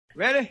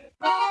Ready?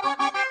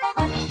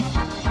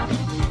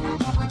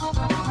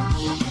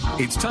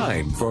 It's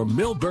time for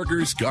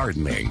Millburgers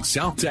Gardening,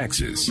 South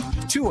Texas.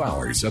 2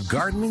 hours of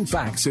gardening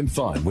facts and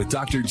fun with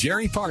Dr.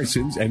 Jerry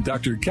Parsons and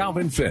Dr.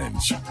 Calvin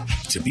Finch.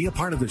 To be a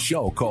part of the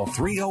show, call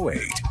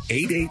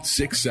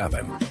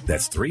 308-8867.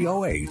 That's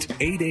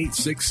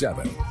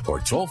 308-8867.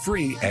 Or toll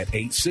free at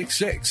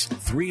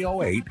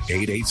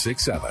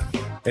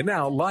 866-308-8867. And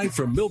now, live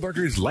from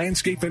Millburgers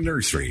Landscape and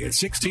Nursery at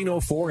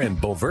 1604 and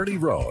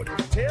Bulverde Road.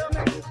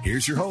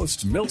 Here's your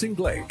host, Milton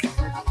Blake.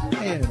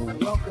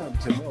 And welcome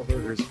to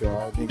Millburgers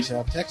Gardening,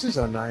 South Texas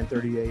on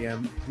 9:30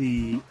 a.m.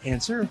 The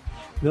Answer.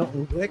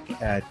 Milton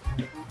Glick at,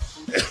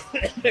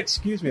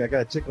 excuse me, I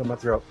got a tickle in my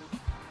throat.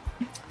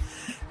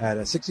 At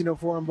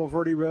 1604 on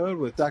Bulverde Road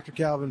with Dr.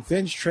 Calvin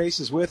Finch. Trace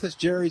is with us.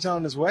 Jerry's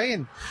on his way,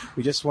 and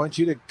we just want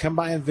you to come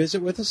by and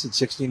visit with us at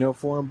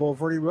 1604 on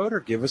Bulverde Road, or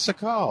give us a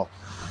call.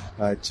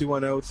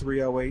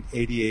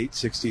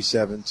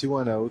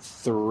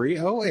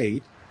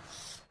 210-308-8867.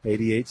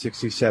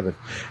 210-308-8867.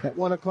 At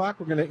 1 o'clock,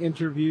 we're going to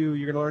interview,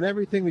 you're going to learn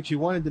everything that you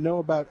wanted to know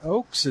about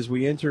oaks as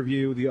we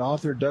interview the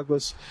author,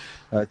 Douglas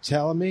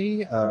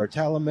Tallamy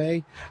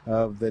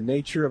of The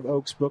Nature of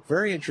Oaks book.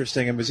 Very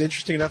interesting. It was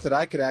interesting enough that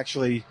I could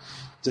actually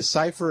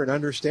decipher and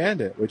understand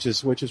it, which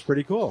is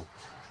pretty cool.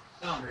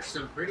 Oh, there's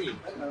some pretty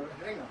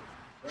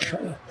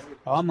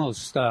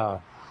almost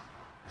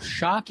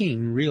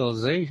shocking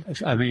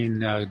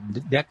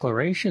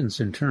declarations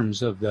in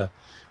terms of the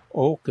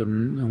oak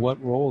and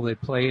what role they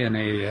play in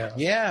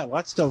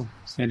lots of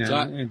in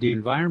the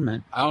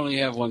environment. I only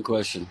have one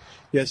question.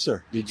 Yes,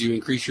 sir. Did you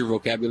increase your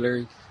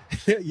vocabulary?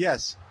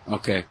 Yes.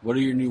 Okay. What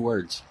are your new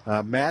words?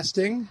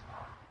 Masting.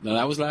 No,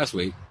 that was last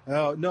week.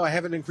 Oh, no, I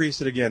haven't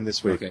increased it again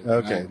this week.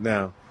 Okay,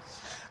 no.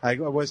 I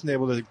wasn't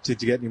able to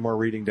get any more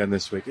reading done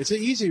this week. It's an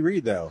easy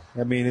read, though.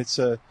 I mean, it's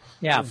a...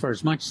 Yeah, for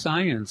as much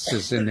science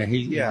as in there,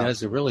 he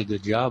does a really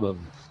good job of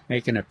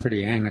making it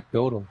pretty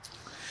anecdotal.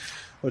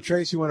 Well,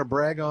 Trace, you want to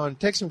brag on?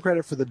 Take some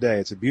credit for the day.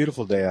 It's a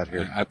beautiful day out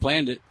here. I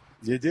planned it.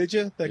 Did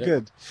you? That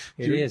good.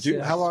 It is.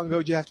 How long ago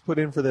did you have to put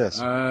in for this?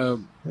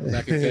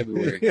 Back in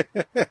February.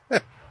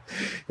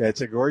 Yeah,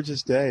 it's a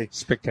gorgeous day.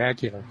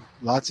 Spectacular.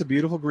 Lots of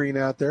beautiful green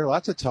out there.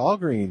 Lots of tall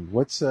green.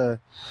 What's on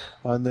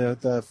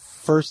the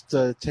first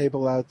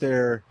table out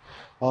there?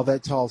 All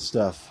that tall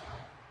stuff.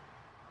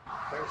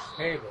 First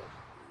table.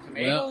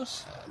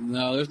 Tomatoes? Well,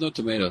 no, there's no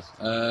tomatoes.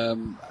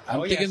 I'm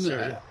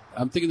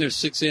thinking there's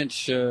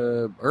 6-inch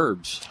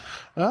herbs.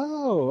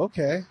 Oh,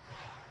 okay.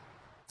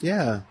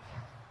 Yeah.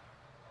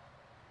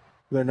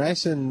 They're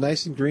nice and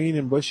green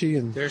and bushy,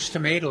 and there's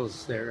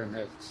tomatoes there, and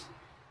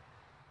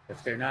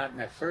if they're not in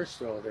that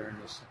first row, they're in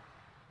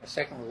the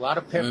second. A lot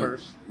of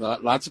peppers.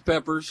 Lots of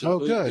peppers. Oh,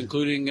 good.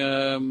 Including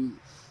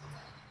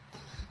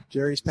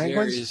Jerry's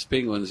penguins. Jerry's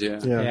penguins, yeah.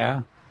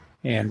 Yeah.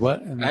 And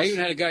what? And I even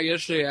had a guy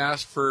yesterday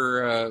ask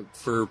for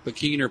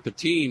Pekin or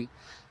Patine,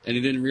 and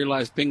he didn't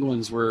realize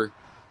penguins were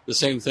the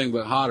same thing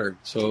but hotter.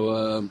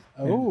 So.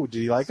 Do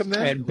you like them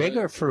then? And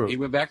bigger fruit. He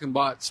went back and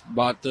bought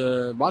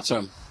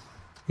some.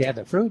 Yeah,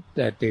 the fruit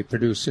that they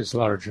produce is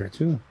larger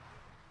too.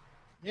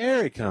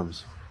 Here he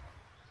comes.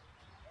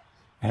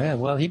 Yeah,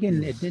 well, it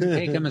didn't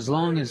take him as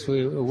long as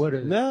we would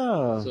have.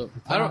 No. So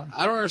I don't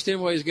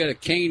understand why he's got a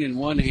cane in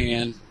one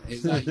hand.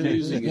 He's not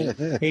using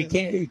it. He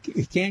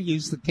can't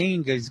use the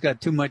cane because he's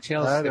got too much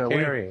else to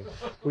carry.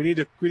 We need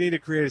to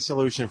create a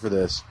solution for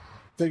this.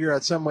 Figure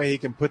out some way he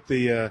can put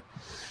the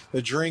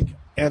drink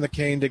and the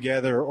cane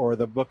together, or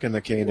the book and the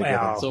cane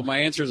together. So my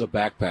answer is a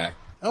backpack.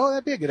 Oh,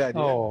 that'd be a good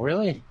idea. Oh,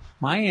 really?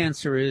 My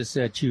answer is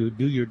that you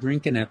do your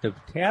drinking at the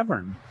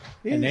tavern,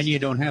 and then you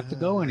don't have to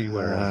go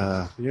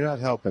anywhere. You're not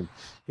helping.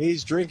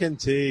 He's drinking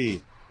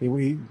tea. All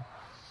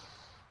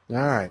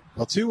right.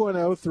 Well,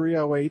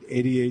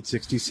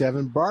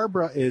 210-308-8867.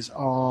 Barbara is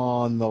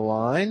on the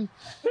line.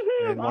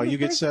 And while you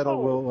get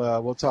settled,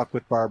 we'll talk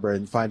with Barbara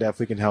and find out if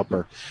we can help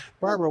her.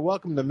 Barbara,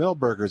 welcome to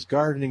Millburgers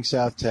Gardening,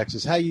 South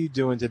Texas. How you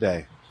doing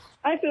today?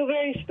 I feel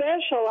very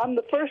special. I'm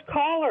the first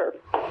caller.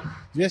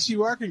 Yes,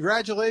 you are.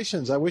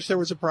 Congratulations. I wish there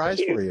was a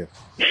prize for you,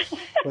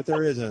 but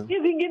there isn't. If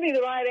you can give me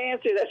the right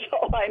answer, that's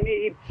all I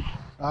need.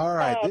 All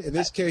right. In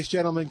this case,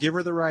 gentlemen, give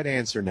her the right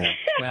answer now.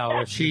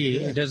 Well, if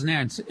she doesn't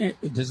ask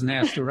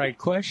the right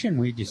question,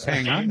 we just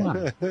hang on.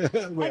 I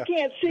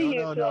can't see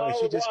you. No.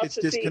 She just gets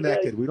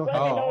disconnected. We don't.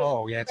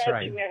 That's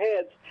right. Their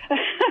heads.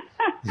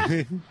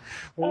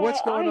 Well,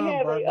 what's going on,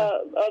 Barbara? I have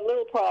a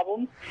little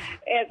problem,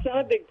 and it's not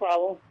a big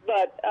problem,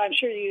 but I'm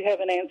sure you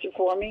have an answer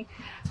for me.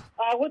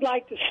 I would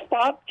like to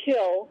spot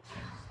kill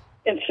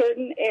in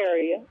certain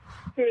areas,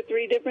 2 or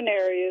 3 different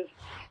areas,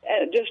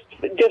 just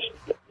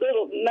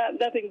little,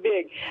 nothing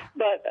big,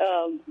 but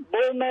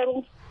bull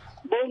nettle.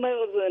 Bull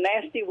nettle is a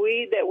nasty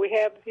weed that we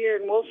have here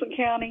in Wilson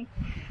County.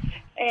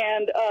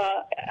 And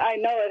I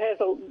know it has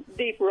a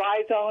deep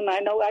rhizome. I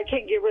know I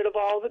can't get rid of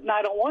all of it, and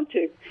I don't want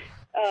to.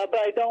 But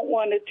I don't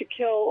want it to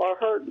kill or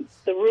hurt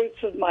the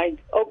roots of my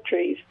oak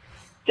trees.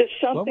 Just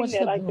something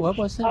what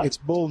was that? It's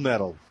bull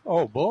nettle.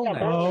 Oh, bull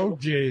nettle. Oh,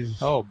 jeez.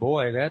 Oh,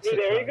 boy, that's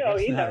there you go.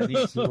 That's not an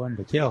easy one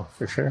to kill,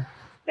 for sure.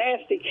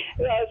 nasty.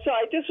 So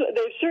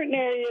there's certain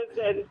areas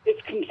that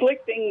it's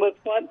conflicting with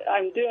what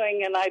I'm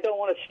doing, and I don't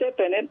want to step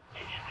in it.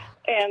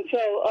 And so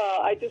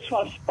I just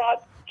want to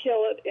spot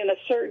kill it in a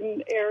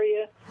certain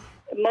area,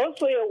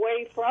 mostly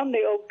away from the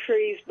oak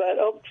trees, but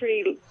oak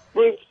tree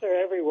roots are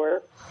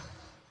everywhere.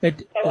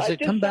 Does it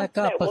come back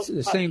up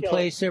the same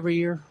place every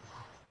year?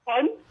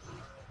 Pardon?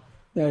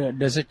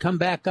 Does it come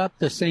back up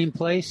the same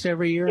place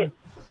every year?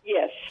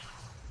 Yes.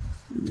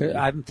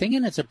 I'm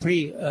thinking it's a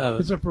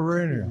it's a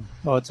perennial.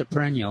 Oh, it's a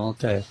perennial.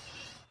 Okay.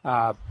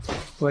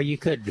 Well, you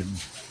could.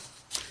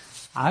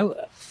 I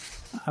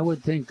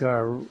would think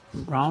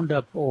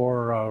Roundup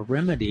or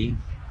Remedy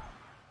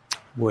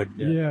would.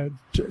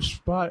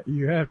 Spot.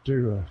 You have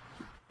to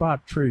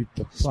spot treat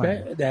the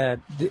plant.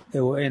 And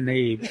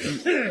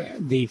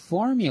the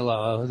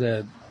formula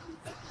that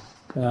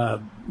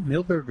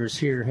Milberger's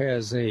here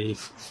has a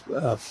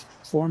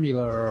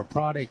formula or a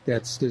product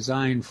that's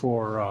designed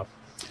for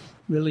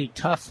really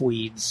tough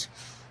weeds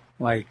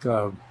like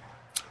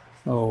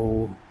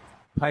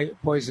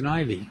poison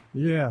ivy.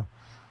 Yeah.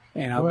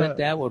 And I'll bet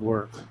that would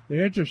work.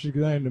 The interesting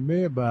thing to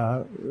me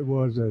about it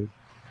was that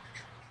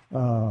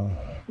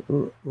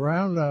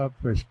Roundup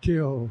has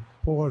killed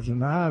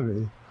poison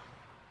ivy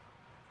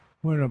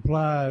when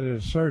applied at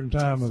a certain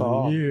time of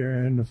the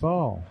year in the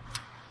fall.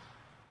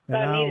 And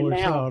I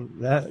always thought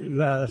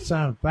that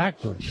sounds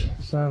backwards.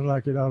 It sounds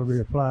like it ought to be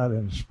applied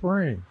in the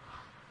spring.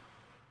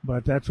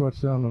 But that's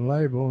what's on the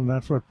label, and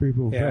that's what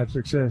people have had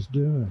success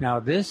doing. Now,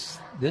 this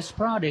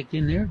product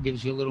in there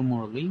gives you a little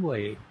more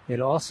leeway.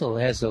 It also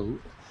has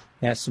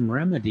some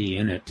remedy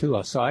in it, too.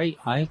 So I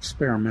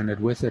experimented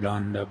with it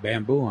on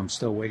bamboo. I'm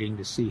still waiting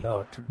to see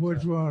how it turns out.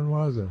 Which one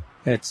was it?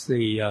 It's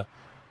the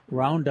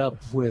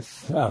Roundup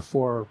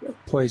for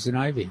poison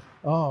ivy.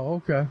 Oh,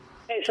 okay.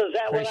 Hey, so is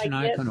that Trace what and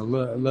I I get? kind of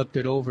looked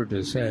it over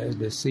to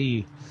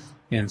see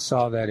and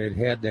saw that it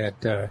had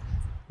that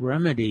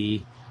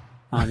remedy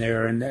on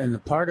there, and the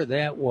part of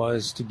that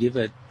was to give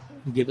it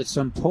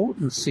some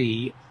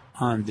potency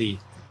on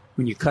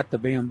when you cut the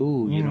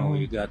bamboo. You know,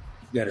 you got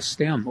a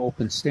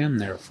open stem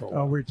there for.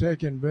 Are we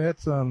taking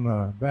bets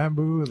on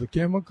bamboo, the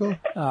chemical?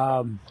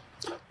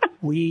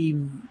 We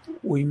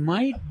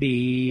might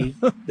be,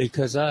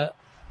 because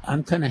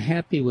I'm kind of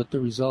happy with the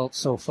results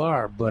so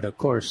far, but of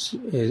course,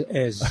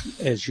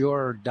 as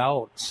your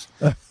doubts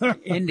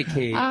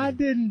indicate, I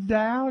didn't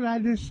doubt. I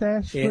just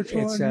asked which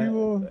one you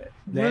were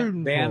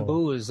rooting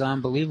bamboo for. is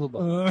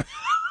unbelievable.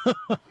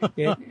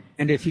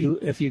 And if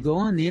you go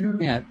on the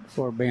internet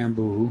for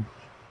bamboo,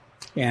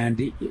 and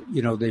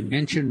they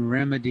mention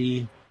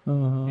remedy,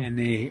 and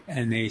they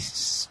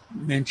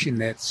mention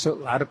that a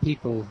lot of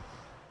people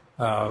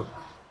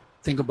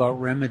think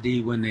about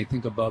remedy when they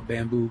think about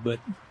bamboo, but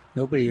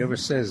nobody ever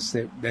says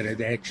that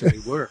it actually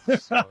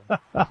works. So.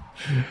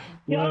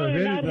 Well,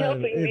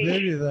 if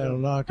anything will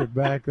knock it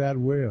back, that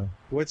will.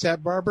 What's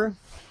that, Barbara?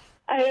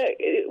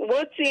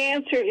 What's the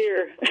answer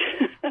here?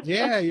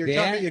 Yeah,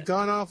 you've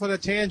gone off on a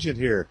tangent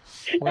here.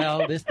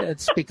 Well,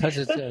 that's because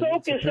it's Let's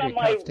focus on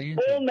my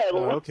bull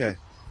nettle. Oh, okay.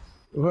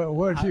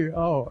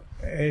 Well,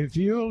 if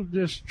you'll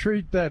just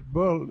treat that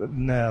bull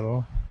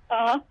nettle,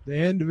 the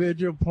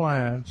individual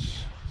plants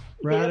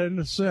right in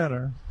the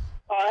center,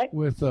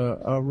 with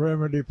a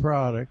remedy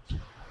product,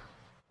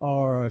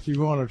 or if you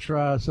want to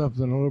try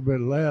something a little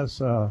bit less,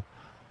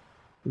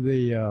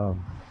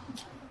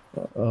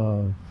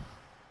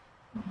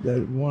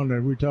 that one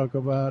that we talk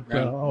about,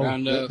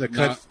 the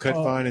cut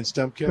vine and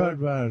stump killer. Cut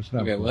vine and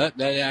stump. Okay, well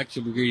that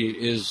active ingredient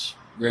is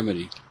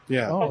remedy.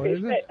 Yeah. Oh,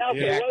 is it?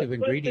 Okay, active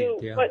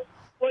ingredient.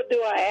 What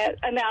do I add?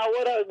 Now,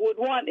 what I would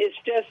want is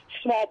just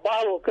small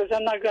bottle, because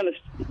I'm not going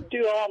to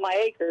do all my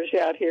acres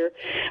out here.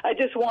 I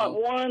just want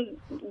one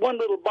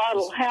little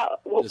bottle.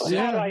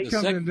 It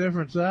comes in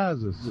different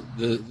sizes.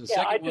 The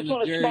second one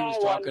that Jerry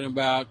was talking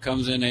about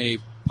comes in a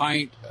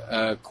pint,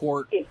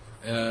 quart,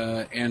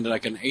 and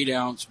like an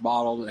 8-ounce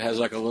bottle that has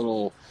like a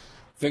little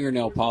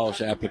fingernail polish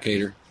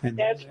applicator. And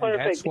that's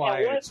perfect. That's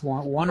why it's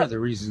one of the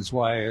reasons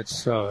why it's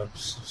so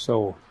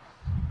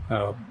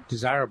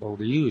desirable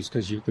to use,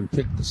 because you can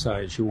pick the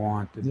size you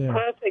want. Yeah.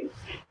 Perfect.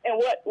 And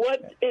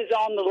what is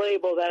on the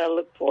label that I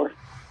look for?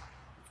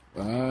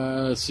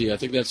 Let's see. I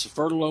think that's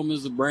Fertilome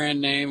is the brand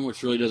name,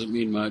 which really doesn't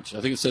mean much. I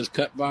think it says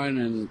Cut Vine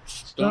and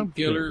Stump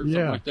Killer,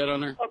 something like that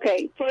on there.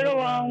 Okay,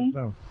 Fertilome.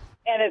 No.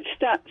 And it's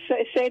Stump.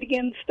 Say it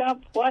again.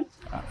 Stump. What?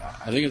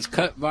 I think it's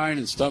Cut Vine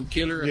and Stump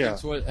Killer. Yeah.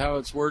 That's how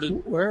it's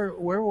worded. Where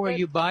will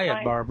you buy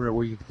it, Barbara?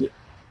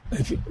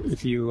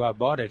 If you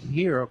bought it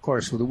here, of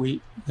course,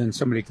 then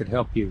somebody could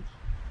help you.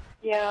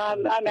 Yeah,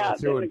 I'm out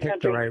through in and the pick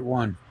the country. right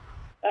one.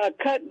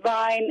 Cut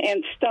Vine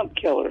and Stump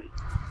Killer.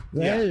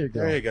 There you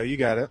go. There you go. You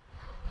got it.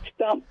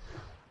 Stump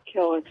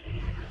Killer.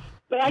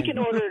 But I can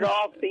order it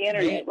off the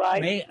internet,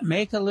 right?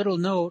 Make a little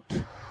note.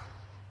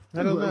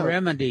 I don't know.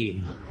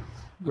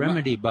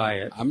 Remedy by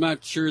it. I'm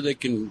not sure they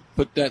can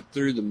put that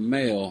through the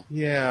mail.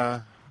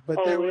 Yeah, but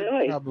Oh, there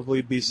really? would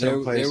probably be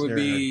some place there would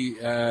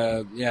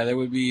near. there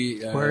would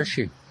be. Where is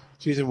she?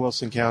 She's in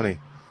Wilson County.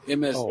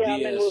 MSDS Yeah,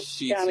 I'm in Wilson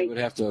sheets County. that would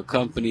have to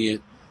accompany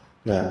it.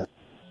 Yeah.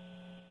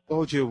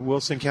 Told you,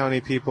 Wilson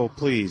County people,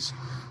 please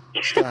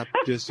stop.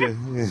 Just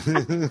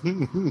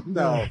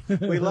no,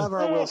 we love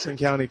our Wilson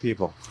County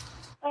people.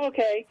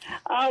 Okay,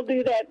 I'll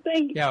do that.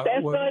 Thank you. Yeah,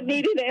 That's what I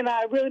needed, and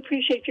I really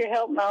appreciate your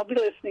help, and I'll be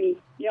listening.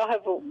 Y'all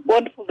have a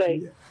wonderful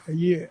day.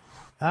 Yeah.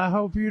 I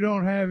hope you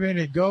don't have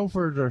any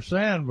gophers or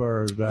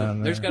sandbirds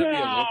down there. There's got to be a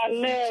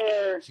local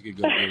never. you could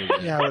go get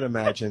it. Yeah, I would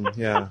imagine.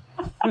 Yeah.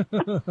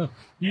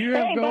 You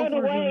have Hey, by gophers the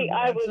way, and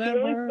I was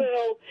really sandbirds?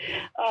 thrilled,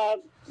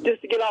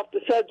 just to get off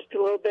the subject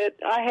a little bit,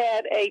 I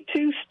had a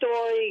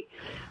 2-story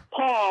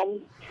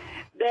palm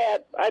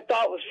that I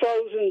thought was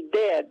frozen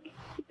dead.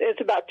 It's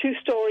about 2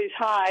 stories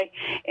high,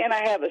 and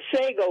I have a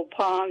sago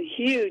palm,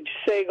 huge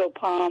sago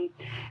palm.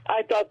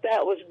 I thought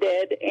that was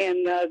dead,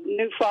 and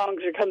new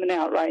fronds are coming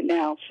out right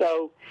now.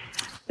 So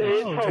there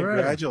is hope.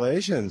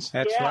 Congratulations.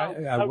 That's Yeah, right.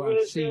 I was I'm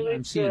really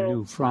seeing thrilled.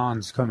 new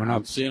fronds coming up.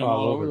 I'm seeing them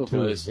all over the too.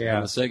 place. Yeah.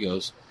 On the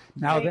Sagos.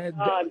 Now Thank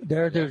God.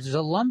 there's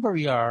a lumber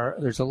yard.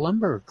 There's a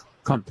lumber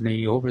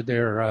company over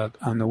there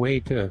on the way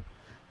to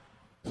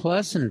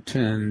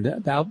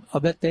Pleasanton. I'll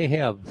bet they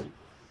have.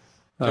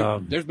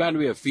 There's bound to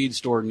be a feed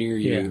store near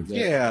you.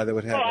 Yeah, that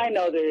would Oh, have. I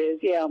know there is.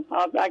 Yeah,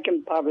 I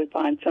can probably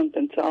find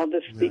something, so I'll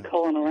just be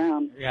calling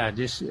around. Yeah,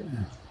 just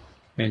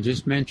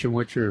mention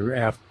what you're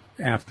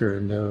after,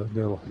 and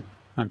they'll.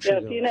 I'm sure.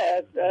 Yes, you know,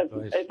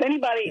 if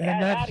anybody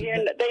And out here,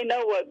 they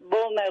know what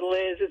bull nettle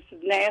is. It's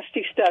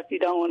nasty stuff you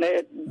don't want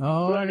to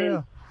run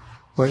in.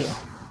 Well,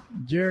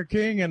 Jerry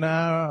King and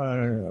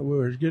I we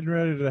was getting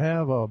ready to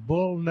have a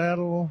bull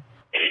nettle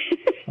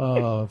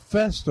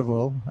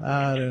festival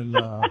out in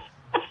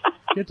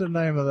get the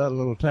name of that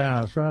little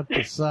town. It's right at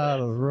the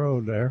side of the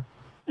road there,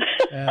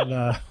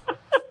 and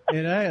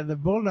the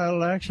bull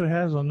nettle actually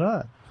has a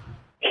nut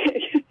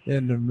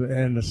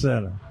in the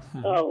center.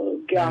 Oh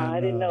God, I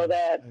didn't know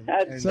that.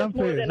 Some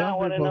more people, than I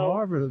want to know.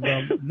 harvest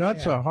them.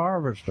 Nuts are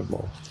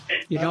harvestable.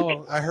 you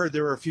know, I heard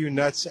there were a few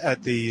nuts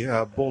at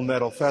the Bull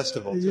Nettle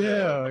Festival.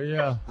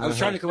 Yeah. I was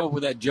trying to come up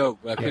with that joke,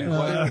 but I couldn't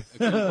quite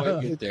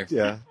get there.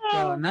 Yeah.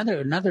 well,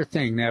 another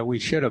thing that we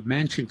should have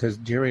mentioned, because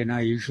Jerry and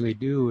I usually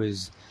do,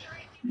 is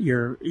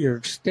your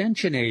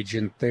extension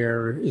agent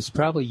there is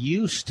probably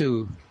used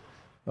to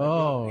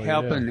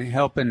helping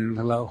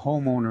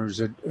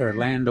homeowners or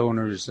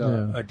landowners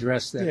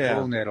address that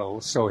bull nettle.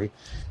 So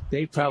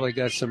they probably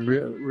got some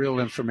real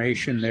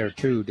information there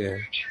too.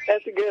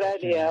 That's a good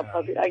idea.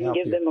 I can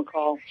give them a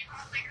call.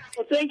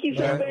 Well, thank you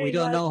so very We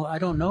don't much. know. I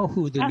don't know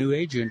who the new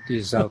agent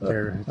is out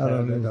there.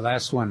 The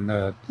last one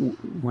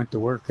went to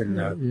work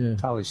in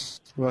college.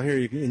 Well, here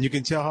you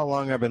can tell how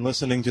long I've been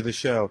listening to the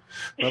show.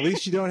 Well, at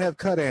least you don't have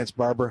cut ants,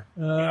 Barbara.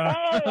 Oh,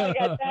 I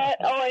got that.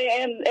 Oh,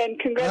 and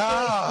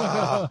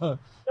congratulations.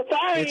 The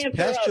fire It's ants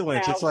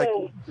pestilence. are up now, It's like-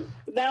 so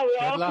now we're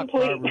all luck,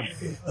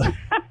 complete.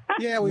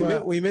 Yeah,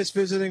 we miss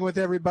visiting with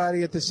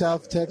everybody at the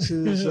South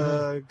Texas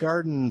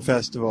Garden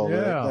Festival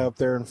up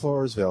there in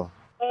Floresville.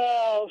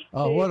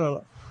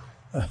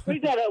 We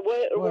got a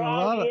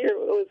wild year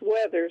with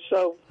weather,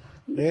 so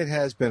It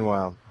has been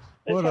wild.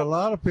 What a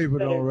lot of people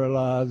don't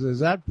realize is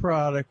that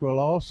product will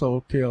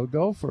also kill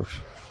gophers.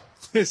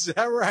 Is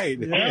that right?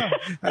 Yeah.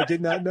 I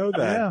did not know that.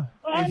 Yeah.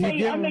 Well, If you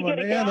give them an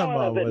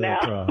enema with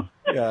it,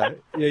 Yeah.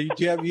 You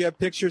have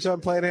pictures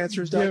on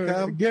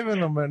plantanswers.com? giving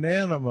them an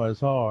enema is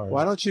hard.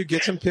 Why don't you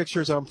get some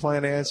pictures on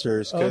Plant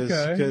Answers?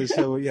 Okay.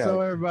 So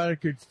everybody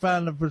could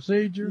find the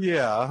procedure?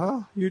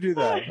 Yeah, you do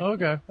that.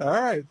 Okay. All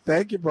right.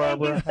 Thank you,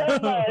 Barbara. thank you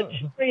so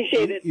much.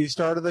 Appreciate it. You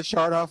started the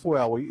show off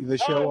well. The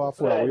show off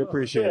well. We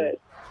appreciate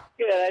it.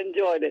 Good. I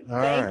enjoyed it. All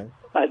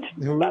Thanks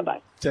so much.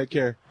 Bye-bye. Take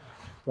care.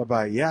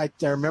 Bye-bye. Yeah, I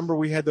remember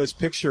we had those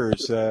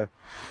pictures.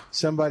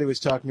 Somebody was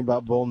talking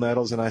about bull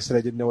nettles, and I said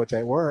I didn't know what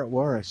they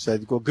were. I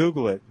said, go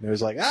Google it. And it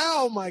was like,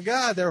 oh, my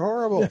God, they're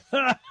horrible. They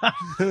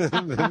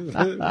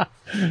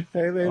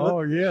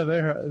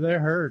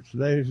hurt.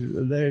 They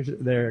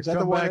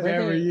come back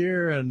every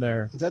year, and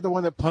they're... Is that the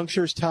one that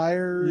punctures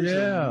tires?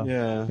 Yeah.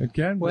 Yeah. It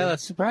can be. Well, it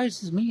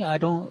surprises me. I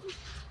don't,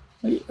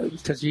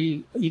 because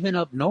even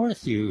up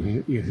north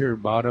you hear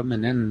about them,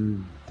 and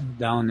then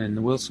down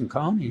in Wilson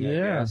County, I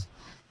guess.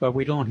 But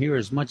we don't hear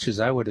as much as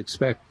I would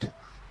expect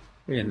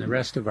in the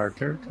rest of our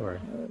territory.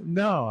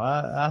 No,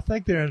 I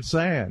think they're in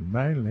sand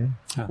mainly.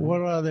 Uh-huh. What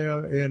are they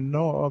up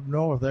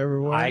north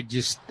everywhere?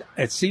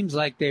 It seems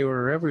like they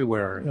were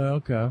everywhere.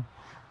 Okay.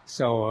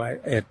 So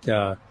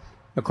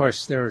of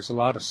course, there's a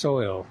lot of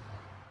soil.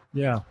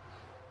 Yeah.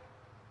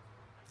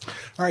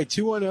 All right,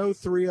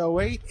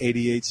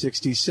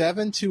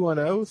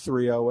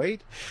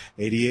 210-308-8867,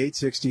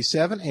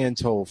 210-308-8867, and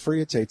toll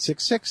free. It's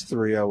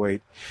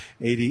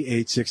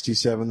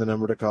 866-308-8867, the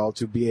number to call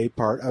to be a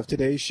part of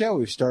today's show.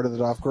 We've started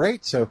it off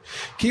great, so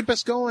keep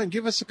us going.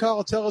 Give us a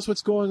call. Tell us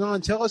what's going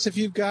on. Tell us if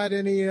you've got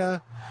any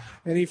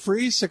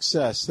freeze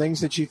success, things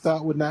that you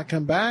thought would not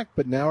come back,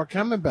 but now are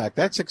coming back.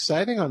 That's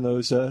exciting on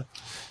those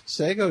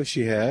sagos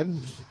she had.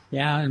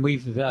 Yeah, and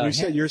we've... you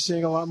said you're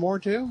seeing a lot more,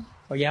 too?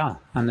 Oh, yeah,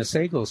 on the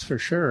sagos for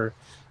sure.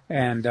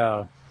 And,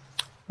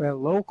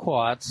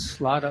 loquats,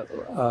 a lot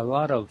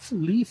of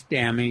leaf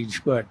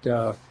damage, but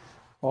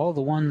all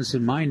the ones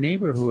in my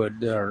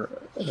neighborhood are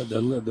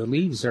the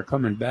leaves are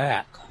coming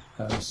back.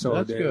 So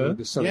that's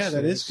good. So that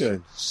is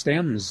good.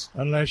 Stems,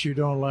 unless you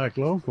don't like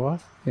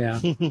loquat. Yeah.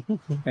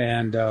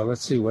 And let's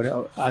see what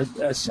else. I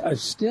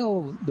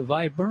still the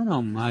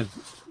viburnum.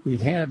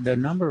 We've had a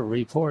number of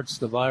reports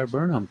the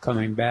viburnum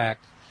coming back.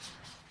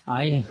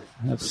 I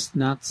have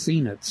not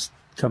seen it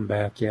come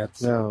back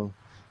yet. No,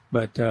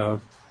 but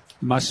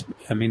lots of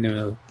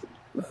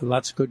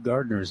good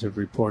gardeners have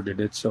reported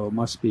it, so it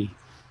must be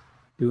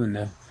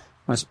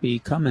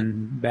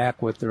coming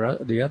back with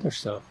the other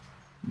stuff.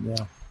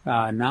 Yeah.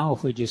 Now,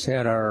 if we just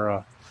had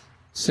our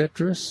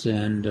citrus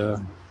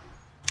and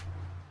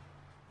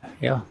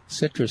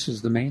citrus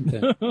is the main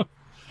thing.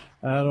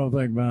 I don't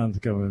think mine's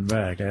coming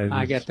back.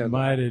 I get the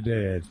mighty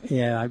dead.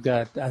 Yeah, I've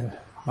got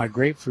my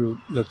grapefruit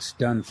looks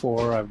done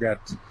for. I've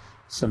got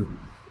some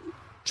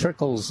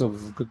trickles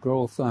of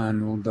growth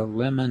on the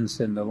lemons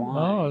and the limes.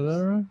 Oh, is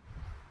that right?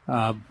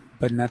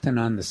 But nothing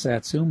on the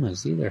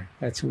satsumas either.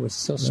 That's what's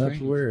so strange.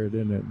 That's weird,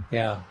 isn't it?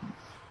 Yeah.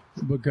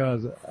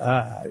 Because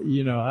I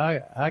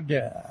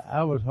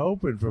was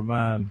hoping for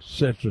mine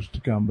citrus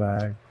to come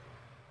back,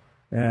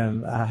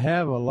 and I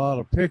have a lot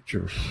of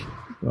pictures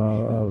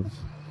of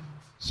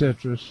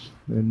citrus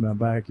in my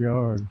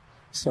backyard.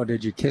 So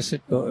did you kiss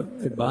it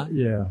goodbye?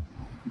 Yeah.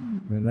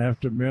 And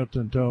after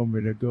Milton told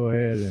me to go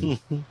ahead and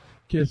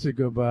kiss it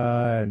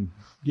goodbye and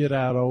get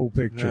out old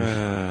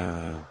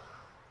pictures.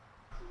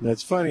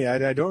 That's funny.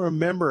 I don't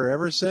remember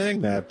ever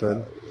saying that,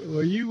 but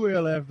well, you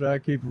will after I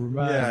keep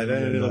reminding you. Yeah,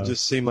 then it'll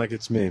just seem like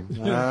it's me.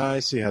 I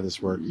see how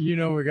this works. You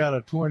know, we got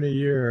a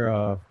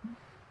 20-year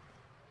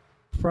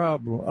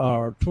problem,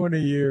 or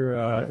 20-year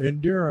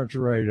endurance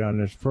rate on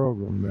this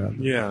program, man.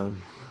 Yeah,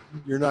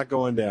 you're not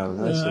going down.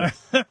 I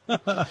see.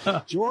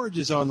 George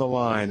is on the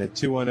line at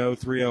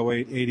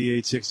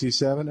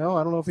 210-308-8867. Oh,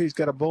 I don't know if he's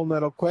got a bull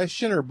nettle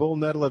question or bull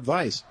nettle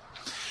advice.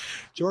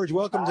 George,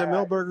 welcome to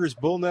Milberger's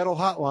Bull Nettle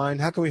Hotline.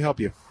 How can we help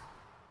you?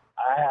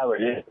 I have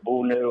a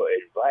bull nettle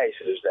advice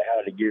as to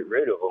how to get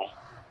rid of them.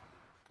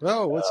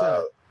 Oh, what's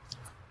that?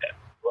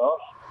 Well,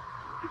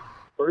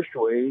 first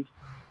way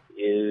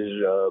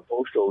is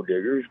post hole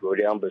diggers. Go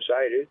down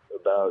beside it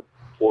about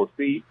 4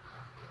 feet,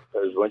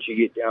 because once you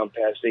get down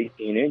past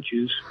 18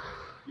 inches,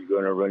 you're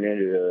going to run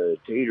into a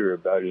tater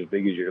about as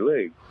big as your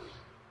leg.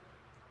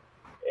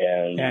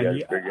 And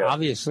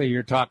obviously,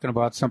 you're talking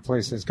about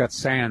someplace that's got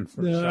sand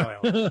for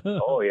soil.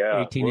 Oh,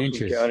 yeah. 18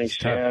 inches. County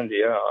sand,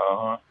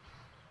 yeah,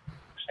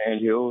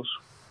 sand hills.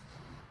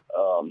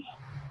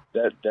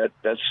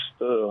 That's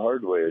the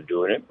hard way of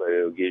doing it, but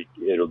it'll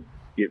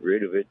get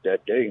rid of it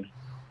that day.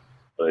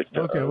 But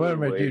okay, wait a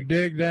minute. You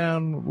dig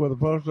down with a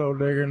post hole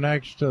digger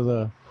next to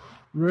the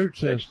root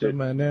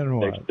system, and then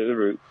what? Next to the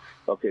root.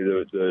 Okay,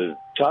 the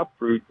top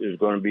root is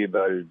going to be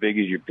about as big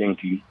as your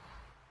pinky,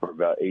 for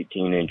about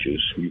 18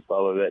 inches. You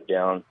follow that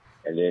down,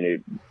 and then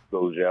it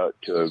goes out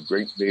to a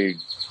great big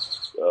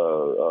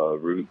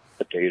root,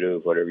 potato,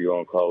 whatever you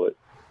want to call it,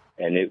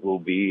 and it will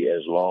be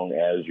as long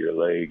as your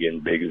leg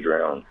and big as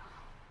round.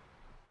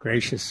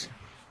 Gracious.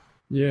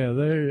 Yeah,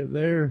 they're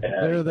there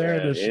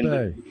to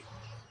stay.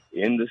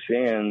 In the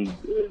sand,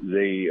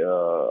 they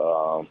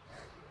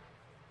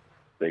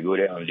go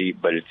down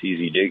deep, but it's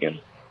easy digging.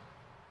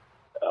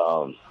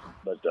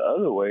 But the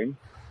other way,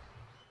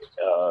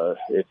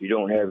 if you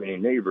don't have any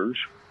neighbors,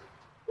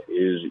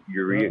 is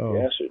uric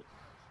acid.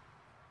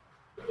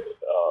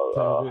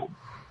 To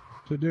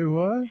do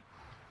what?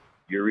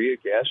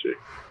 Uric acid.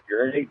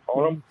 Urinate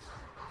on them.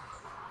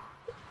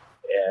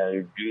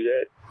 And do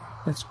that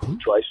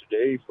twice a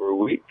day for a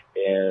week,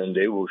 and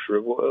they will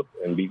shrivel up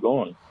and be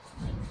gone.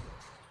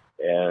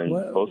 And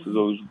both of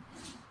those.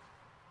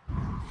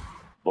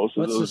 What's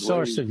the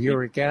source of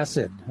uric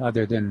acid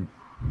other than?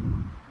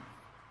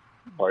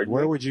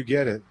 Where would you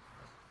get it?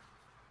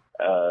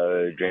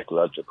 Drink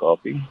lots of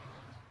coffee.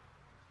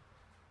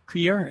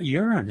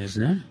 Urine,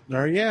 isn't it?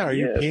 Are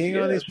you peeing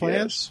on these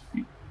plants?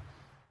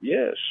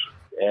 Yes.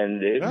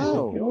 And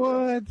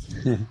what?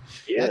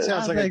 Yeah. That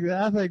sounds I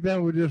think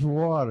that was just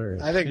water.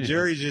 I think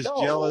Jerry's just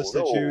jealous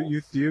that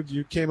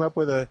you came up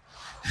with a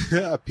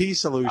pee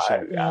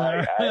solution.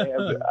 I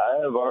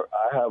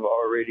have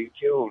already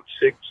killed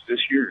 6 this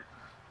year.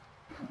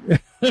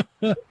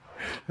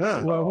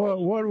 Huh. Well,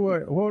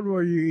 what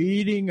were you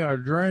eating or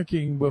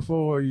drinking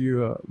before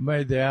you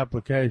made the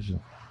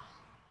application?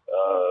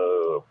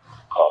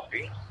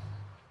 Coffee.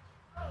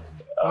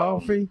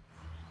 Coffee?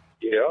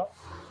 Yeah.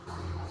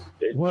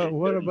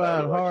 What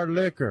about hard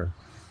liquor?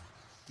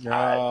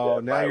 No,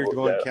 now you're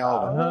going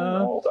Calvin. I don't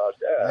know about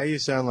that. Now you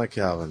sound like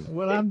Calvin.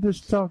 Well, I'm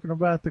just talking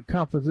about the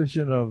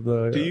composition of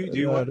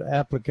the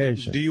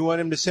application. Do you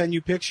want him to send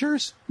you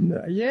pictures?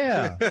 No,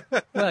 yeah.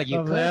 Well, you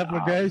of could. The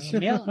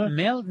application.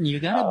 Milton, you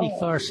got to be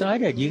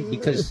farsighted,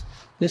 because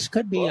this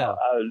could be a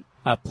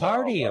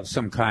party of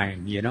some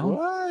kind. You know,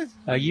 what?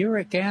 A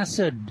uric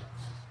acid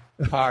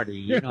party.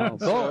 You know,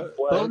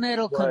 bull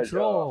nettle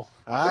control.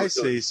 I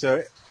see.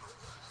 So.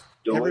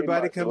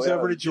 Everybody comes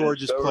over to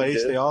George's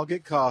place. They all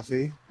get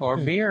coffee or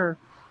beer.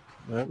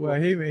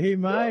 Well, he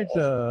might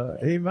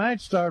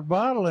start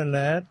bottling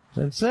that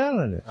and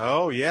selling it.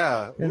 Oh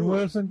yeah, in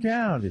Wilson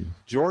County.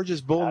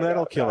 George's Bull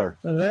Nettle Killer.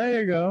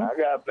 There you go. I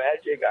got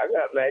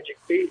Magic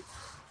Pete.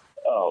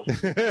 Oh,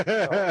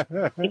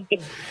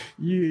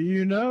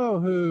 you know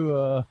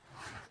who?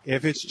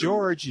 If it's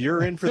George,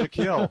 you're in for the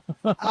kill.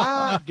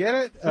 Get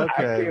it?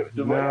 Okay.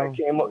 The way I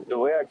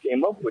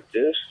came up with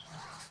this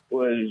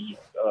was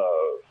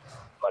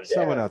my dad.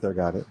 Someone out there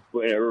got it.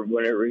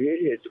 Whenever he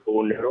hit the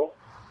bull nettle,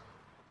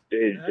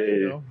 there's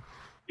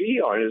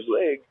bee on his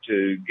leg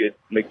to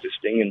make the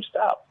stinging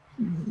stop.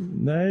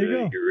 There you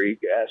go.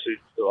 Uric acid.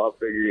 So I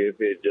figure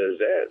if it does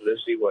that,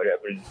 let's see what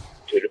happens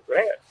to the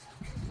plant.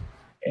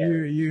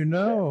 You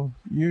know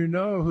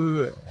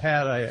who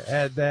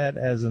had that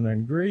as an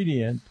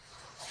ingredient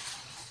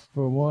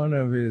for one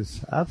of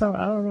his. I don't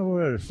know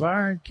whether it's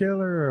fire and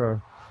killer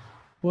or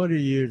what he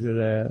used it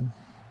as.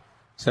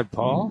 Is that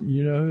Paul?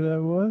 You know who that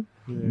was?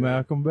 Yeah.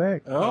 Malcolm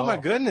Beck. Oh my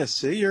goodness!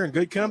 See, you're in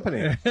good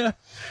company.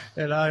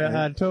 And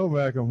I told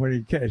Malcolm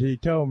when he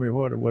told me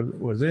what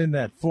was in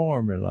that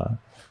formula.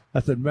 I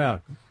said,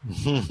 Malcolm,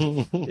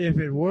 if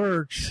it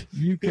works,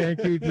 you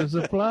can't keep the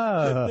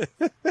supply up.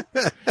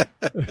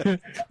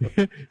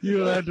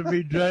 You'll have to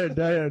be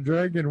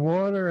drinking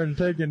water and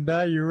taking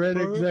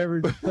diuretics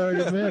every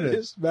 30 minutes.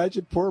 Just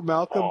imagine poor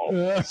Malcolm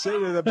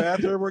sitting in the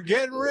bathroom. We're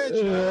getting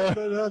rich.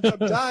 I'm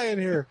dying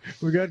here.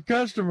 We got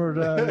customers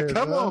out here.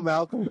 Come on,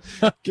 Malcolm.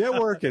 Get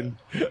working.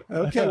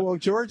 Okay, well,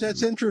 George,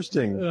 that's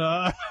interesting.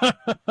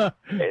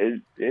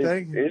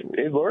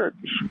 It works.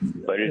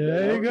 But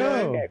there you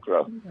go.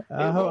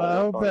 I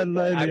hope that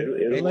lady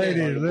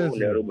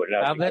listens.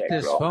 I bet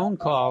this phone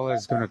call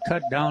is going to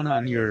cut down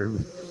on your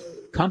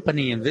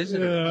company and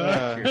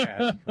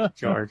visitor,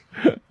 George.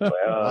 Well,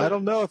 I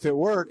don't know if it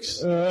works.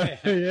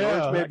 George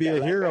may be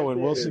a hero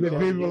in Wilson. The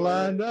people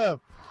lined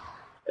up.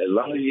 As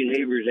long as your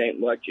neighbors ain't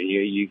watching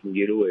you, you can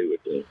get away with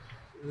it.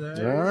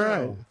 All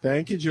right.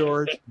 Thank you,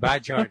 George. Bye,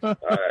 George. All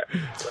right.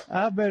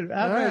 I bet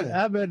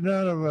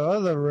none of the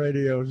other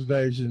radio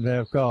stations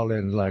have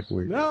call-ins like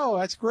we do. No,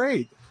 that's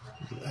great.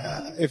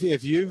 If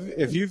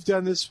you've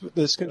done this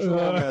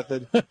control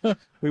method,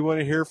 we want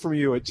to hear from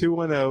you at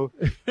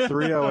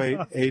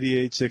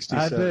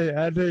 210-308-8867.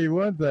 I tell you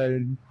one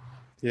thing.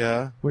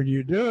 Yeah. When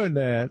you're doing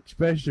that,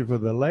 especially for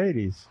the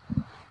ladies,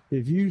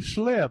 if you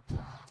slip,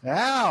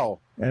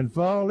 and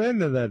fall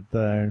into that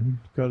thing,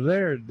 because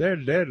they're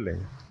deadly.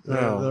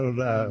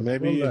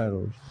 Maybe.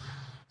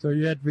 So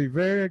you have to be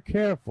very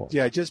careful.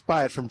 Yeah, just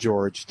buy it from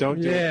George.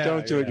 Don't do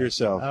it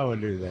yourself. I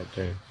would do that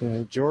too.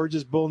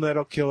 George's Bull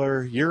Nettle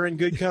Killer. You're in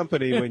good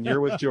company when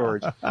you're with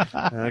George.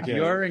 Okay.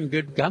 You're in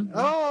good company.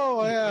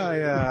 Oh,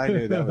 yeah. I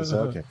knew that was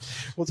okay.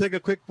 We'll take a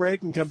quick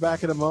break and come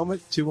back in a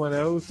moment.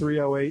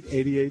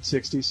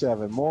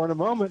 210-308-8867. More in a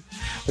moment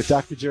with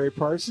Dr. Jerry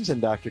Parsons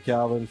and Dr.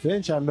 Calvin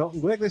Finch. I'm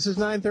Milton Glick. This is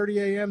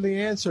 9:30 a.m. The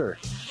Answer.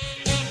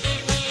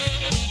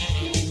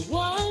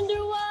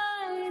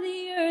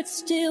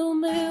 Still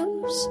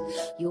moves.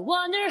 You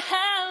wonder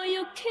how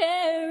you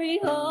carry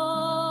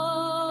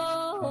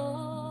on,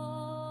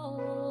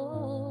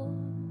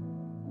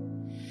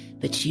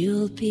 but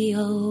you'll be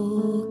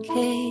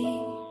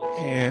okay.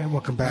 And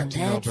welcome back to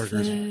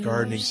Milberger's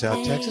Gardening,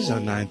 South Texas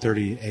on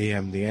 9:30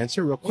 a.m. The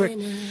Answer. Real quick,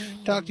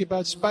 talk to you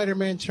about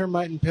Spider-Man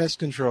Termite and Pest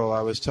Control.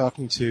 I was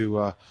talking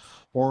to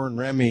Orrin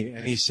Remy,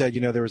 and he said,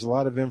 there was a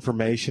lot of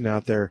information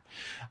out there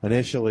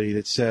initially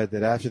that said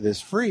that after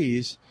this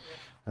freeze,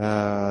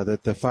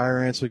 that the fire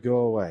ants would go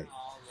away.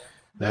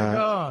 They're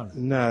gone.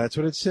 No, that's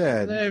what it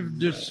said. They've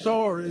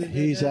destroyed.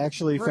 He's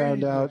actually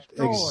found out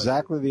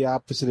exactly the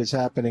opposite is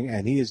happening,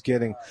 and he is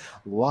getting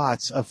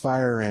lots of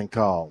fire ant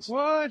calls.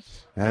 What?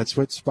 That's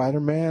what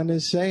Spider-Man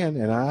is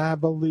saying, and I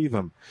believe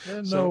him.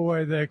 There's no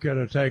way they could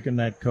have taken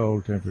that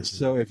cold temperature.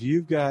 So if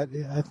you've got,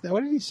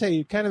 what did he say?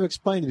 He kind of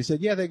explained it. He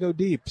said, they go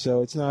deep,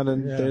 so it's not,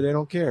 they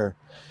don't care.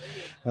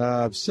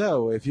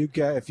 So if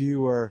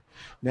you are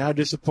now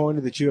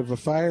disappointed that you have a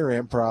fire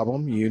ant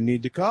problem, you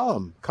need to call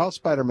them. Call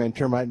Spider-Man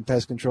Termite and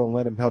Pest Control and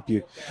let him help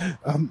you.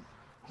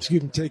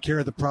 Take care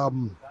of the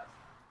problem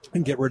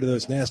and get rid of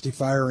those nasty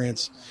fire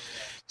ants.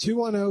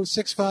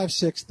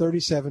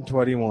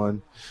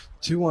 210-656-3721.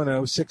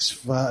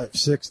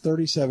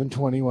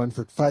 210-656-3721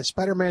 for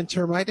Spider-Man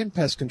Termite and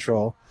Pest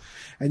Control.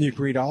 And you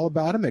can read all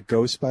about them at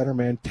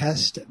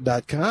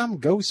GoSpidermanPest.com.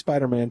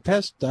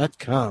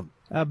 GoSpidermanPest.com.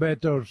 I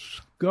bet those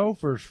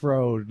gophers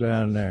froze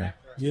down there.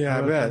 Yeah,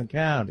 I bet.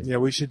 County. Yeah,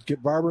 we should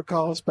get Barbara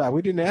call us back.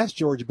 We didn't ask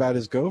George about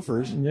his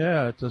gophers.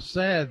 Yeah, it's a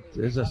sad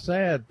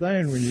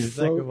thing when you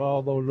think of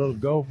all those little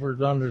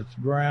gophers under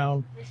the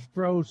ground,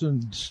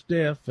 frozen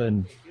stiff,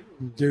 and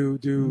do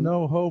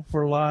no hope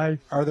for life.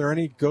 Are there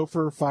any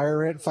gopher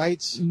fire ant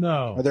fights?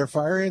 No. Are there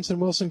fire ants in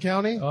Wilson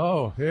County?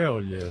 Oh,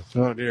 hell yes.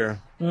 Oh dear.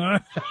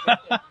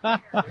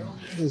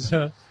 Is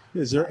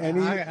there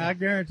any? I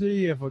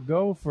guarantee you, if a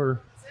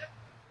gopher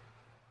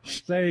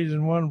stays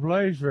in one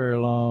place very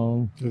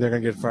long, they're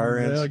going to get fire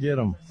ants? They'll get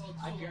them.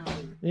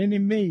 Any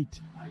meat.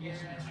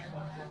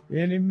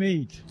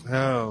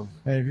 Oh.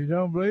 And if you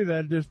don't believe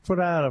that, just put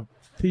out a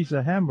piece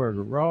of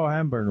hamburger, raw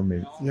hamburger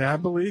meat. Yeah, I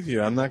believe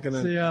you. I'm not going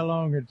to see how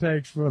long it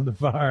takes for the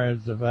fire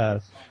ants to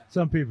pass.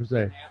 Some people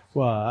say,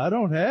 well, I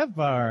don't have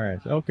fire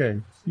ants. Okay,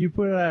 you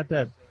put out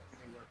that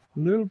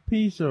little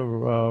piece of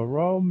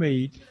raw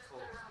meat,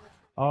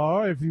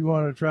 or if you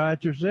want to try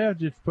it yourself,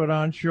 just put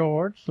on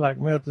shorts like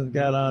Milton's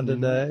got on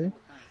today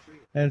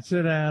and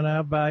sit down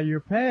out by your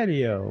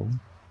patio.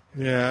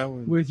 Yeah.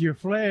 With your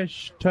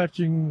flesh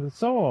touching the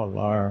soil,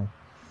 or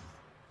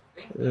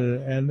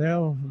and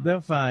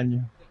they'll find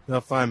you.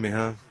 They'll find me,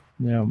 huh?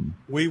 Yeah.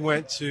 We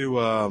went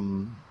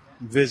to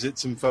visit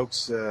some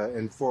folks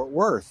in Fort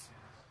Worth.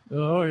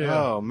 Oh yeah.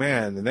 Oh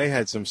man, and they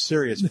had some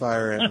serious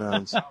fire ant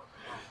mounds.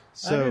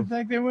 I didn't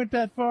think they went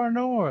that far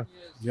north.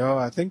 Yo,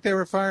 I think they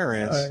were fire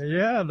ants.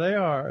 Yeah, they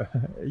are.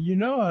 You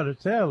know how to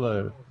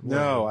tell.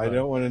 No, I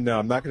don't want to know.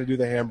 I'm not going to do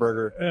the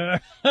hamburger.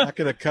 I'm not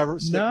going to cover.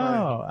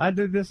 No, I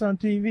did this on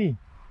TV.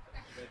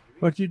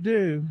 What you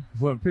do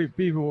when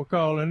people were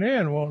calling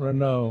in wanting to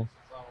know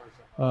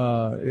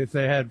if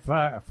they had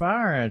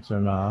fire ants or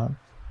not.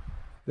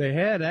 They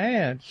had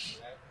ants,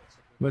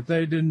 but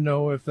they didn't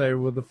know if they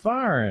were the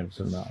fire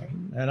ants or not.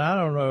 And I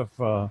don't know if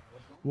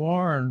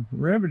Warren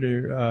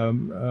Remedy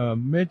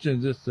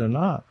mentions this or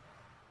not.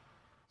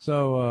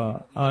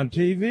 So on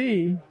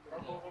TV,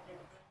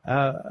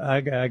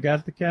 I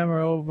got the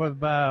camera over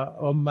by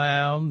a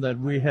mound that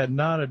we had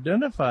not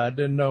identified,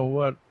 didn't know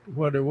what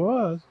it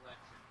was.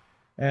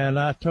 And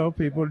I told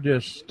people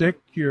just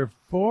stick your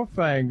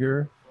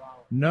forefinger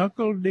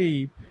knuckle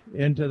deep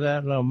into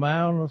that little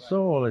mound of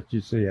soil that you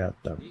see out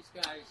there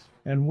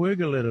and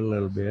wiggle it a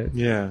little bit.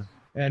 Yeah.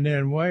 And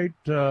then wait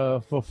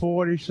for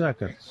 40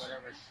 seconds.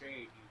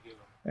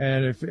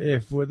 And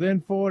if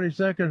within 40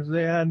 seconds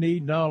they hadn't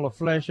eaten all the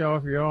flesh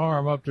off your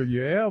arm up to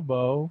your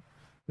elbow,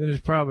 then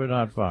it's probably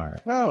not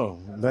fire. Oh,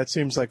 that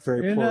seems like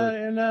poor.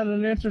 Isn't that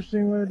an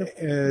interesting way to...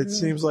 It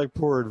seems like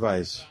poor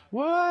advice.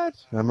 What?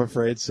 I'm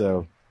afraid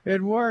so. It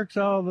works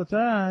all the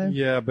time.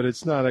 Yeah, but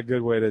it's not a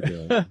good way to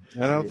do it.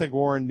 I don't think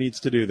Warren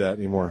needs to do that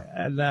anymore.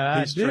 Now,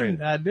 I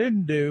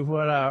didn't do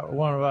what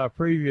one of our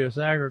previous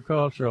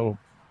agricultural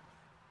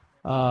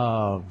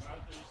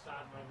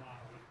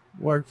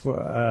worked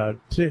for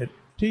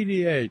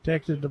TDA,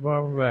 Texas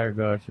Department of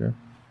Agriculture,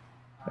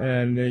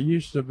 and there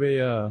used to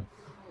be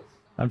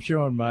I'm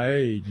showing my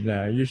age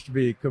now. It used to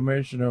be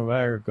Commissioner of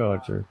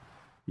Agriculture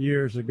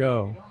years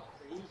ago,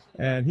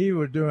 and he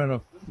was doing a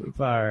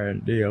fire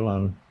deal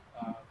on.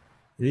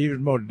 He was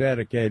more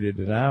dedicated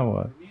than I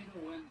was,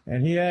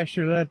 and he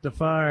actually let the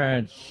fire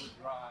ants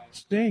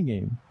sting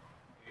him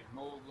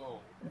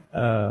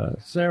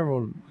about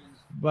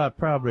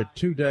probably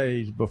 2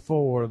 days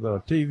before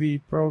the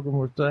TV program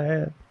was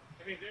had.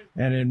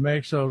 And it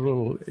makes those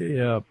little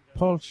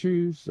pulse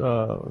shoes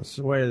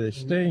where they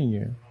sting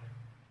you.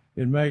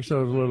 It makes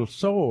those little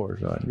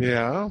sores on you.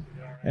 Yeah.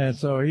 And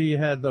so he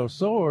had those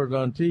sores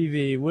on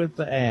TV with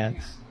the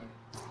ants.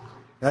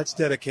 That's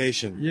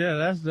dedication. Yeah,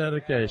 that's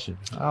dedication.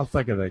 I'll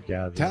think of that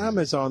guy. Tom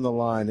is on the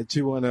line at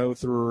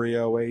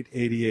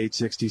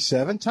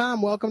 210-308-8867.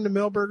 Tom, welcome to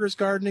Millburgers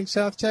Gardening,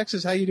 South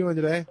Texas. How you doing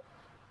today?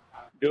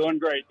 Doing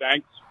great,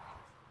 thanks.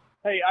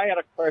 Hey, I had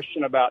a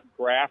question about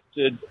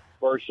grafted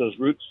versus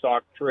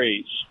rootstock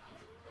trees.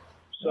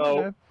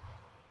 So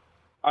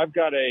I've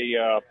got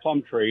a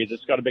plum tree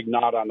that's got a big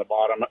knot on the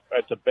bottom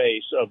at the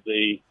base of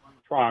the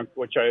trunk,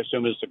 which I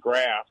assume is the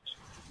graft.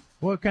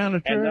 What kind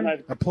of tree? And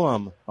then a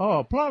plum. Oh,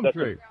 a plum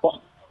tree.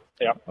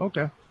 Yeah.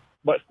 Okay.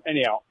 But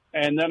anyhow,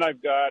 and then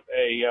I've got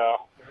a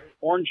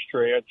orange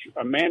tree,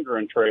 a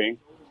mandarin tree,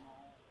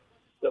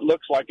 that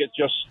looks like it's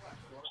just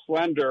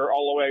slender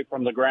all the way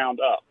from the ground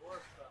up.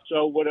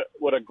 So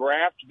would a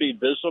graft be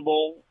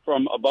visible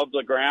from above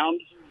the ground?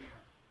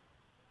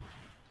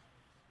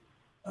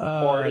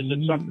 Or is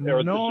it something?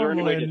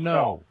 Normally,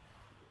 no.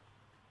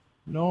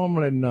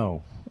 Normally,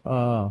 no.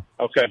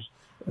 Okay.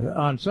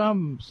 On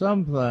some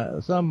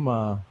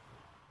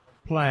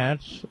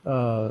plants,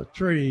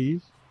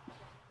 trees,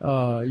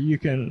 you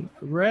can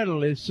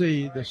readily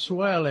see the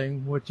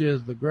swelling, which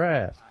is the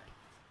graft,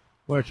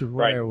 which is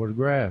where it was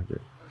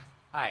grafted.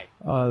 Hi.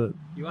 You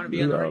want to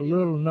be on the radio?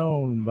 Little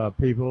known by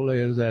people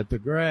is that the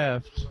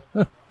graft,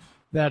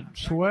 that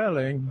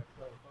swelling,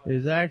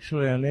 is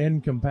actually an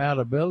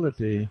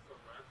incompatibility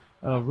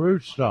of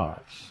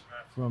rootstocks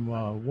from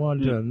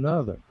one to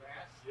another.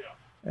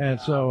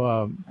 And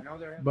so,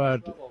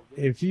 but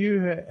if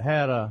you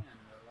had a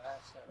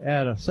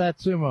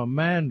Satsuma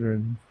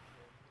mandarin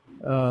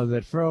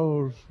that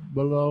froze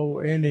below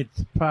any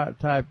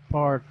type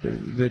part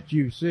that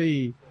you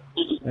see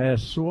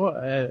as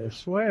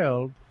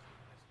swelled,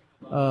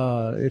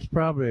 it's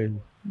probably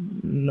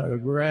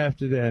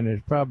grafted and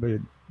it's probably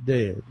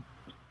dead.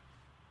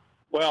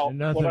 Well, and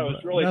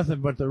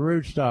nothing but the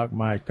rootstock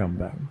might come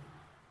back.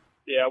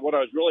 Yeah, what I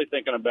was really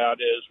thinking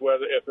about is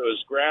whether if it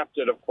was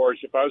grafted, of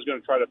course, if I was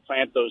going to try to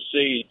plant those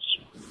seeds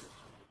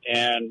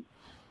and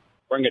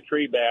bring a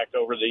tree back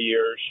over the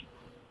years,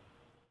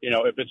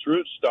 if it's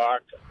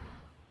rootstock,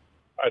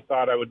 I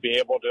thought I would be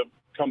able to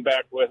come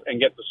back with and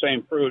get the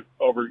same fruit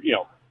over,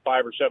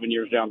 5 or 7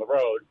 years down the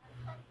road.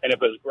 And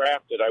if it was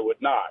grafted, I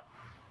would not.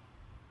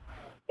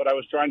 but I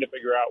was trying to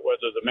figure out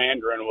whether the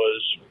mandarin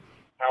was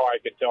how I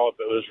could tell if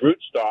it was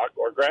rootstock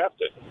or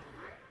grafted.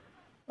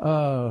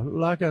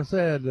 Like I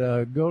said,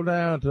 go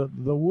down to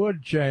the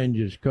wood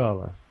changes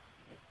color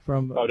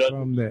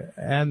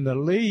and the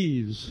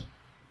leaves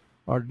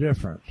are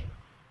different.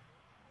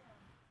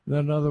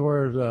 In other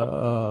words,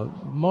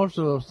 most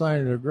of those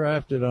things are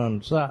grafted on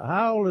the side.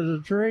 How old is the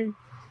tree?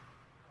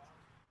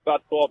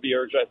 About 12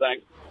 years, I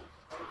think.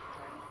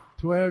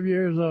 12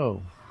 years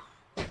old.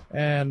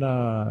 And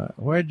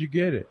where'd you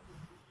get it?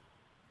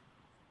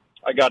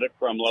 I got it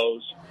from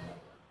Lowe's.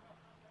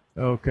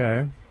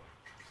 Okay.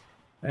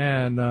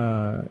 And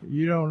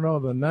you don't know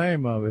the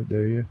name of it,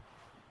 do you?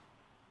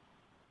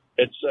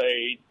 It's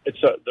the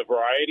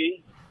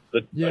variety,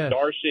 the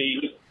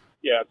Darcy.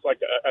 Yeah, it's like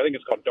I think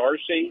it's called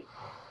Darcy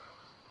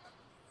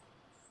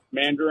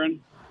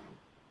mandarin.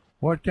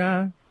 What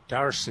kind?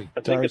 Darcy.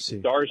 I think it's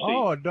Darcy.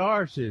 Oh,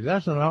 Darcy.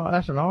 That's an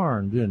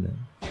orange, isn't it?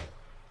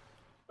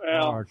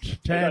 Well, I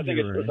think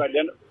it's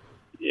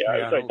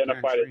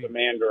identified as a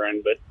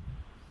mandarin, but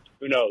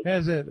who knows?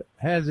 Has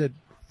it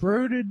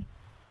fruited?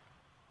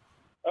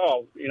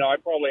 Oh, I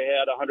probably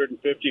had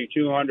 150,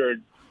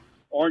 200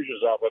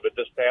 oranges off of it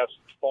this past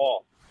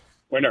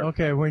winter.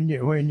 Okay, when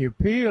you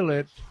peel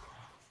it,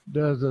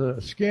 does the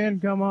skin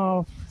come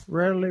off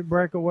readily,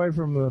 break away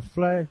from the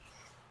flesh?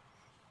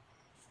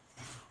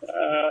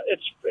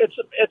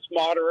 It's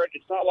moderate.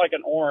 It's not like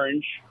an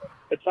orange.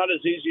 It's not as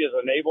easy as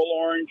a navel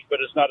orange,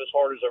 but it's not as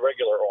hard as a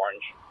regular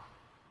orange.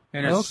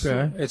 And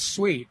it's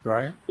sweet,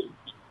 right?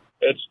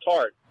 It's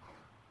tart.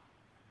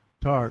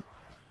 Tart.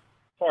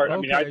 Okay, I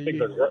mean, I think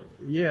they're great.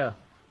 Yeah.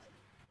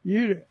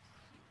 You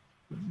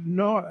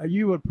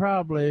would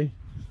probably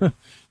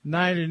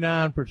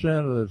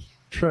 99%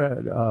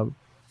 of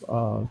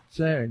the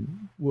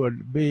thing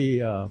would be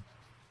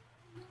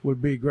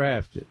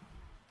grafted.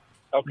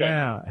 Okay.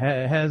 Now,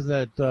 has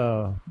that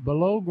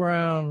below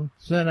ground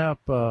sent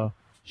up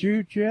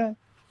shoots yet?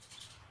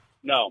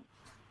 No.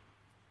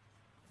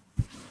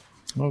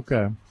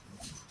 Okay.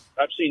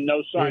 I've seen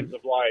no signs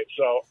of life,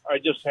 so I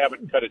just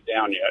haven't cut it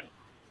down yet.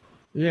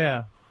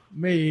 Yeah,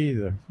 me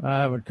either. I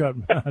haven't cut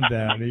mine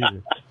down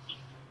either.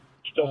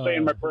 Still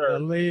saying my prayers.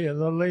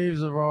 The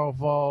leaves have all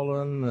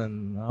fallen,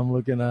 and I'm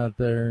looking out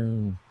there,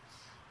 and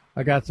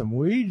I got some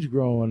weeds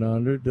growing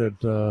under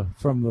that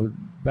from the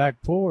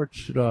back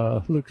porch.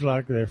 Looks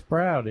like they're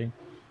sprouting,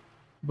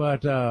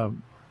 but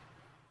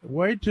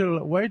wait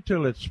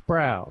till it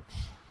sprouts.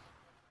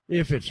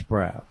 If it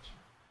sprouts,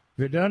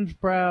 if it doesn't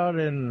sprout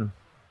in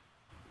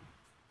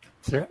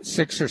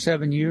 6 or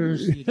 7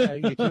 years, you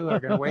two are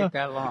going to wait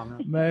that long.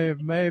 Huh?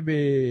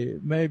 Maybe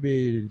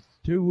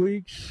 2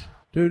 weeks,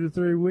 2 to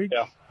 3 weeks.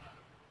 Yeah.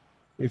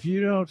 If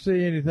you don't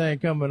see anything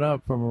coming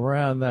up from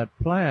around that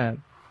plant,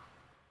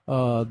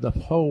 the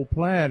whole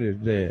plant is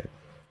dead.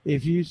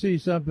 If you see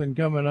something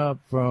coming up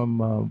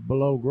from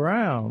below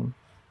ground,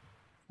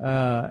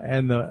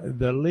 and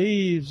the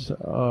leaves,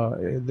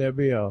 there'll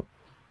be a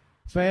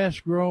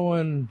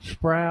fast-growing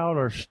sprout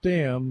or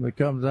stem that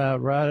comes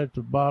out right at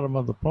the bottom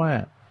of the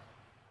plant.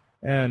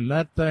 And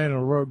that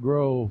thing will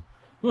grow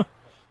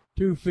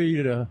 2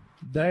 feet a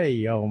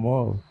day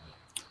almost.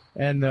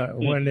 And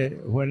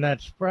when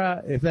that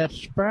sprout, if that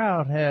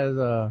sprout has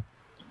a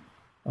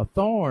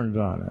thorns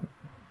on it,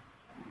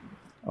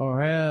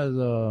 or has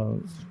a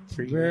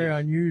very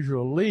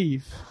unusual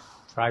leaf,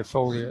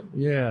 trifoliate.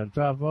 Yeah,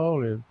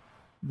 trifoliate.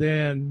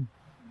 Then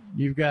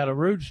you've got a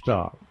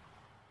rootstock,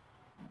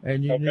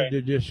 and you need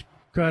to just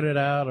cut it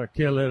out or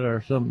kill it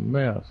or something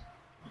else.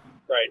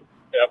 Right.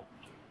 Yep.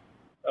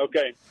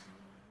 Okay.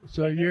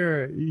 So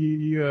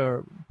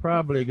you're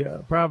probably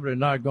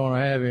not going to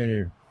have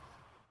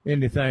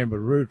anything but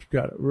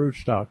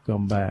rootstock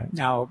come back.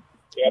 Now,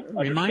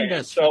 remind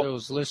us for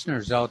those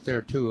listeners out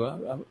there too.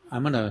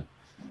 I'm going to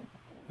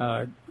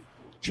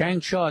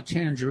Changsha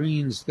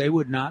tangerines. They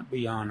would not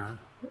be on a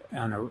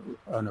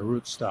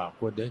rootstock,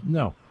 would they?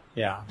 No.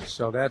 Yeah.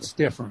 So that's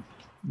different.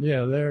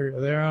 Yeah,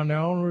 they're on their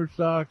own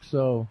rootstock.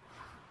 So,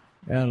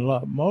 and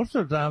most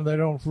of the time they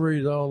don't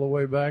freeze all the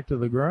way back to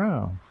the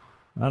ground.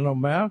 I know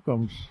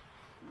Malcolm's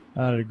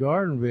out of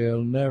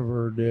Gardenville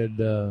never did.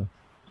 The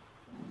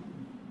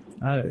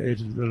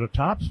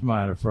tops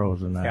might have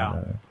frozen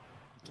out there.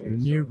 The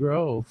new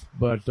growth,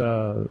 but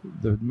the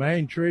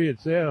main tree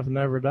itself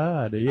never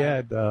died. He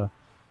had 5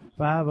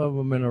 of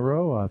them in a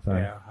row, I think.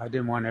 Yeah, I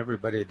didn't want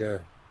everybody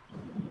to,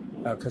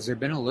 because they've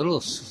been a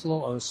little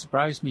slow. It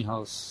surprised me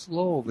how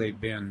slow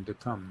they've been to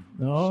come.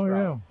 Oh,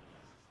 sprout.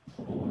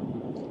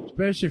 Yeah.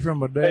 Especially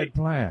from a dead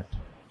plant.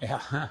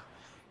 Yeah.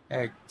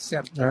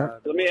 Except,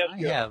 let me ask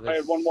you. I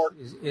have one more.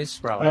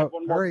 Sprout. I have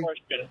one more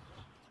question.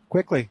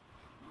 Quickly.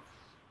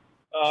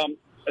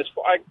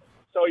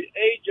 So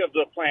age of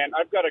the plant,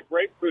 I've got a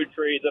grapefruit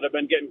tree that I've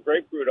been getting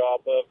grapefruit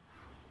off of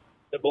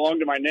that belonged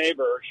to my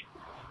neighbors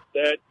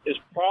that is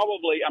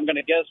probably, I'm going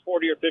to guess,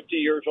 40 or 50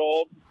 years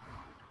old.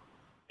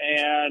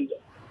 And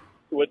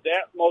would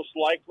that most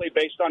likely,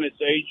 based on its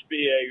age,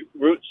 be a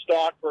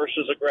rootstock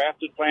versus a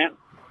grafted plant?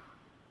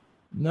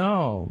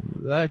 No,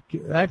 that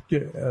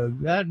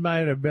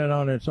might have been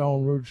on its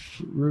own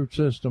root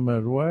system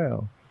as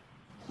well.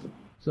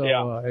 So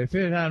if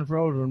it hadn't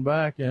frozen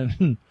back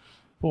in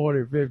 40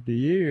 or 50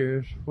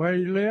 years, where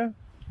do you live?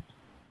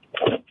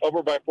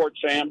 Over by Fort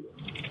Sam.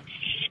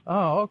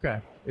 Oh,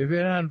 okay. If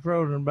it hadn't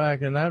frozen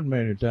back in that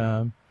many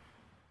times,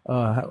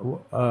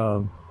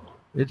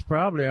 it's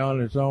probably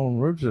on its own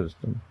root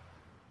system.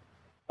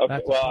 Okay,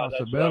 That's a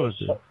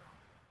possibility.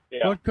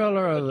 What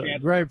color are the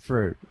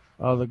grapefruit?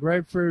 Are the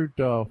grapefruit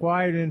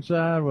white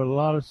inside with a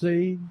lot of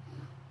seed?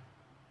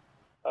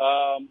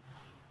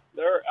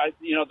 They're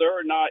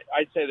not.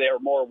 I'd say they are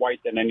more white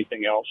than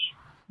anything else.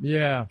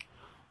 Yeah,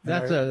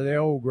 that's the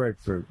old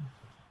grapefruit.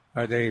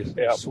 Are they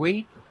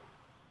sweet?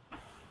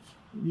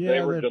 Yeah,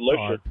 they were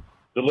delicious.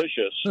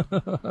 Delicious.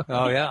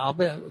 Oh yeah, I'll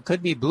bet it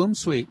could be bloom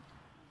sweet.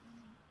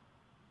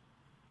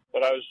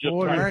 But I was just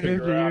trying to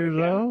figure out. 50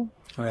 years old?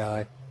 Well,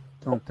 I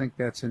don't think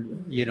that's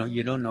you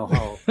don't know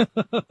how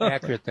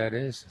accurate that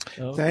is.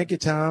 Oh. Thank you,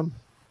 Tom.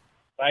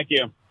 Thank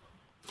you.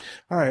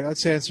 All right,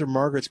 let's answer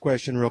Margaret's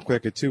question real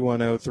quick at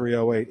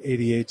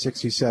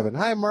 210-308-8867.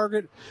 Hi,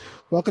 Margaret.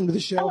 Welcome to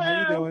the show. Hello.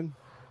 How you doing?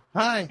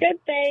 Hi.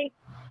 Good, thanks.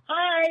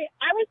 Hi.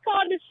 I was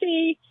calling to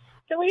see,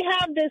 so we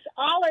have this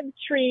olive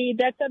tree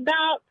that's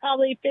about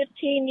probably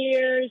 15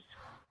 years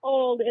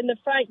old in the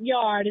front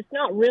yard. It's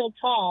not real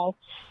tall.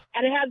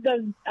 And it has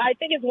those, I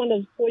think it's one of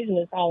those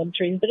poisonous olive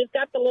trees, but it's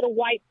got the little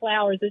white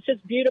flowers. It's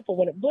just beautiful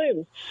when it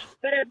blooms.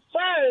 But it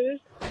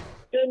froze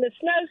during the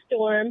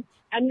snowstorm,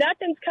 and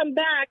nothing's come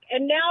back.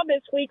 And now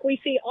this week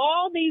we see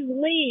all these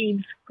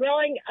leaves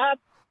growing up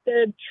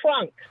the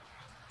trunk.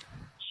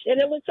 And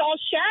it looks all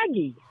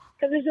shaggy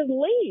because it's just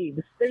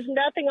leaves. There's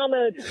nothing on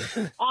the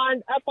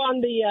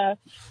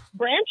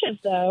branches,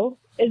 though.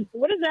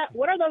 What is that?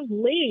 What are those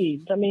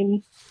leaves? I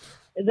mean,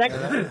 is that...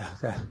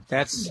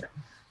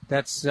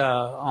 That's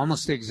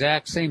almost the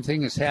exact same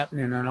thing is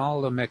happening on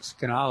all the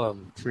Mexican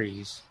olive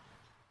trees,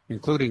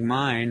 including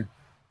mine.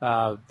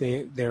 That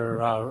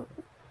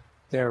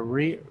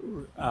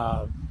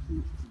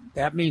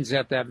means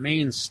that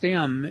main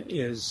stem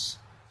is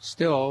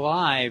still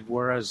alive,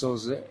 whereas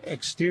those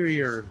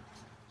exterior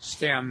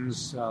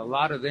stems, a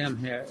lot of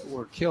them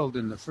were killed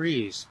in the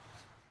freeze.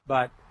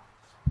 But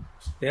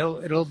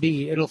it'll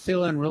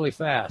fill in really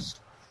fast.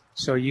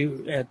 So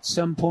at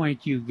some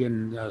point you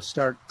can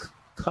start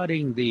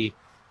cutting the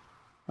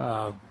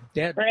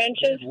dead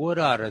wood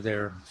out of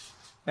there.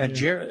 And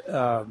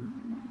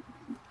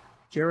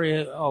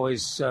Jerry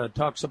always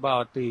talks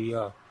about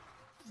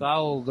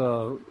foul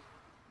the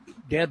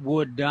dead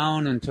wood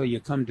down until you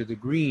come to the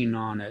green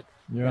on it.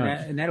 Yeah.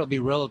 And that'll be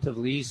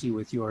relatively easy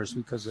with yours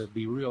because it'll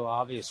be real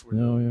obvious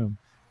where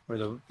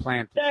the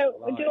plant is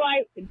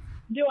alive.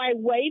 Do I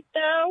wait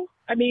though?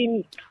 I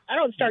mean, I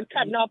don't start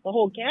cutting off the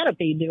whole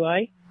canopy, do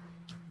I?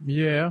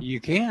 Yeah.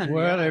 You can.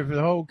 Well, if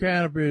the whole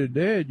canopy is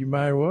dead, you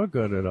might as well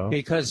cut it off.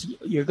 Because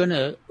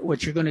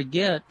what you're gonna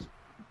get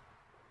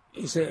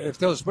is that if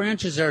those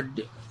branches are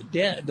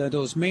dead,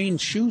 those main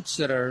shoots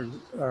that are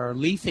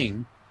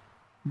leafing,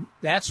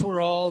 that's where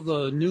all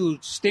the new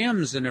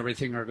stems and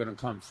everything are gonna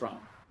come from.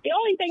 The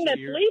only thing that's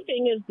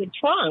leafing is the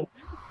trunk.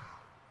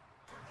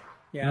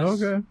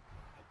 Yes. Okay.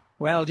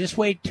 Well, just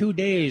wait 2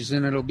 days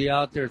and it'll be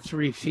out there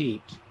 3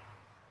 feet.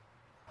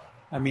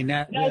 I mean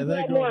that. They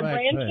grow more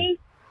branches.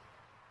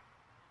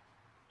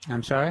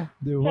 I'm sorry?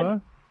 Do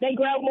what? They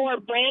grow more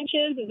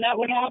branches. Is that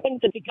what happens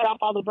if you cut off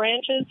all the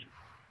branches?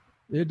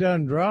 It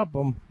doesn't drop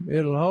them.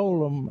 It'll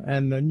hold them,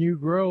 and the new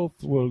growth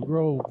will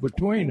grow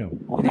between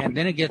them. And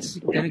then it gets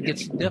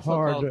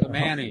difficult to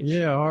manage.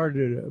 Yeah,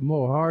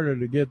 harder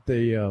to get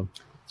the.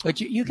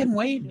 But you can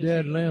wait.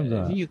 Dead limbs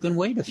out. You can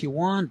wait if you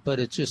want, but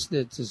it's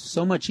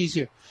so much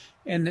easier,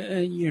 and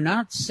you're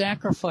not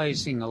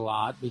sacrificing a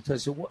lot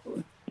because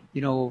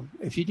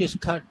if you just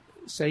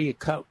say you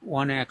cut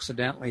one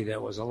accidentally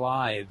that was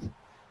alive,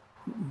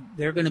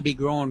 they're going to be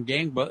growing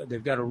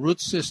they've got a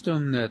root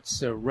system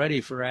that's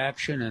ready for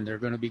action, and they're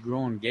going to be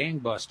growing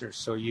gangbusters.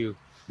 So you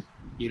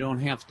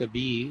don't have to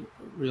be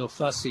real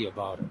fussy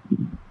about it.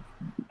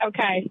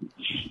 Okay.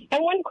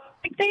 And one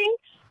quick thing.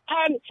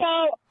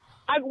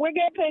 We're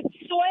going to put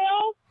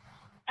soil.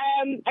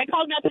 I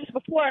called about this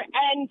before,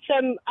 and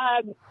some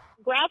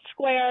grass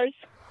squares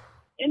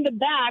in the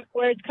back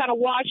where it's kind of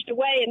washed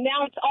away, and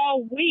now it's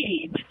all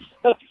weeds.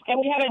 And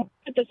we haven't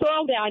put the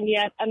soil down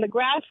yet on the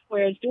grass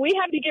squares. Do we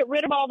have to get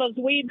rid of all those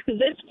weeds? Because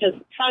this just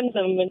tons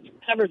of them and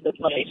covers the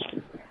place.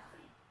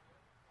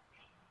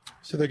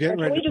 So they're getting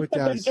ready to put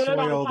down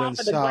soil and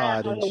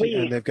sod,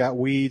 and they've got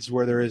weeds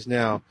where there is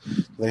now.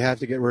 They have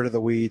to get rid of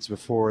the weeds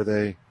before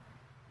they...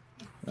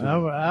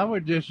 I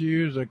would just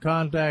use a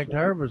contact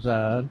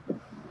herbicide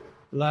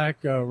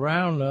like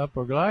Roundup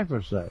or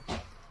glyphosate.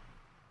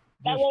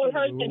 That won't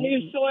hurt the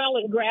new soil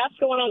and grass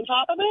going on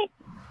top of it?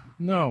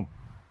 No.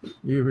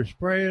 You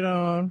spray it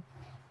on,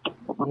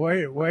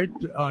 wait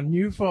on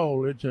new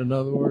foliage. In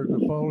other words, the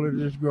foliage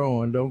is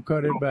growing. Don't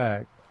cut it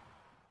back.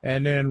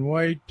 And then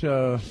wait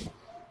 2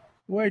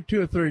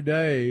 or 3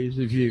 days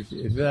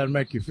if that'll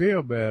make you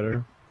feel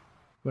better.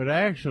 But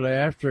actually,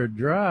 after it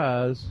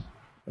dries,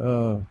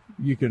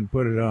 you can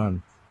put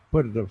the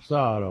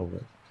sod over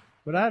it.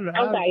 But I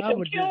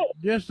would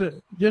just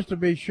to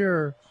be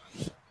sure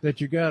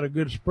that you got a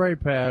good spray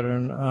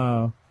pattern,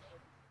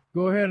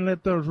 go ahead and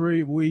let those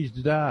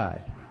weeds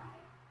die.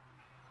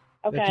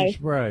 Okay. That you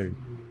spray.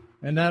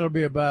 And that'll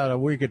be about a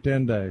week or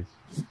 10 days.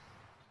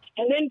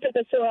 And then put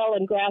the soil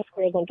and grass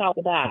squares on top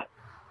of that.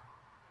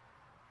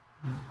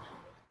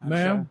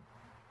 Ma'am?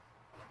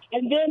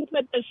 And then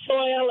put the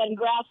soil and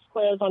grass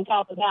squares on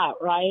top of that,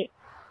 right?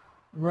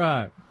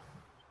 Right.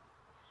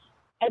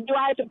 And do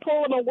I have to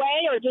pull them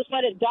away or just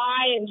let it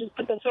die and just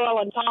put the soil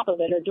on top of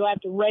it? Or do I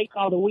have to rake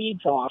all the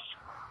weeds off?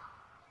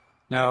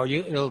 No,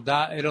 it'll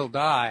die. It'll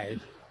die.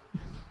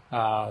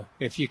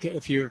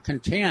 If you're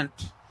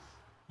content,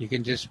 you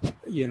can just,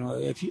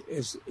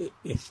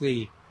 if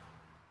the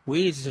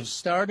weeds have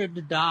started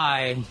to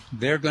die,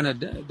 they're gonna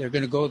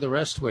go the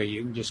rest way.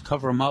 You can just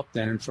cover them up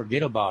then and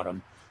forget about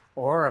them.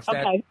 Or if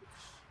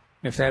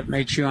that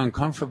makes you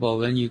uncomfortable,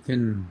 then you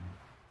can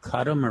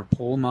cut them or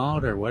pull them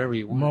out or whatever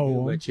you want to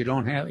do. But you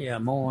don't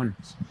have mowing.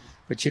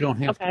 But you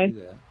don't have to do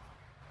that.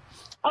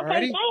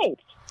 Okay,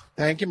 thanks.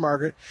 Thank you,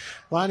 Margaret.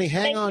 Lonnie,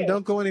 hang on.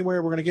 Don't go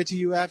anywhere. We're going to get to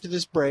you after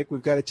this break.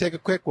 We've got to take a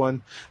quick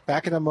one.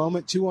 Back in a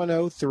moment,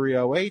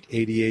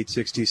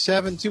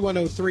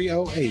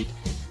 210-308-8867,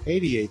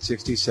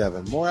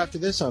 210-308-8867. More after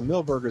this on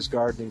Milberger's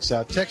Gardening,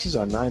 South Texas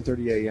on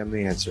 9:30 a.m.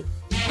 The Answer.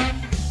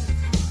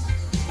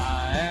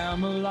 I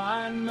am a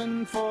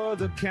lineman for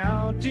the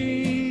county,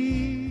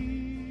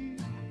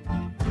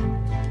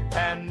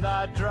 and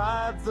I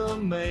drive the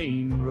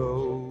main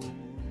road.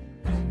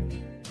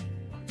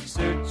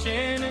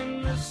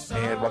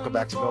 And welcome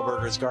back to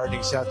Milberger's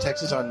Gardening, South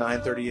Texas on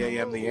 9:30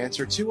 a.m. The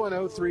Answer,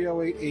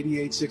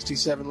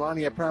 210-308-8867.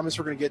 Lonnie, I promise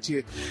we're going to get to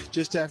you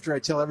just after I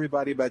tell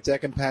everybody about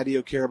Deck and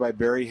Patio Care by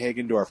Barry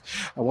Hagendorf.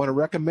 I want to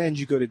recommend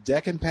you go to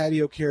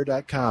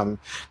deckandpatiocare.com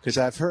because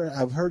I've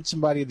heard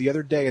somebody the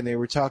other day and they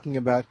were talking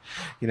about,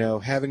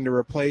 having to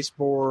replace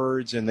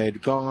boards and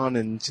they'd gone,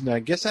 and I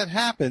guess that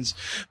happens.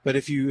 But I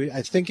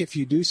think if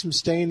you do some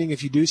staining,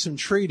 if you do some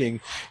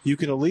treating, you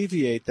can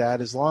alleviate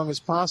that as long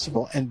as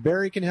possible. And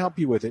Barry can help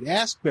you with it.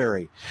 Ask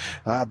Barry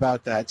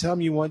about that. Tell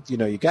him you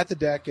got the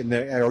deck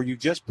or you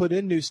just put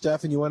in new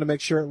stuff and you want to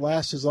make sure it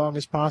lasts as long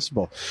as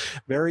possible.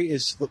 Barry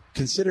is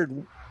considered,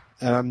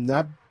 and I'm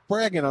not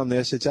bragging on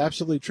this, it's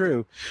absolutely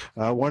true,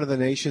 one of the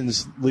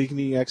nation's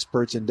leading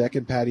experts in deck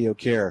and patio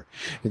care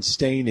and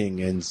staining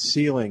and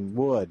sealing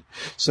wood.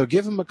 So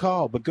give him a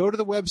call, but go to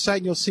the website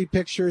and you'll see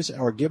pictures,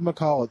 or give him a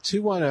call at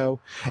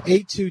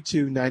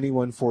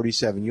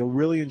 210-822-9147. You'll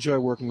really enjoy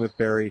working with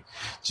Barry.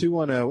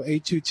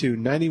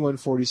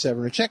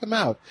 210-822-9147, or check him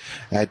out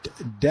at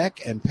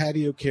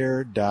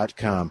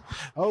deckandpatiocare.com.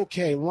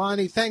 Okay,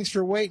 Lonnie, thanks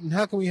for waiting.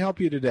 How can we help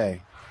you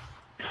today?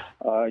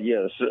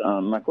 Yes,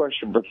 my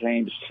question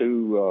pertains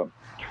to,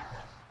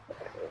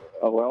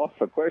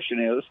 the question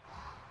is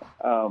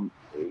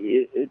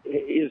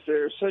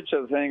there such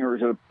a thing, or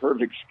is it a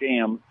perfect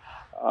scam,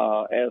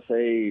 as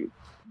a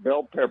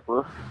bell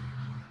pepper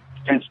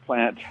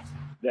transplant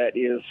that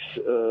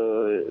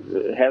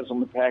has on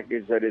the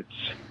package that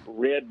it's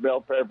red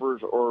bell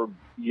peppers or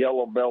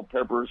yellow bell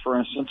peppers, for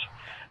instance?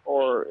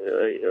 Or,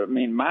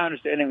 my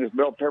understanding is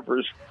bell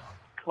peppers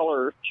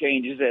color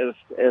changes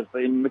as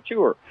they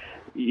mature.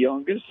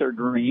 Youngest are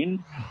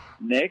green.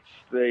 Next,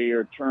 they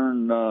are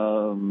turned,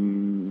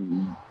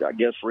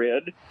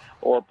 red,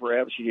 or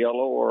perhaps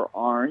yellow or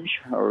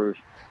orange, or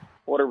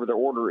whatever the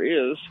order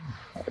is,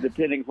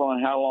 depending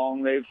upon how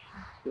long it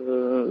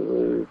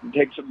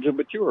takes them to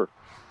mature.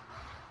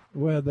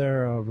 Well,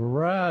 there are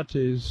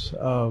varieties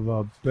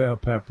of bell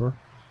pepper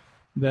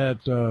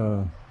that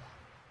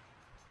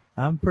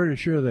I'm pretty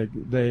sure that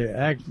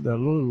the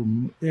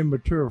little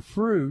immature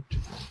fruit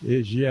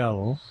is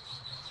yellow,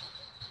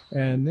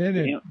 and then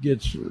it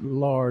gets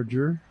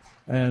larger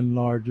and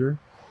larger,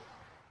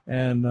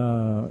 and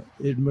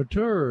it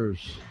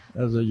matures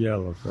as a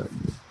yellow fruit.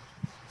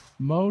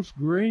 Most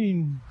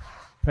green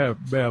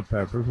bell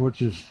peppers,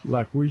 which is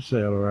like we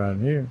sell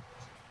around here,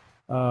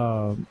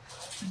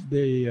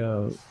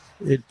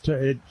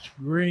 it's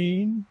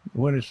green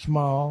when it's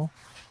small,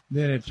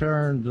 then it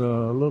turns a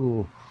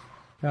little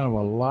kind of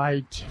a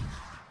light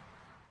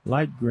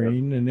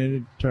green, and then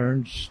it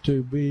turns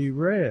to be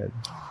red.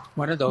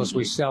 One of those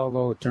we sell,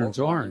 though, it turns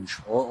orange.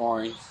 Or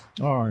orange.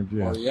 Orange,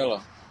 yeah. Or yellow.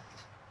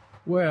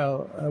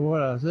 Well,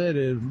 what I said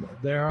is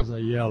there's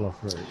a yellow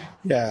fruit.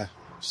 Yeah.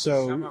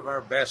 So some of our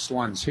best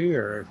ones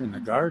here in the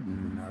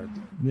garden are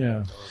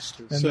those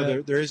two.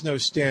 So there is no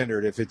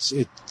standard. If it's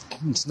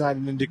not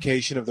an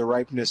indication of the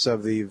ripeness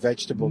of the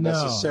vegetable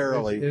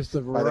necessarily. It's the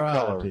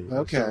variety.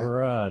 Okay. It's the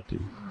variety.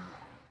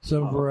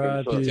 Some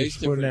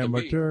varieties, when they're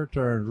mature,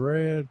 turn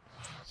red.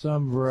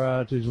 Some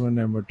varieties, when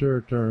they're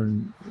mature,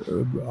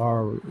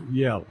 are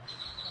yellow.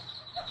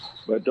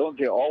 But don't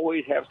they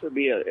always have to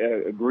be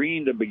a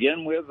green to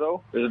begin with,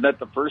 though? Isn't that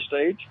the first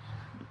stage?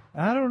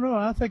 I don't know.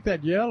 I think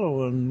that yellow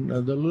one,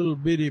 the little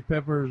bitty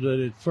peppers that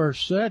it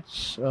first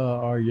sets,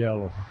 are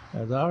yellow,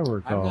 as I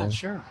recall. I'm not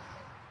sure.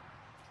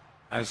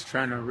 I was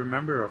trying to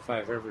remember if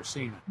I've ever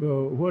seen it.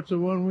 Well, what's the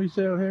one we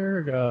sell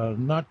here?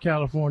 Not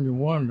California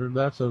Wonder.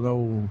 That's an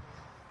old.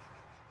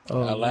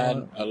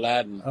 Aladdin.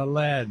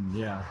 Aladdin,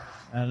 yeah.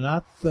 And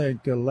I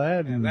think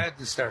Aladdin.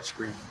 Aladdin starts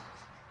green.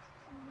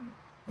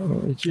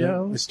 Oh, it's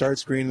yellow. It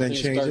starts green, then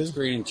changes. It starts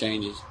green and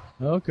changes.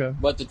 Okay.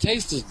 But the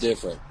taste is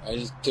different.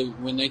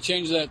 When they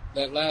change that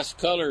last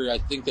color, I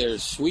think they're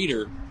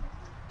sweeter.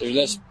 They're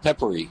less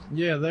peppery.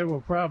 Yeah, they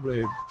were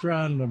probably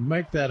trying to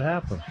make that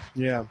happen.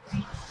 Yeah.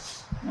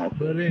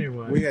 But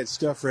anyway. We had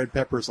stuffed red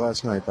peppers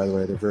last night, by the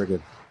way. They're very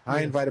good.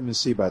 High in vitamin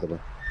C, by the way.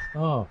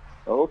 Oh.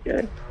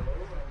 Okay.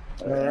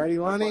 All righty,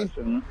 Lonnie.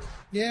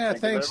 Yeah,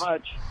 thanks. You very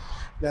much.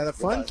 Now, the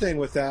fun thing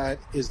with that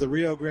is the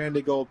Rio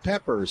Grande Gold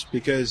peppers,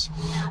 because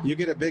you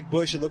get a big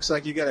bush. It looks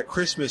like you got a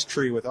Christmas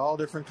tree with all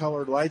different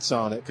colored lights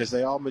on it, because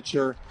they all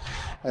mature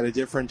at a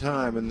different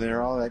time, and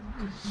they're all like.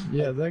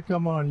 Yeah, they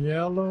come on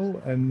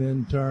yellow and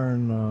then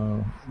turn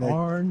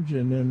orange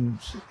and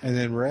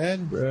then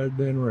red. Red,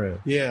 then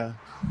red. Yeah,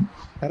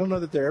 I don't know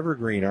that they're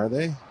evergreen, are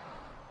they?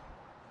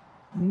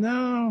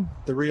 No.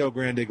 The Rio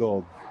Grande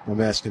Gold.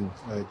 I'm asking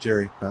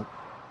Jerry.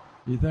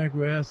 You think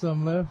we have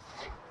some left?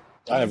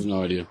 I have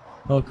no idea.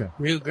 Okay.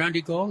 Rio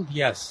Grande Gold?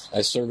 Yes.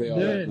 I survey all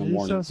that in the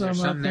morning.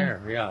 There's some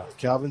there, yeah.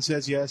 Calvin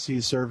says yes,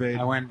 he surveyed.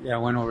 I went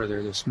over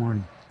there this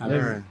morning.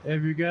 Have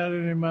you got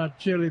any of my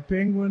chili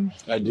penguins?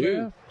 I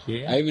do. left?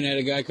 Yeah. I even had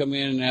a guy come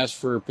in and ask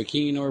for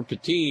Pekin or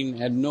Patine.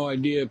 Had no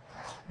idea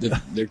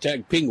that they're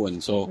tagged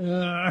penguin, so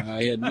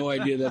I had no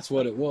idea that's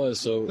what it was.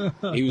 So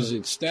he was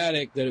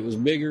ecstatic that it was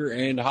bigger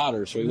and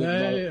hotter, so he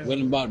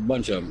went and bought a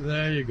bunch of them.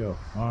 There you go.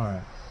 All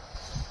right.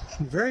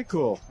 Very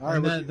cool. All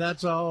right, and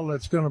that's all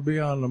that's going to be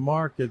on the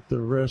market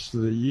the rest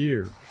of the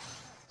year.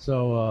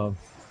 So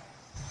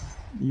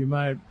you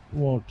might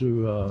want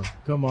to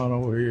come on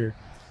over here.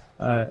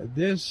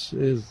 This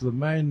is the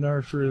main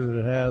nursery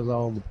that has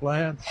all the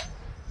plants.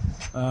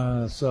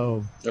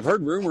 So I've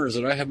heard rumors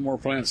that I have more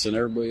plants than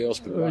everybody else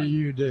combined.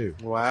 You do.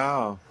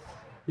 Wow.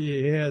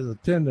 He has a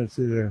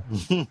tendency to.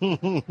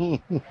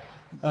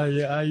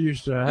 I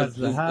used to have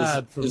to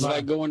hide from. It's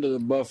like going to the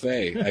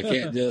buffet. I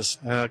can't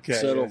just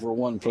settle for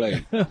one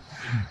plate.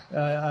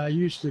 I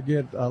used to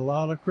get a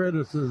lot of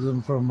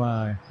criticism from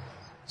my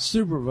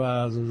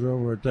supervisors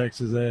over at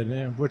Texas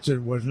A&M, which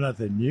it was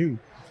nothing new.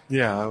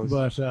 Yeah,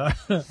 but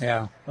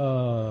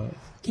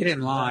get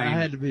in line. I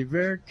had to be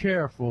very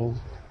careful,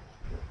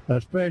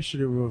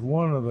 especially with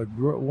one of the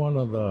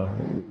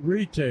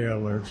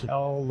retailers,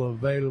 all the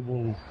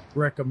available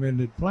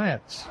recommended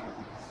plants.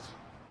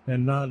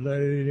 And not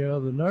let any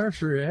other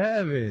nursery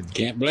have it.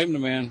 Can't blame the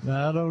man.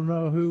 Now, I don't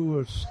know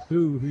who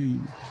he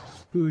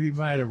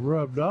might have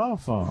rubbed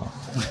off on,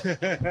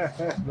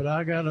 but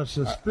I got a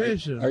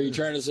suspicion. Are you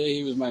trying to say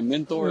he was my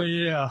mentor? Well,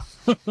 yeah,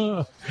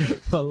 a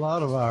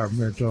lot of our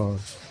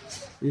mentors,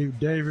 even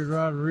David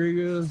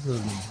Rodriguez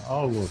and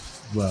all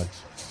those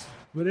bucks.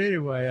 But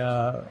anyway,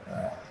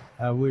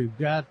 we've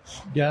got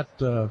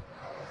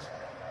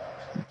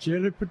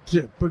chili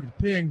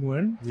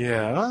penguin.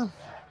 Yeah.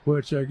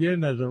 Which,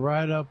 again, there's a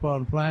write-up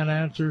on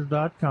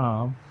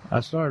plantanswers.com. I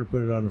started to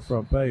put it on the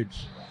front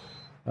page.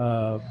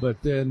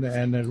 But then,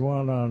 and there's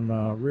one on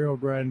Rio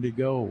Grande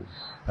Gold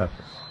pepper.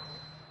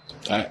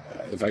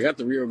 If I got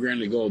the Rio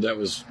Grande Gold, that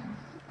was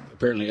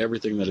apparently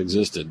everything that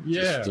existed.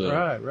 Yeah,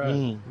 right.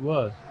 It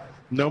was.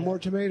 No more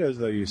tomatoes,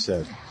 though, you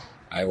said.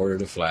 I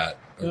ordered a flat.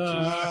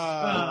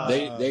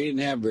 They didn't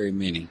have very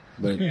many,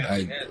 but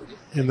I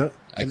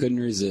couldn't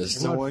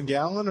resist. The 1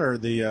 gallon or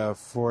the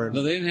 4?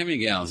 No, they didn't have any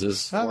gallons.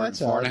 It's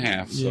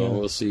 4.5. So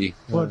we'll see.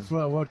 What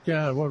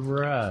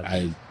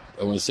variety?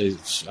 I want to say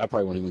I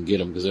probably won't even get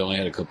them because they only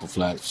had a couple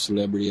flat.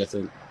 Celebrity, I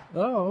think.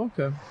 Oh,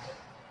 okay.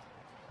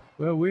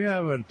 Well, we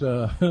haven't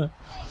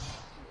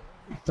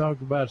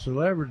talked about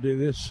Celebrity.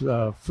 This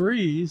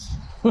freeze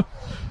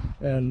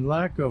and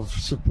lack of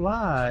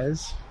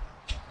supplies.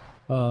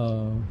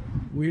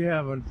 We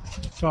haven't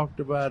talked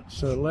about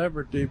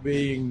Celebrity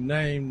being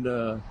named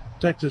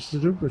Texas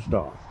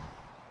Superstar,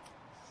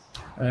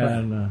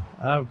 and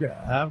I've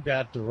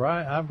got the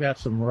right.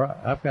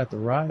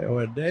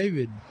 Or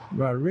David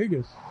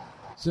Rodriguez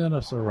sent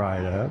us a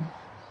write-up,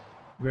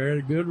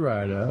 very good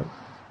write-up,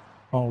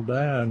 all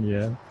down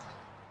yet,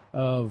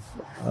 of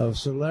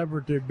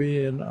Celebrity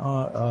being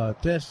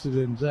tested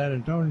in San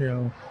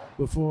Antonio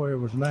before it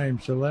was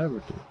named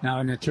Celebrity. Now,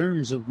 in the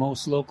terms of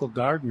most local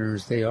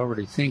gardeners, they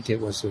already think it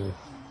was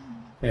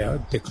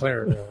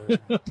declared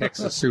a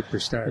Texas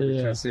Superstar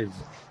because they've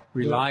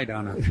relied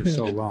on it for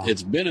so long.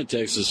 It's been a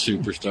Texas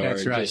Superstar.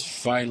 That's right. It just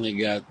finally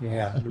got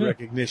the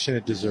recognition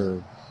it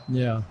deserved.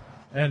 Yeah,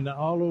 and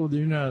all over the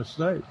United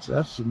States.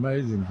 That's the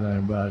amazing thing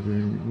about it.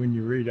 When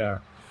you read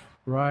our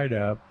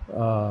write-up,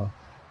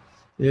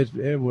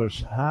 it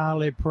was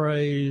highly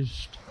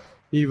praised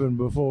even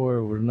before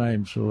it was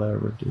named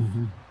Celebrity.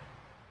 Mm-hmm.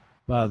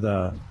 By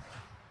the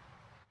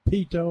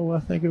Pito, I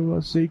think it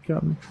was, seed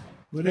company.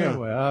 But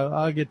anyway,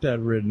 I'll get that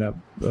written up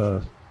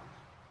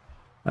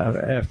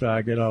after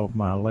I get off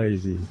my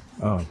lazy.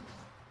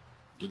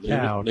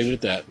 couch. Leave it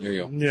at that. There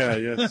you go. Yeah,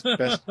 it's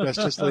best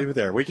just leave it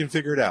there. We can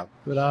figure it out.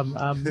 But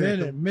I'm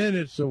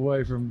minutes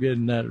away from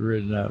getting that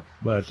written up.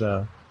 But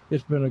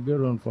it's been a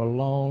good one for a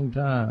long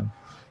time.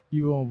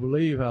 You won't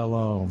believe how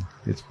long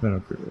it's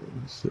been.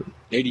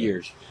 80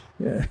 years.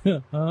 Yeah.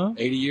 Huh?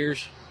 80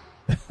 years?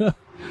 I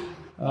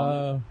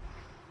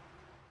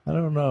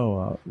don't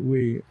know.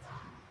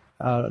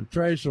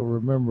 Trace will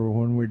remember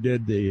when we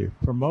did the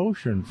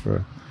promotion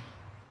for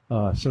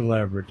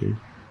Celebrity.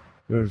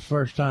 It was the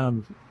first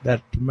time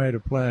that tomato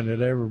plant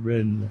had ever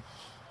been.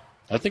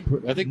 I think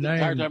the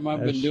entire time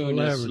I've been doing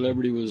this,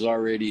 Celebrity was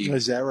already.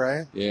 Is that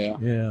right? Yeah.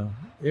 Yeah.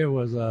 It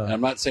was.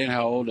 I'm not saying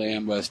how old I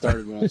am, but I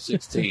started when I was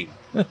 16.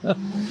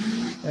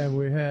 And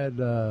we had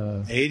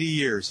 80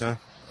 years, huh?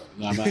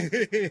 No, I'm not.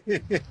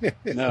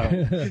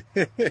 No.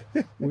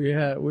 we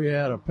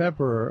had a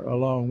pepper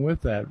along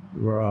with that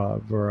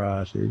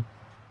variety.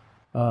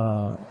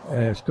 And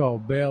it's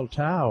called Bell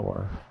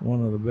Tower,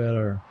 one of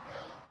the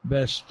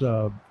best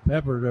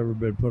peppers ever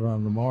been put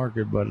on the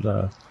market. But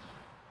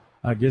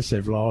I guess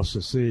they've lost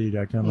the seed.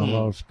 I kind of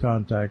lost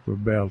contact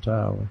with Bell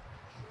Tower.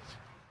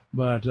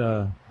 But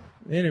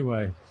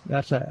anyway,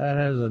 that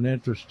has an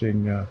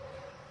interesting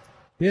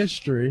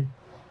history.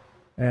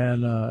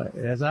 And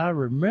as I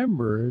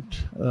remember it,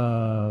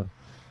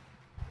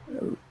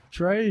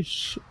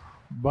 Trace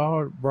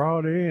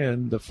brought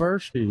in the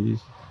first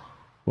piece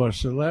was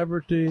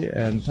Celebrity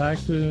and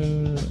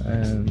Tycoon,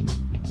 and I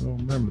don't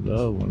remember the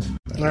other one.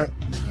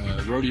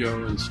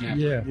 Rodeo and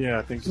Snapper. Yeah,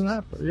 I think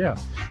Snapper, yeah.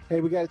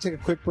 Hey, we got to take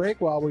a quick break.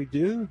 While we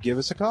do, give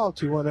us a call,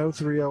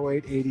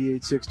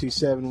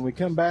 210-308-8867. When we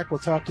come back, we'll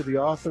talk to the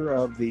author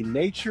of The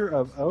Nature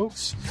of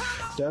Oaks,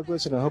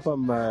 Douglas, and I hope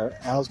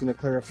Al's going to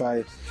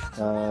clarify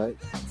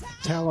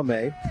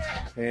Talamay,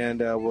 and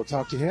we'll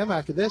talk to him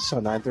after this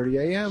on 9:30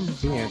 a.m.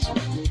 The Answer.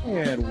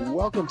 And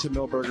welcome to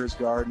Millburgers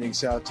Gardening,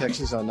 South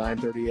Texas on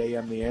 9:30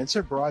 a.m. The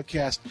Answer,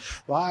 broadcast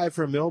live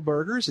from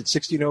Millburgers at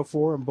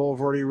 1604 on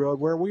Boulevardy Road,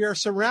 where we are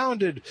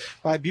surrounded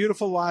by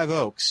beautiful live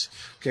oaks.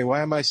 Okay,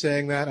 why am I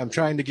saying that? I'm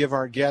trying to give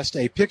our guest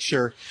a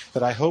picture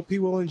that I hope he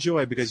will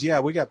enjoy because, yeah,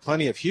 we got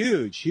plenty of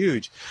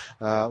huge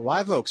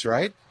live oaks,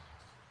 right?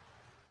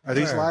 Are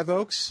these live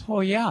oaks? Oh,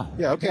 yeah.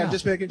 Yeah, okay, yeah. I'm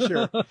just making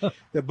sure.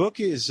 The book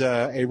is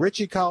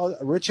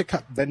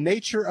The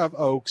Nature of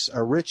Oaks,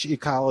 A Rich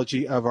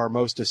Ecology of Our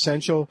Most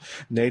Essential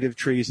Native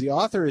Trees. The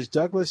author is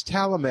Douglas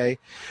Talamay,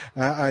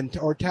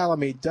 or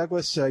Talamay.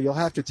 Douglas, you'll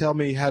have to tell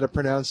me how to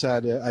pronounce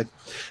that. I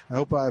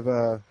hope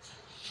I've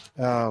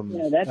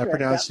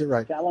pronounced it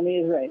right.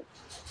 Talamay is right.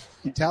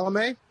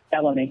 Talamay?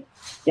 Talamay.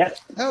 Yep.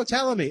 Oh,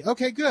 Talamay.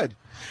 Okay, good.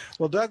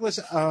 Well, Douglas,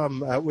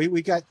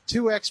 we got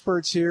two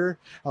experts here.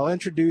 I'll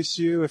introduce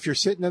you. If you're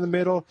sitting in the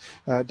middle,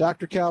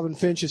 Dr. Calvin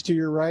Finch is to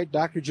your right.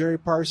 Dr. Jerry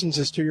Parsons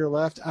is to your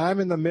left. I'm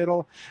in the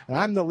middle, and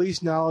I'm the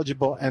least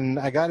knowledgeable. And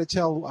I got to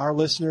tell our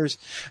listeners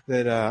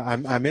that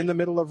I'm in the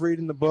middle of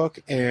reading the book,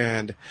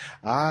 and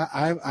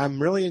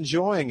I'm really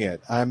enjoying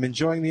it. I'm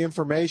enjoying the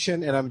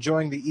information, and I'm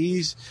enjoying the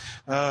ease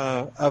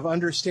of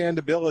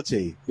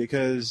understandability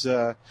because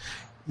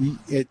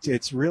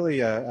it's really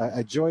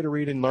a joy to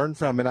read and learn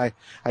from. And I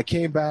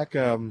came back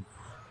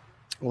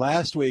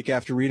last week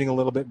after reading a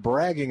little bit,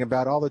 bragging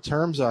about all the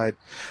terms I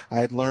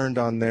had learned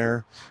on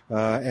there.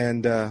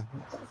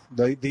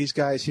 These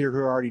guys here who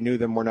already knew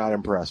them were not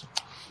impressed.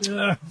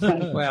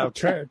 Well,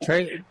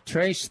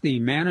 Trace, the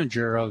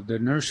manager of the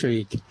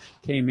nursery,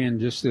 came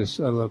in just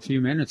a few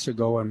minutes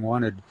ago and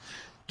wanted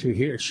to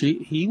hear.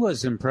 He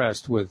was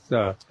impressed with.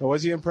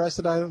 Was he impressed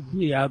that I?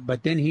 Yeah,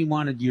 but then he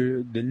wanted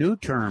the new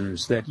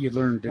terms that you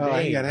learned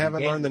today. I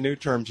haven't learned the new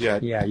terms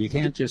yet. Yeah, you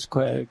can't just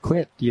quit.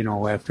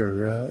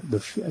 After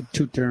the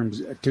two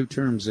terms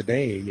a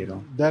day.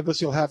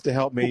 Douglas, you'll have to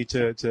help me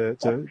to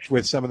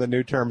with some of the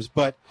new terms.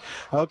 But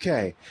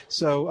okay,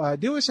 so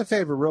do us a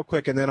favor, real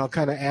quick, and then I'll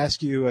kind of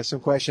ask you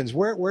some questions.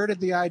 Where did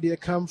the idea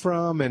come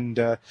from,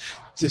 and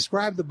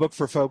describe the book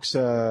for folks,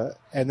 and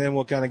then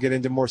we'll kind of get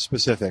into more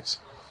specifics.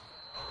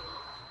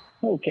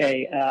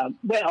 Okay.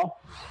 Well,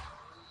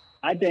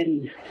 I've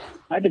been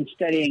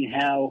studying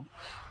how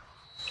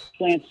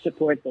plants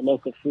support the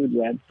local food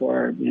web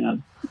for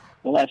the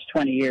last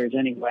 20 years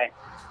anyway.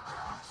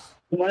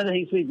 One of the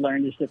things we've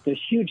learned is that there's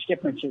huge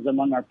differences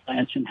among our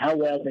plants and how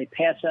well they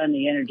pass on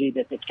the energy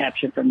that they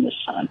capture from the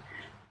sun.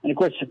 And of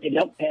course, if they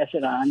don't pass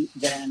it on,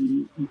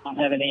 then we don't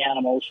have any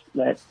animals.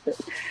 And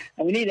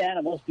we need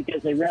animals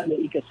because they run the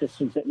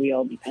ecosystems that we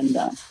all depend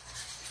on.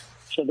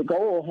 So the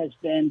goal has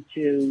been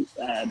to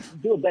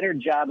do a better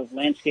job of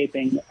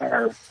landscaping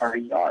our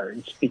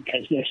yards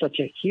because they're such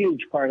a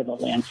huge part of the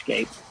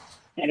landscape.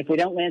 And if we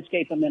don't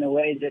landscape them in a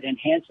way that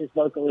enhances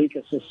local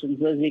ecosystems,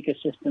 those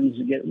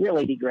ecosystems get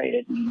really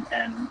degraded,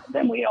 and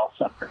then we all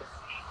suffer.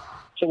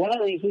 So one of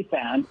the things we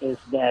found is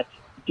that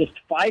just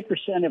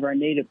 5% of our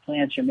native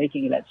plants are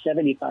making about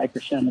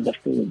 75% of the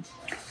food.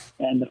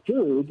 And the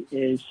food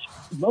is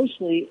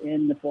mostly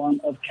in the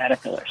form of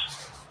caterpillars.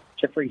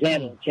 So, for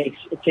example,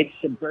 it takes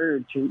a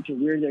bird to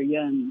rear their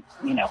young,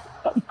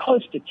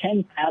 close to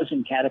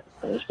 10,000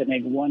 caterpillars to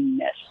make one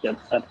nest of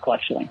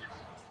clutchlings.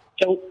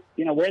 So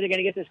where are they going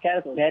to get this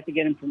caterpillar? They have to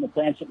get them from the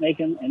plants that make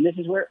them. And this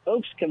is where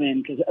oaks come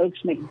in, because oaks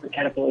make more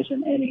caterpillars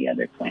than any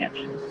other plants.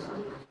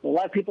 A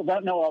lot of people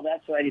don't know all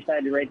that, so I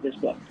decided to write this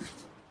book.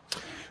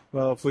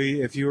 Well,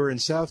 if you were in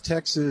South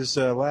Texas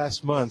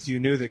last month, you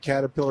knew that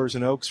caterpillars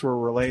and oaks were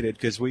related,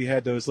 because we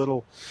had those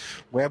little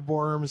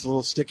webworms,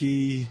 little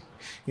sticky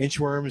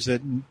inchworms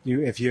that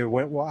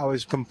I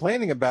was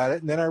complaining about it,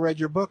 and then I read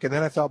your book, and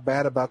then I felt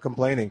bad about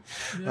complaining.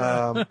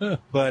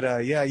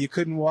 But you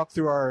couldn't walk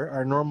through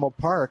our normal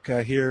park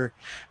here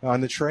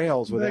on the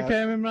trails without. They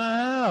came in my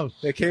house.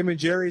 They came in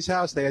Jerry's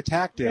house. They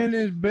attacked him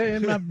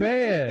in my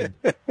bed.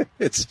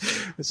 It's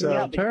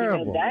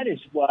terrible.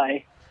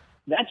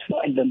 That's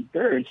why the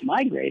birds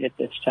migrate at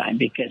this time,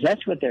 because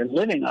that's what they're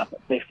living off of.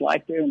 They fly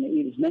through and they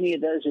eat as many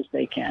of those as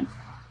they can.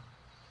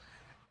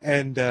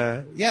 And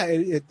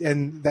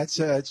and that's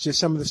it's just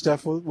some of the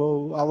stuff.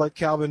 I'll let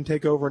Calvin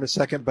take over in a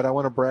second, but I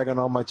want to brag on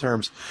all my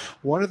terms.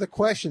 One of the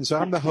questions, so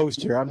I'm the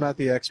host here, I'm not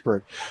the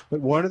expert,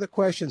 but one of the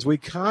questions we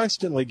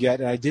constantly get,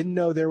 and I didn't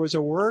know there was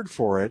a word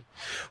for it,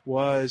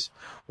 was,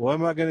 what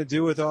am I going to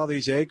do with all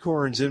these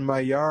acorns in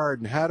my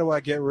yard, and how do I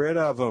get rid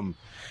of them?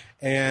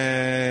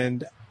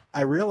 And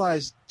I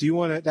realized,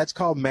 that's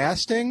called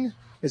masting?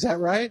 Is that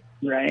right?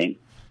 Right.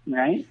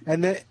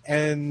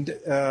 And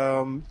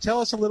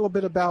tell us a little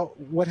bit about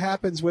what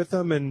happens with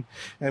them and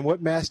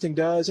what masting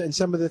does, and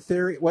some of the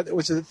theory. What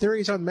was it, the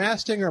theories on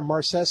masting or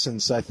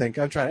marcescence? I think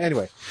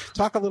anyway.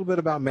 Talk a little bit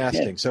about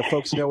masting, so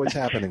folks know what's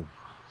happening.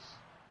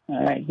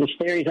 All right, there's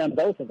theories on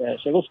both of those.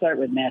 So we'll start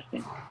with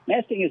masting.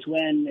 Masting is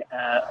when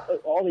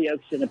all the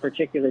oaks in a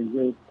particular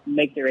group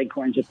make their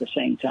acorns at the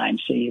same time.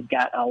 So you've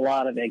got a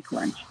lot of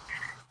acorns.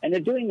 And they're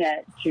doing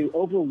that to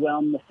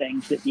overwhelm the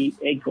things that eat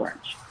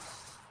acorns.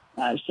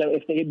 So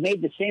if they had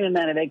made the same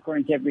amount of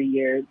acorns every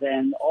year,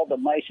 then all the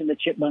mice and the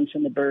chipmunks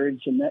and the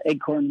birds and the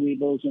acorn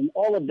weevils and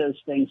all of those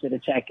things that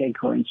attack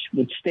acorns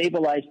would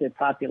stabilize their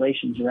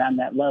populations around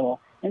that level,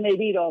 and they'd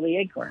eat all the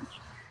acorns.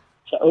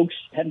 So oaks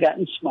have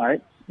gotten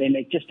smart. They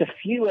make just a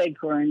few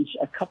acorns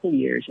a couple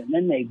years, and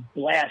then they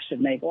blast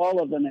and make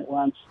all of them at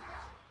once.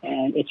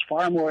 And it's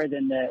far more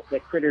than the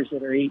critters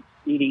that are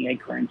eating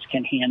acorns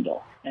can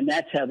handle. And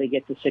that's how they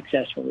get to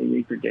successfully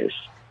reproduce,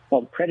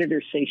 called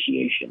predator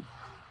satiation.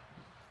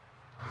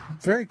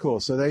 Very cool.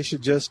 So they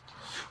should just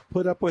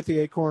put up with the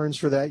acorns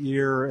for that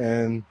year,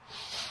 and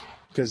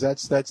because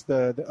that's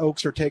the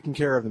oaks are taking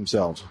care of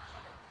themselves.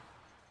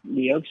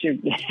 The oaks are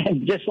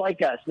just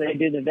like us. They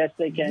do the best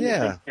they can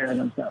to take care of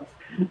themselves.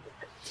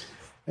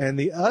 And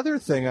the other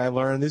thing I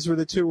learned, these were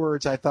the two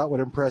words I thought would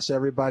impress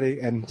everybody,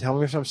 and tell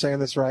me if I'm saying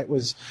this right,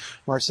 was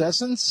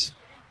marcescence?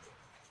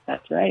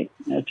 That's right.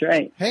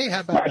 Hey, how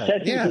about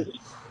that? Yeah.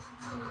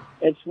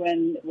 It's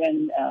when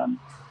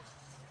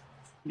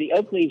the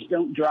oak leaves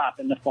don't drop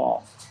in the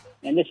fall.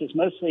 And this is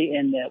mostly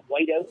in the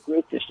white oak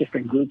group. There's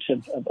different groups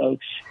of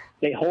oaks.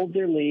 They hold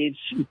their leaves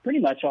pretty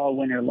much all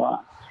winter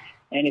long.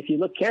 And if you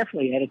look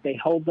carefully at it, they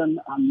hold them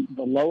on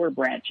the lower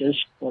branches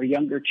or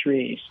younger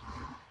trees.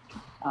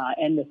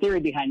 And the theory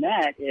behind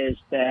that is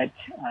that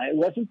it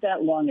wasn't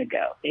that long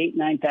ago,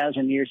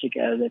 9,000 years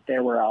ago, that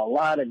there were a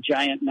lot of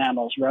giant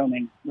mammals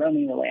roaming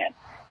the land.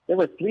 There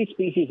were 3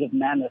 species of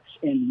mammoths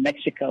in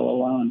Mexico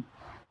alone.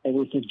 There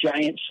was a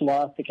giant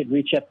sloth that could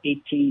reach up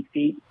 18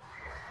 feet.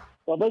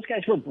 Well, those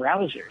guys were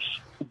browsers.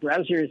 A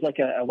browser is like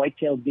a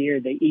white-tailed deer.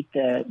 They eat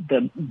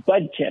the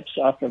bud tips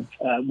off of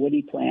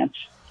woody plants.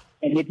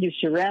 And if you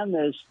surround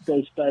those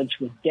buds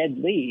with dead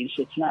leaves,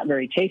 it's not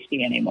very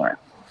tasty anymore.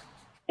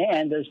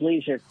 And those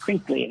leaves are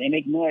crinkly. They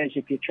make noise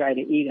if you try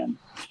to eat them.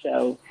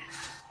 So,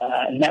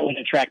 and that would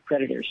attract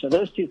predators. So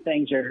those two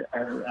things are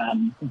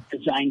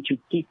designed to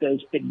keep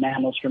those big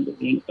mammals from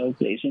eating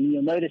oak leaves. And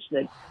you'll notice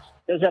that it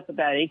goes up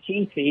about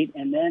 18 feet,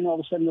 and then all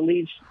of a sudden the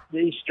leaves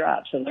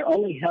drop. So they're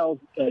only held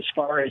as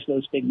far as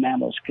those big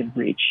mammals could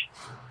reach.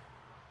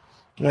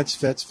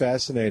 That's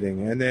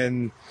fascinating.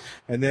 And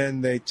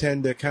then they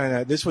tend to kind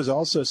of, this was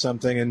also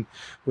something, and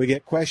we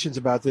get questions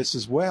about this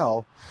as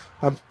well.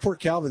 Poor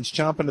Calvin's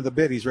chomping at the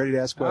bit. He's ready to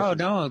ask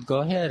questions. Oh, no,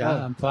 go ahead.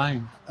 I'm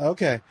fine.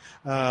 Okay.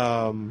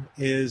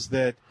 Is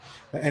that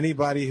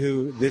anybody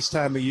who this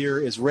time of year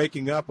is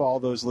raking up all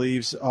those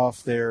leaves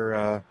off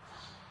their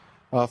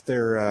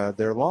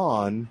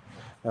lawn,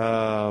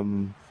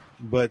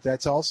 but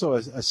that's also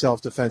a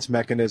self-defense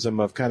mechanism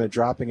of kind of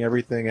dropping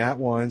everything at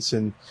once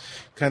and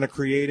kind of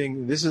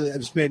creating.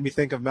 It's made me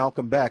think of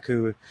Malcolm Beck,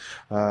 who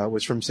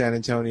was from San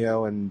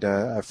Antonio and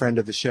a friend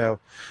of the show,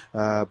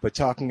 but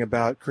talking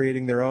about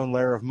creating their own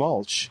layer of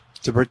mulch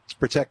to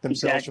protect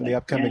themselves from the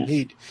upcoming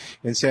heat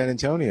in San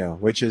Antonio,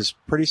 which is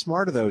pretty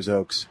smart of those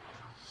oaks.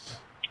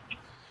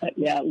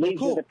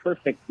 Leaves are the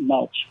perfect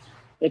mulch.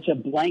 It's a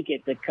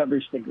blanket that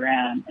covers the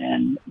ground,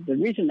 and the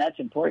reason that's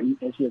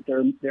important is that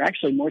there are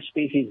actually more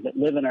species that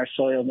live in our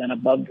soil than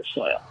above the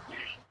soil,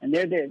 and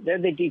they're the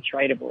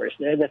detritivores.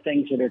 They're the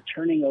things that are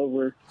turning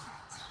over,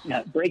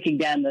 breaking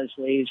down those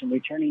leaves and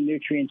returning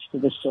nutrients to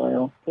the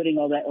soil, putting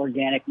all that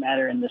organic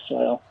matter in the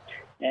soil,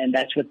 and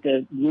that's what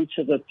the roots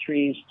of the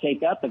trees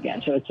take up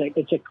again. So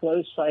it's a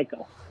closed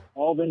cycle.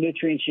 All the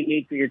nutrients you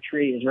need for your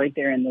tree is right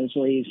there in those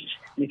leaves.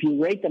 And if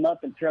you rake them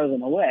up and throw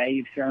them away,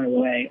 you've thrown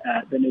away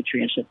the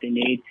nutrients that they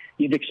need.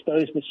 You've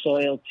exposed the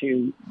soil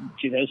to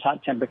those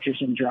hot temperatures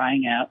and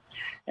drying out.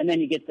 And then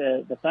you get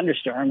the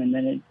thunderstorm, and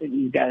then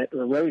you've got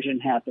erosion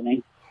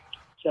happening.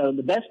 So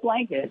the best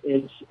blanket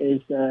is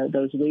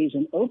those leaves.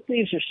 And oak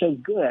leaves are so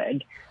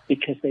good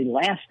because they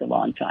last a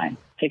long time.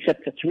 It takes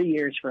up to 3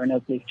 years for an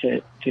oak leaf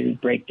to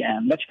break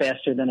down, much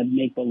faster than a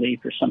maple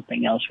leaf or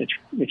something else,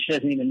 which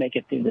doesn't even make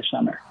it through the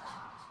summer.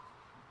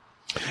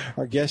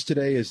 Our guest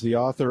today is the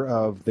author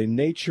of The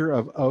Nature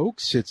of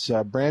Oaks. It's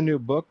a brand new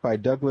book by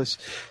Douglas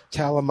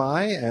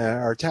Tallamy,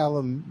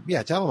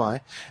 Tallamy.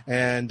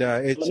 And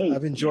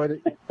I've enjoyed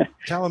it.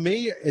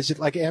 Tallamy, is it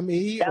like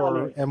M-E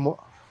or M?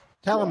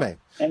 Tallamy.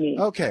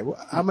 Okay, well,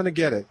 I'm going to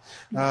get it.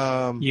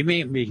 You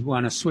made me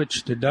want to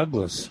switch to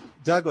Douglas.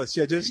 Douglas,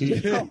 yeah, just you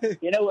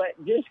know what?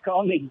 Just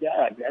call me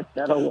Doug.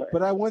 That'll work.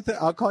 But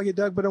I'll call you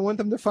Doug. But I want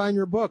them to find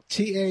your book,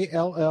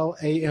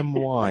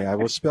 Tallamy. I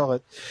will spell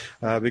it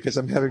because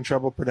I'm having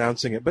trouble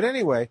pronouncing it. But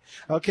anyway,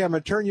 okay, I'm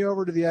going to turn you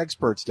over to the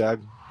experts,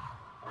 Doug,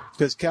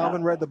 because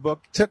Calvin read the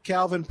book. Took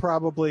Calvin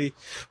probably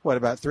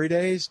about 3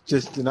 days,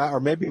 or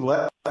maybe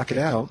less, to knock it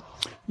out.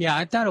 Yeah,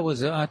 I thought it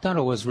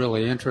was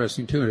really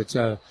interesting too. It's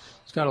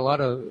got a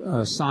lot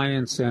of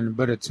science,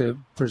 but it's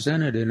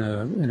presented in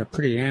a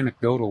pretty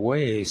anecdotal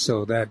way,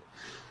 so that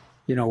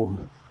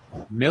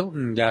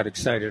Milton got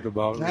excited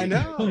about it. I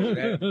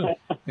know,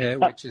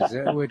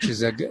 which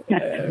is a good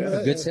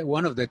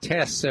one of the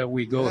tests that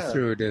we go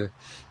through to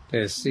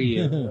see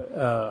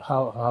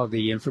how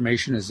the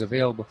information is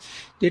available.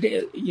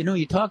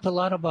 You talked a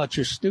lot about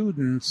your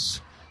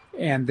students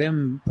and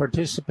them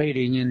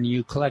participating in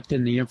you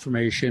collecting the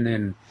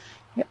information,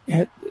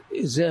 and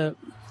is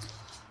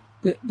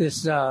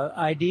this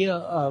idea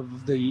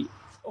of the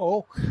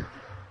oak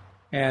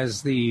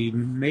as the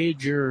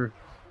major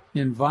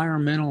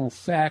environmental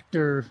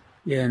factor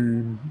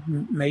in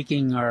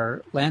making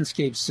our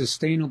landscape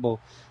sustainable.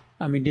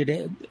 I mean,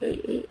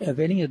 have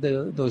any of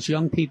those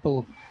young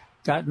people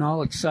gotten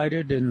all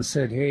excited and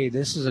said, "Hey,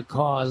 this is a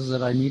cause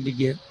that I need to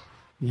get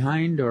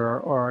behind," or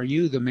are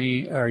you the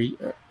main?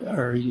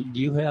 Do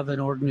you have an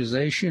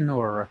organization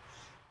or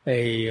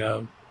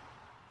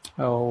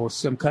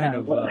some kind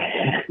of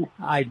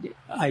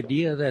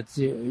idea that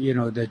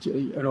that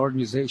an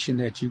organization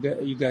that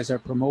you guys are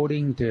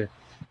promoting to?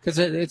 Because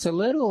it's a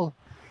little,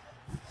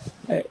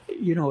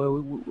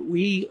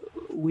 we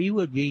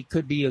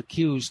could be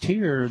accused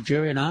here,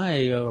 Jerry and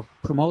I,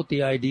 promote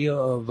the idea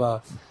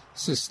of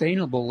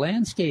sustainable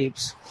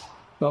landscapes,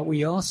 but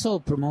we also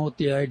promote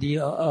the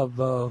idea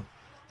of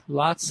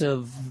lots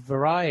of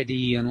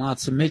variety and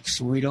lots of mix.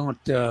 We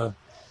don't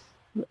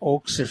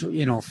oaks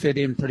are, fit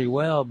in pretty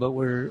well, but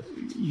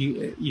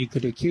you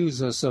could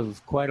accuse us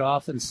of quite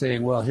often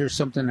saying, well, here's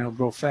something that'll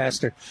grow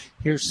faster.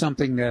 Here's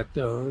something that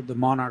the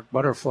monarch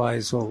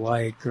butterflies will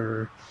like,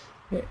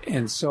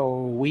 and so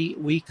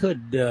we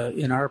could,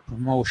 in our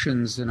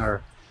promotions and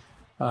our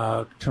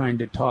trying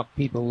to talk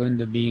people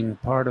into being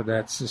part of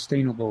that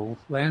sustainable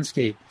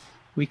landscape,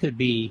 we could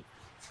be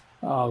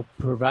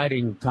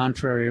providing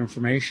contrary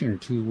information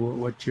to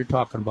what you're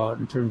talking about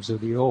in terms of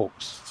the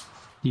oaks.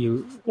 Do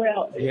you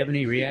have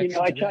any reaction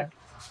to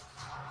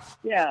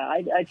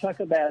that? I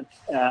talk about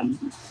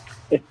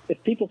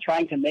if people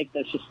trying to make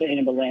the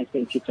sustainable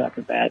landscapes you talk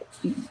about,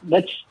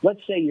 let's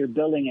say you're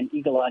building an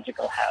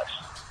ecological house.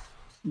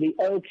 The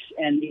oaks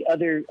and the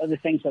other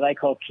things that I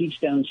call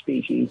keystone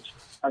species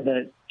are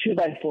the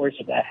 2x4s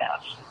of that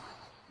house.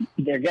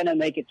 They're going to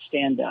make it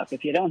stand up.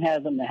 If you don't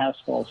have them, the house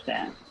falls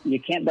down. You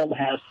can't build a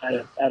house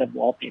out of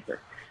wallpaper.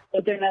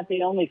 But they're not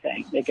the only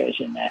thing that goes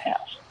in that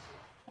house.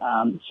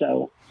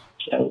 So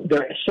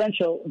they're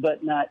essential,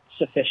 but not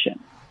sufficient.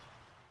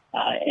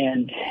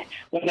 And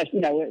when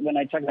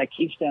I talk about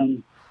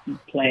keystone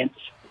plants,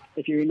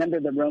 if you remember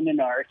the Roman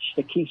arch,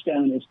 the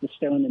keystone is the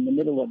stone in the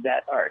middle of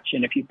that arch.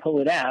 And if you pull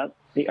it out,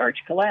 the arch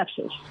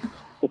collapses.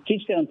 The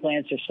keystone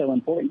plants are so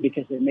important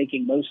because they're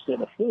making most of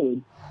the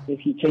food.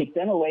 If you take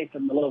them away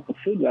from the local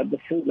food web, the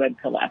food web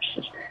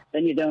collapses.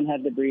 Then you don't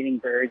have the breeding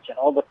birds and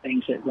all the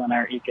things that run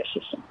our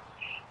ecosystem.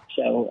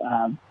 So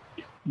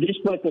this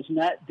book was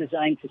not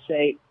designed to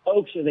say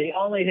oaks are the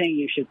only thing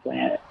you should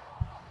plant.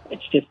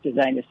 It's just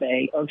designed to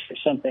say oaks are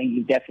something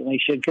you definitely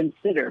should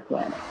consider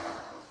planting.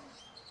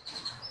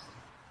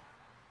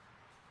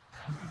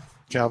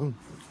 Calvin?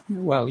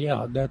 Well,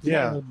 yeah, that's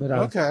but,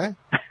 okay.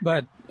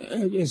 But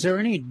is there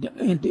any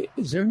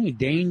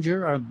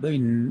danger? I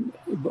mean,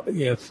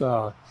 if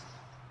I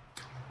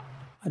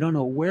don't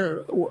know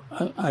where,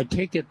 I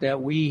take it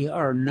that we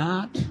are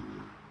not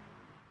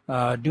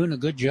doing a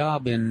good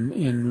job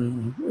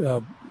in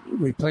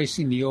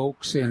replacing the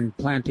oaks and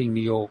planting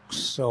the oaks.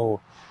 So,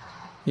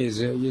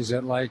 is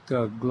it like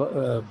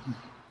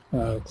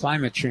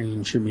climate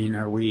change? I mean,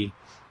 are we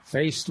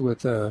faced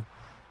with a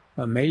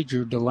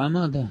major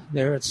dilemma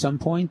there at some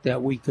point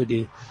that we could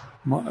it'd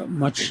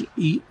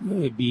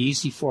be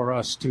easy for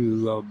us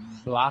to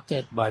block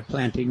it by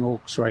planting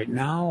oaks right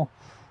now,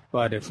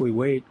 but if we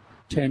wait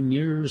 10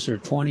 years or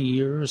 20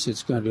 years,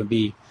 it's going to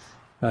be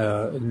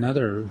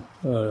another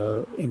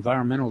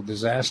environmental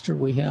disaster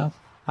we have.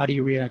 How do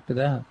you react to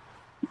that?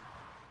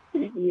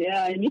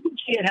 Yeah, and you can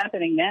see it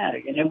happening now.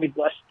 We've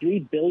lost 3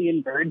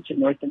 billion birds in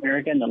North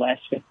America in the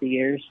last 50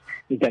 years.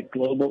 We've got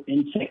global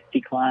insect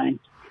decline.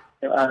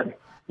 There are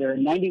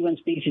 91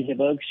 species of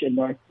oaks in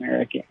North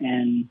America,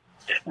 and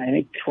I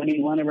think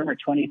 21 of them or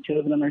 22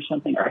 of them or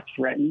something are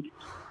threatened.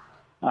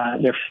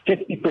 There are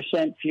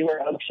 50% fewer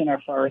oaks in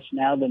our forests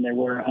now than there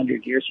were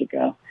 100 years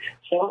ago.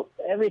 So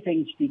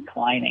everything's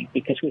declining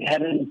because we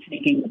haven't been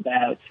thinking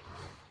about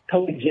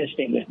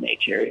coexisting with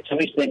nature. It's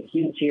always been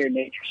humans here,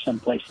 nature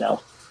someplace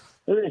else.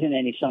 There isn't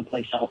any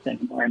someplace else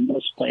anymore in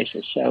most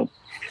places. So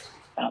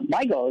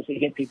my goal is to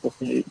get people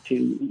to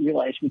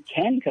realize we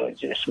can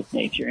coexist with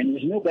nature, and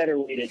there's no better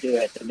way to do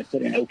it than to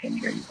put an oak in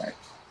your yard.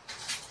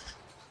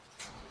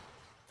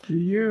 Do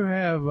you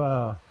have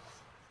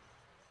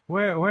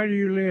where do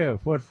you live?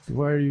 What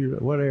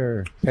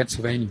area?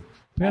 Pennsylvania.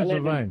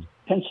 Pennsylvania.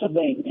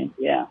 Pennsylvania,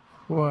 yeah.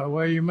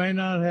 Well, you may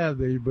not have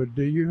these, but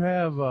do you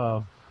have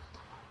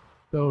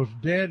those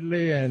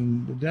deadly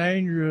and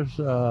dangerous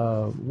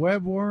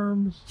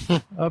webworms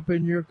up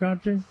in your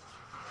country?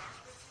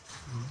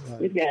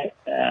 We've got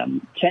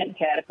tent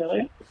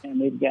caterpillar, and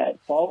we've got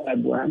fall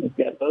webworm. We've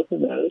got both of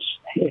those,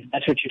 if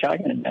that's what you're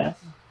talking about.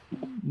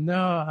 No,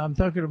 I'm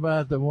talking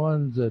about the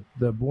worms that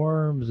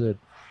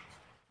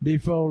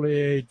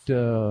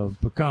defoliate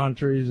pecan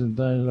trees and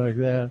things like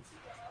that,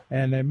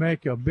 and they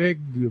make a big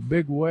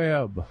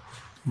web,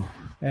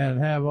 and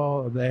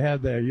they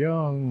have their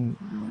young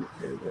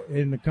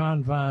in the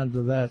confines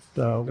of that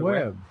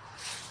web.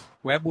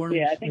 Webworms?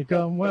 Yeah, I think they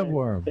call them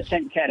webworms. The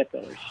tent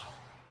caterpillars.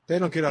 They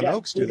don't get on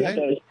oaks, do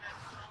they?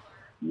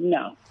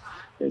 No.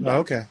 Oh,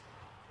 okay.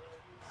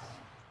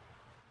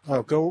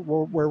 Oh,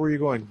 where were you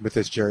going with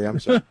this, Jerry? I'm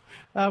sorry.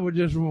 I was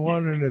just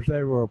wondering if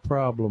they were a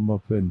problem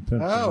up in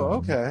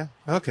Pennsylvania.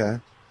 Oh, okay.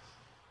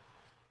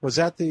 Was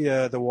that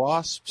the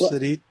wasps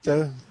that eat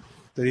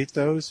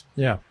those?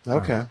 Yeah.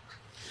 Okay.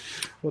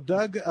 Well,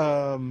 Doug.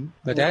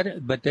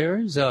 But there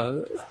is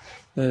the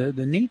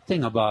neat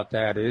thing about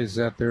that is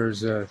that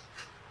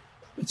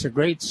it's a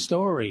great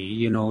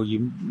story.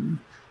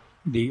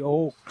 The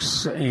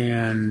oaks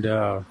and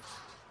the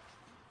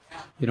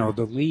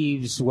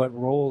leaves, what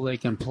role they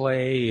can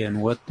play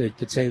and what they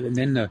could say, and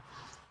then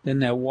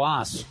the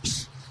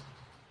wasps.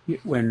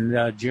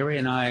 When Jerry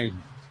and I,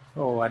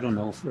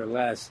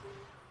 webworms.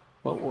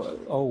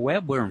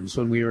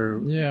 When we were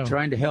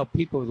trying to help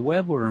people with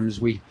webworms,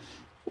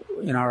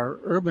 in our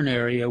urban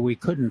area we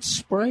couldn't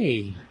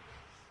spray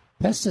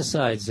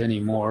pesticides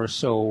anymore.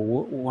 So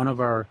one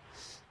of our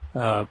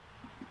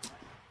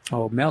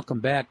Malcolm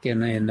Beck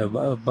and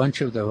a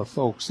bunch of the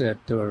folks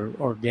that are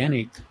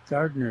organic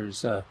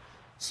gardeners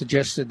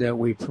suggested that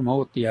we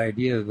promote the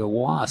idea of the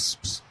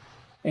wasps,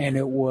 and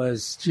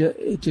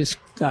it just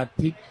got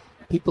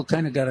people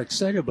kind of got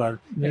excited about it.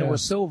 And it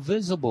was so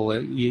visible,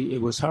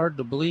 it was hard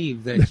to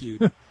believe that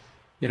you'd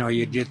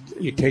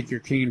take your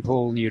cane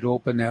pole and you'd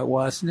open that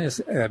wasp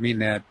nest.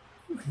 that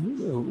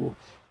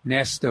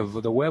nest of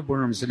the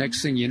webworms. The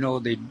next thing you know,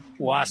 the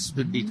wasps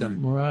would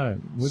become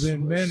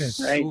within minutes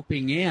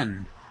swooping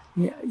in.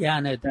 Yeah,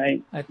 and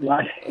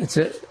it's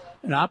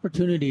an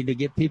opportunity to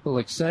get people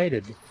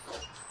excited.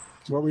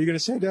 What were you going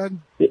to say, Doug?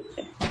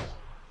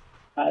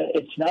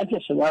 It's not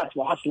just the wasps.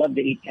 Wasps love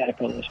to eat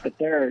caterpillars, but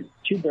there are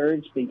two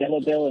birds, the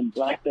yellow-bill and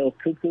black-bill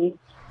cuckoo,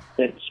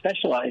 that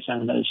specialize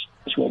on those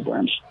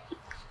webworms.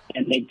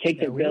 And they take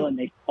their bill and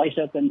they slice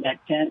open that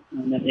tent,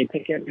 and then they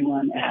pick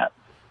everyone out.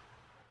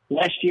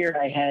 Last year,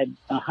 I had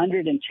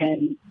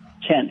 110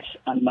 tents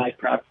on my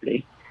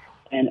property,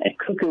 and a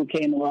cuckoo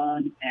came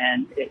along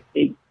and it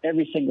ate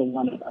every single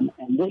one of them.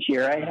 And this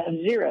year, I have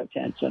 0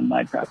 tents on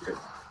my property.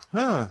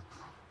 Huh.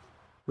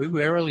 We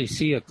rarely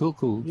see a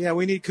cuckoo. Yeah,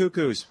 we need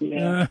cuckoos.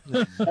 Yeah.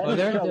 Well,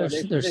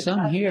 there's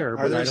some here.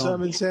 Are there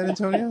some in San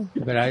Antonio?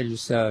 But I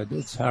just,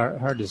 it's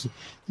hard to see.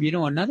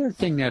 Another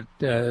thing that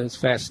is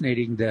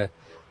fascinating, the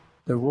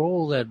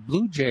role that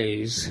blue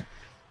jays,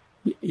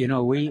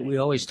 we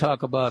always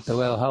talk about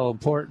how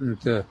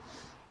important the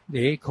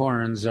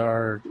acorns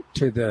are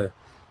to the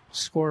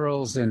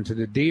squirrels and to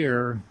the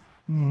deer.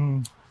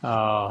 Mm-hmm.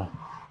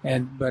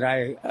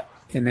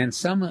 And then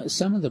some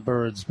of the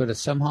birds, but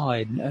somehow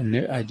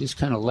I just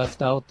kind of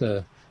left out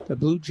the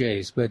blue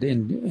jays. But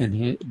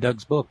in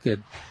Doug's book,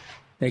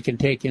 they can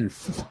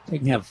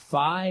have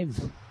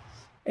 5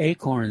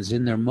 acorns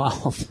in their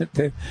mouth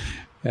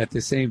at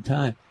the same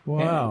time.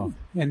 Wow!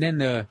 And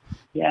then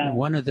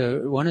one of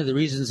the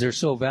reasons they're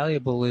so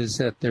valuable is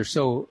that they're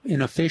so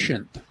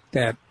inefficient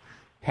that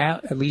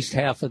at least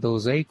half of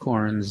those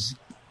acorns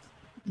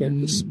get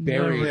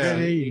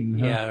buried.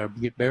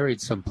 Get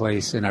buried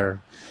someplace in our.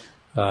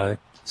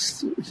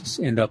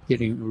 End up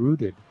getting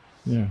rooted.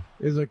 Yeah.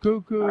 Is a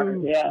cuckoo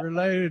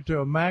related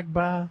to a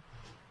magpie?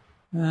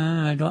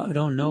 I don't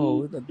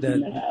know. I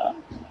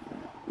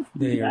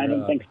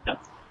don't think so.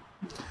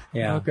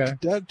 Yeah. Okay.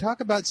 Doug,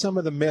 talk about some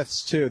of the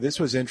myths too. This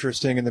was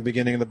interesting in the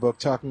beginning of the book,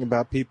 talking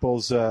about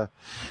people's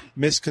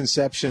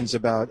misconceptions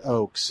about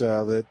oaks,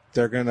 that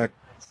they're going to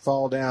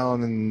fall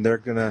down and they're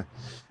gonna.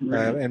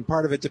 And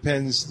part of it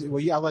depends. Well,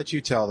 yeah, I'll let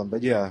you tell them.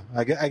 But yeah,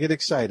 I get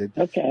excited.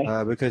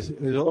 Okay. Because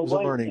it was a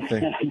learning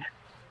thing.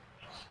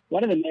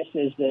 One of the myths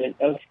is that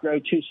oaks grow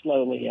too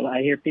slowly.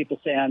 I hear people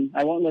say,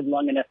 I won't live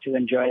long enough to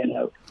enjoy an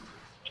oak.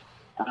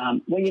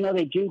 Well,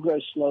 they do grow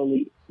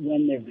slowly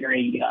when they're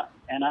very young.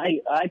 And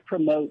I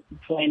promote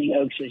planting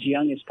oaks as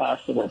young as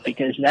possible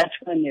because that's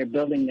when they're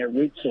building their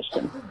root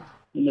system.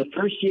 In the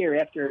first year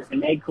after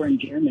an acorn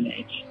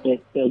germinates,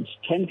 it builds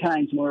 10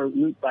 times more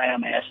root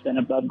biomass than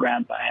above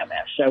ground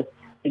biomass. So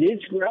it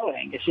is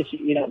growing. It's just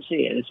you don't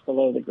see it. It's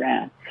below the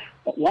ground.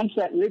 But once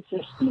that root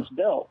system is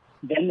built,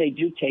 then they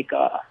do take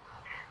off.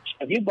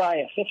 So if you buy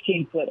a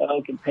 15-foot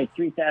oak and pay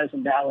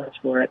 $3,000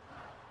 for it,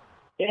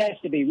 it has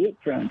to be root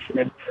prone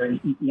for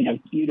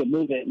you to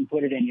move it and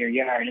put it in your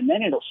yard. And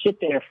then it'll sit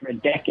there for a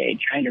decade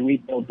trying to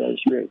rebuild those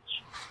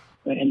roots.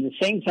 But in the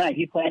same time, if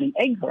you plant an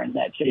acorn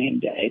that same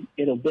day,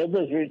 it'll build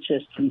those root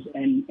systems,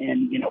 and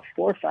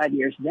 4 or 5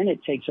 years, then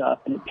it takes off,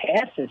 and it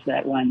passes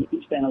that one that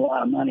you spent a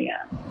lot of money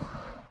on.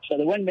 So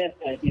the one myth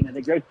that,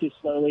 they grow too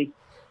slowly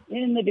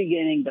in the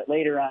beginning, but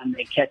later on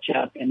they catch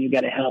up, and you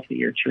got a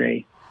healthier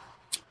tree.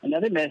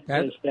 Another myth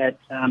is that,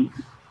 go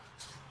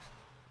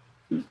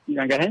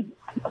ahead.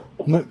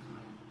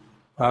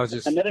 I was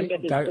just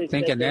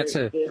thinking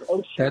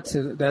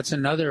that's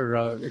another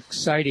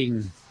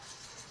exciting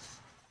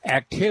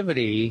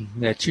activity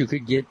that you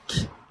could get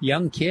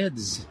young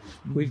kids.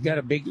 We've got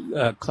a big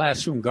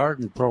classroom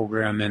garden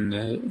program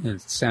in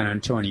San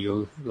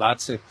Antonio.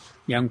 Lots of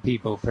young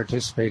people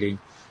participating,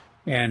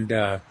 and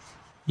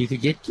you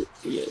could get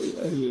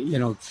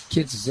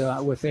kids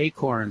with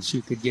acorns.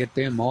 You could get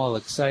them all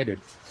excited.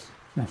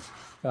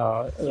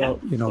 To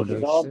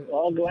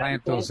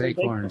plant those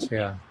acorns.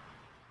 Yeah.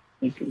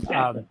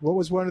 What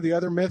was one of the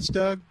other myths,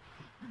 Doug?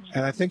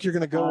 And I think you're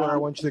going to go where I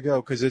want you to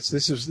go because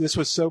this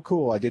was so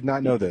cool. I did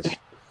not know this.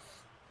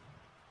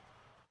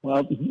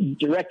 Well,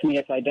 direct me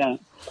if I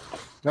don't.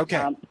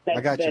 Okay,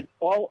 I got you.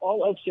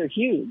 All oaks are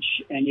huge,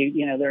 and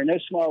there are no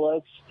small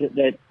oaks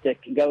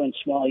that can go in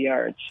small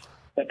yards.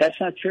 But that's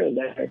not true.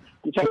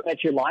 You talk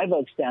about your live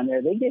oaks down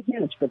there; they get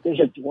huge, but there's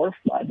a dwarf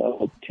live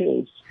oak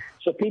too.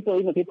 So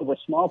even people with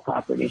small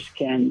properties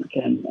can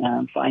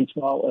find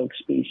small oak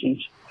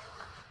species.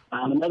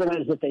 Another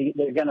one is that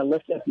they're going to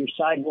lift up your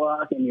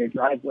sidewalk and your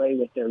driveway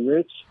with their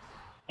roots.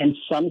 And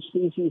some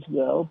species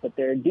will, but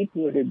there are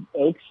deep-rooted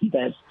oaks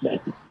that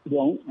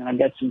won't. And I've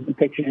got some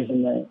pictures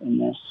in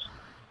this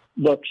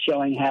book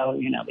showing how,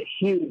 the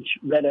huge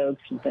red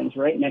oaks and things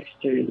right next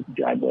to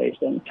driveways,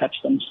 don't touch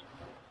them.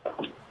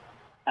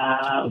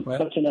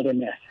 What's another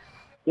myth?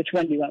 Which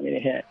one do you want me to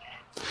hit?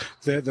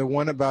 The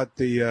one about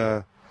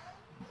the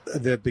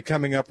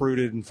becoming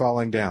uprooted and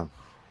falling down.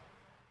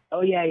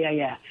 Oh,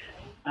 yeah.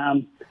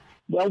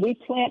 Well, we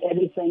plant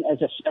everything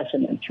as a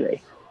specimen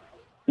tree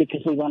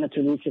because we want it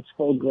to reach its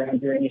full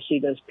grandeur. And you see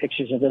those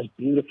pictures of those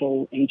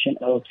beautiful ancient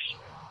oaks.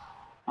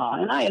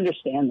 And I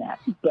understand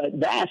that. But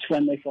that's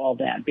when they fall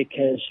down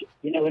because,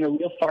 in a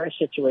real forest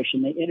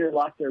situation, they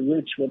interlock their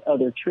roots with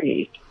other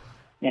trees,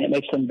 and it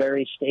makes them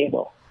very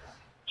stable.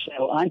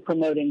 So I'm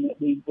promoting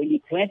that when you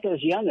plant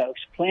those young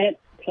oaks, plant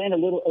a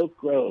little oak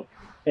grove,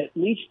 at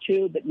least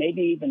 2, but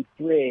maybe even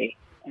 3.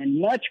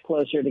 And much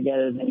closer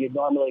together than you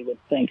normally would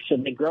think. So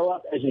they grow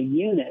up as a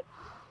unit.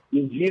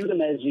 You view them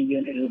as a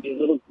unit. It'll be a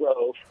little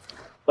grove,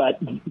 but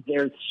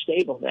they're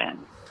stable then.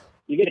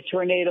 You get a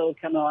tornado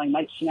come along,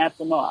 might snap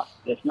them off.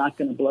 It's not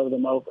going to blow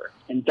them over.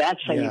 And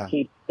that's how you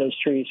keep those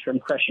trees from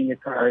crushing your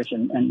cars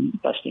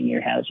and busting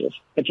your houses.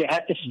 But you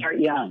have to start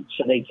young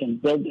so they can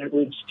build their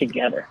roots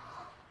together.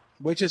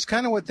 Which is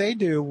kind of what they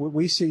do. What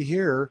we see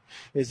here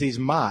is these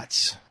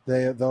mottes.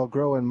 They'll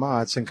grow in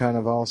mottes and kind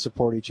of all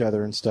support each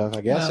other and stuff.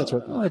 I guess that's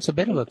what. Well, it's a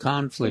bit of a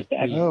conflict.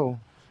 Yeah,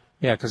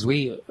 because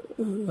a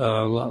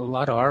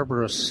lot of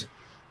arborists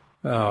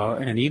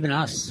and even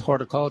us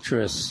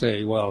horticulturists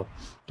say, well,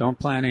 don't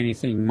plant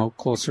anything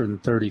closer than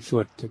 30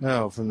 foot.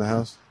 From the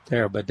house.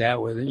 There, but that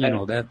way,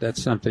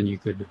 that's something you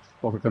could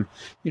overcome.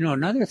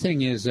 Another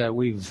thing is that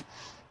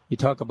you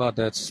talk about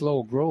that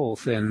slow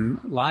growth, and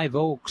live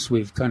oaks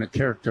we've kind of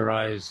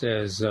characterized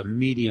as a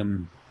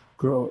medium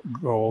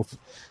growth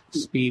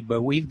speed,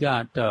 but we've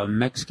got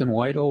Mexican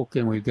white oak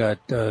and we've got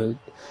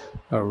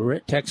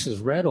Texas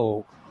red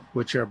oak,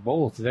 which are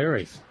both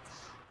very,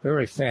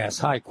 very fast,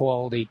 high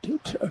quality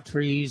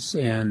trees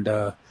and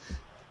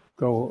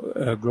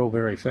grow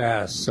very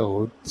fast.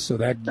 So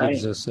that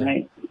gives us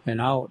an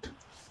out.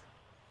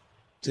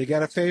 So you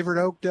got a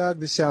favorite oak, Doug?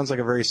 This sounds like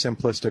a very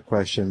simplistic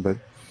question, but.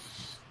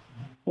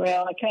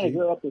 Well, I kind of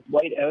grew up with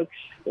white oaks,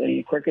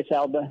 the Quercus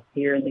alba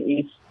here in the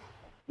east.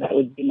 That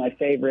would be my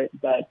favorite,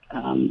 but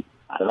I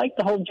like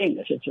the whole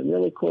genus. It's a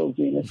really cool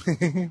genus.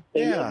 They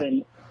live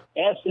in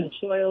acid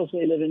soils,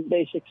 they live in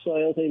basic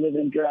soils, they live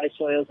in dry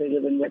soils, they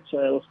live in wet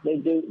soils. They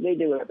do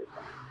everything.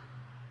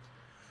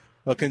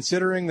 Well,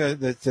 considering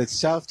the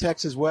South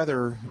Texas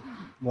weather,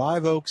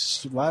 live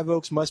oaks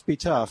must be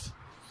tough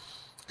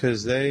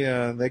because they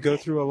go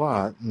through a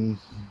lot, and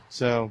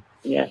so.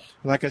 Yes.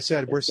 Like I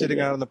said, we're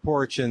sitting out on the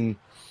porch, and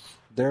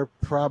they're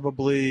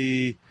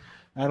probably,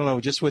 I don't know,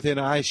 just within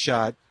eye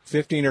shot,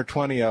 15 or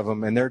 20 of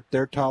them, and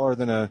they're taller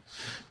than a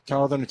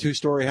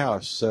 2-story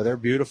house. So they're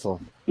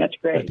beautiful. That's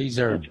great. But these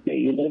are, That's great.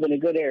 You live in a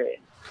good area.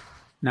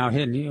 now,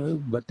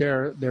 but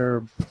they're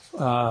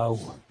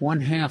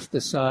 1/2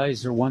 the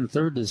size or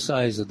 1/3 the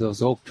size of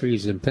those oak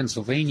trees in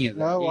Pennsylvania.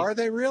 Oh, are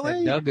they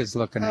really? Doug is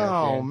looking at.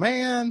 Oh,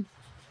 man.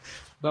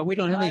 But we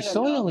don't have any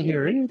soil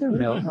here either,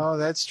 Milton. Oh,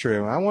 that's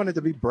true. I wanted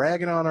to be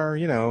bragging on our,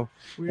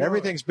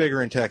 everything's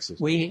bigger in Texas.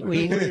 We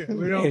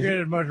don't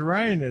get as much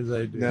rain as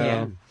they do. No.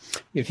 Yeah.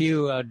 If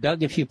you,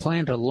 Doug, if you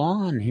plant a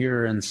lawn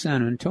here in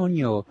San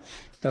Antonio,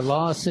 the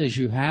law says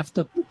you have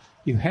to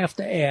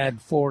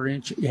add 4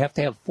 inch. You have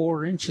to have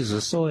 4 inches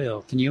of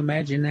soil. Can you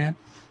imagine that?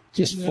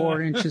 Just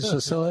 4 inches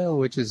of soil,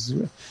 which is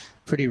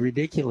pretty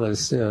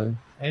ridiculous.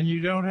 And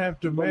you don't have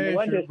to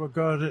measure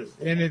because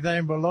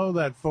anything below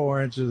that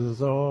 4 inches of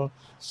soil,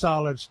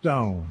 solid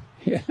stone.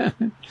 Yeah.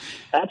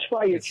 That's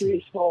why your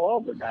trees fall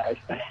over, guys.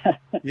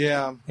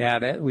 Yeah.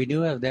 Yeah, we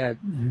do have that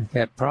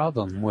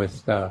problem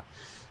with,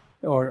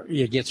 or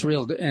it gets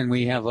real, and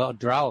we have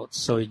droughts,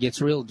 so it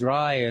gets real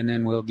dry, and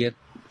then we'll get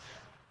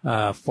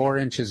 4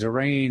 inches of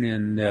rain,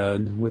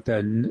 and with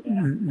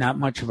not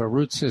much of a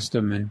root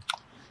system, and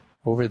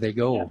over they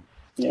go.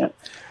 Yeah.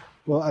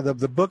 Well,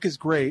 the book is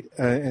great,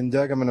 and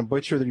Doug, I'm going to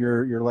butcher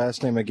your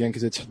last name again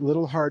because it's a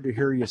little hard to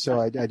hear you.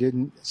 So I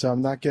didn't. So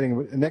I'm not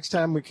getting. Next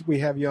time we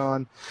have you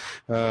on,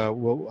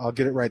 I'll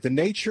get it right. The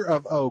Nature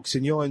of Oaks,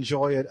 and you'll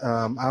enjoy it.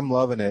 I'm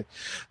loving it.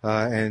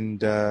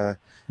 And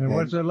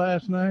what's the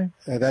last name?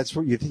 That's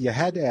what you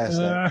had to ask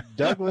that.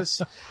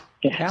 Douglas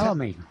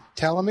Tallamy.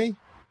 Tallamy?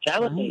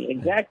 Tallamy,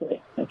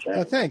 exactly. That's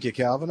right. Thank you,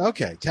 Calvin.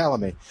 Okay,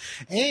 Tallamy.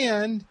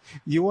 And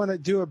you want to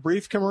do a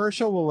brief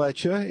commercial? We'll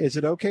let you. Is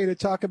it okay to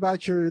talk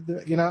about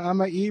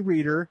I'm an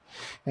e-reader,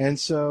 and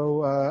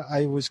so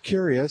I was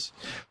curious.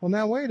 Well,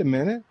 now, wait a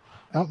minute.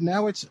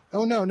 Now it's,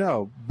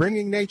 no.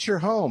 Bringing Nature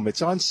Home.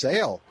 It's on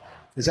sale.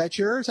 Is that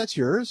yours? That's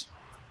yours?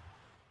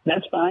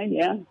 That's fine,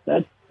 yeah.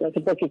 That's a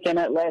book that came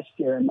out last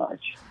year in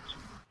March.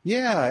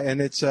 Yeah,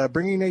 and it's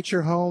Bringing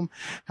Nature Home,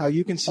 How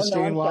You Can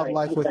Sustain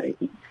Wildlife with...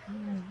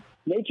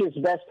 Nature's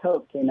Best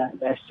Hope came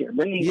out last year.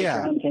 Bringing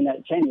Nature Home came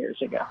out 10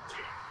 years ago.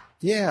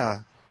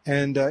 Yeah,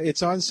 and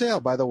it's on sale,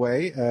 by the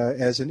way,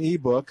 as an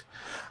ebook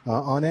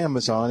on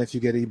Amazon if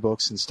you get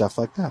ebooks and stuff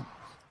like that.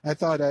 I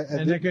thought...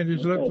 and they can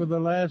just look for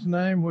the last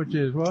name, which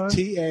is what?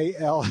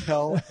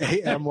 Tallamy.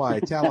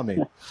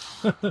 Tallamy.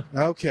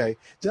 Okay.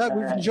 Doug,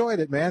 we've enjoyed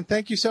it, man.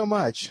 Thank you so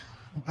much.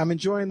 I'm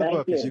enjoying the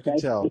book, as you can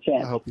tell.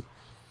 I hope you...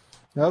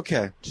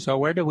 Okay. So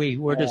where does we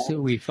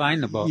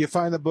find the book? You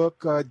find the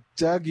book,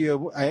 Doug,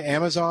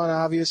 Amazon,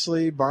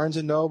 obviously, Barnes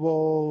 &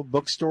 Noble,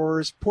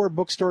 bookstores. Poor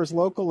bookstores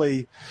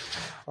locally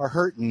are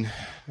hurting.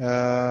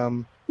 Yeah.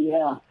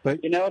 But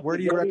where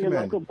do you recommend?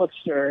 Your local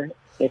bookstore,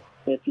 if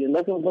your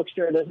local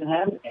bookstore doesn't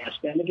have it, ask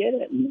them to get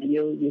it, and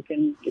you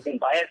can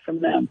buy it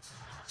from them.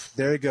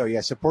 There you go.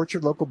 Yeah, support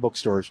your local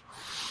bookstores.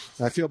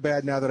 I feel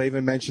bad now that I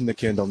even mentioned the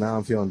Kindle. Now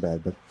I'm feeling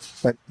bad,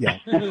 but yeah.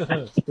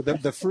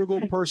 the frugal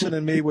person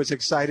in me was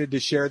excited to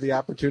share the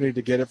opportunity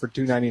to get it for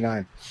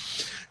 $2.99.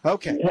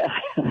 Okay.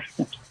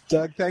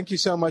 Doug, thank you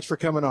so much for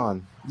coming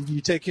on. You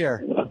take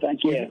care. Well,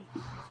 thank you.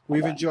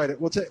 We've enjoyed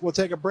it. We'll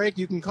take a break.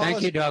 You can call us.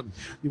 Thank you, Doug.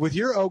 With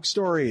your Oak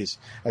stories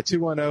at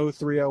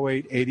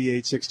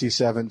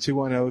 210-308-8867,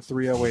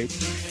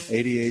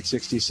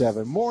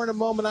 210-308-8867. More in a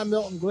moment. I'm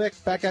Milton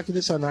Glick. Back after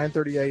this on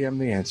 9:30 a.m.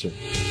 The Answer.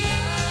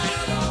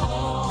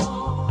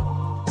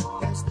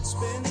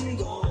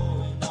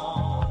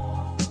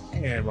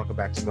 And welcome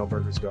back to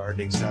Milberger's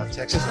Gardening, South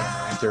Texas,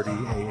 at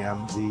 9:30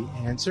 a.m. The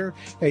Answer.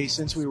 Hey,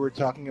 since we were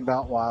talking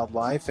about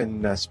wildlife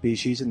and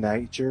species and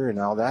nature and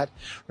all that,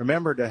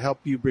 remember to help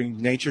you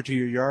bring nature to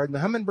your yard. And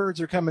the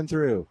hummingbirds are coming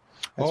through.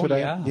 That's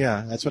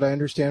that's what I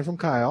understand from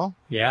Kyle.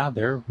 Yeah,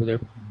 they're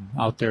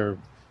out there.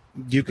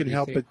 You can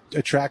help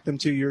attract them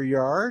to your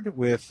yard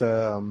with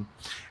the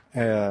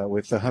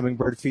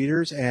hummingbird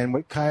feeders. And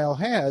what Kyle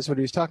has, what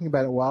he was talking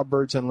about at Wild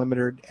Birds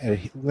Unlimited at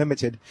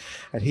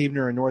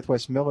Huebner and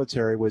Northwest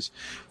Military, was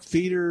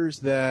feeders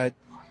that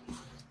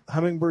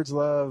hummingbirds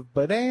love,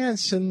 but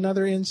ants and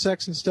other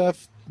insects and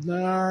stuff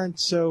aren't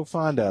so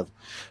fond of.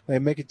 They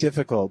make it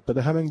difficult, but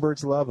the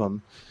hummingbirds love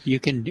them. You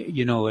can,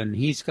 and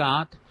he's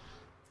got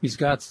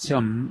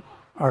some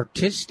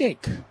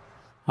artistic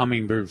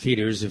hummingbird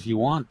feeders if you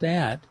want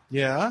that.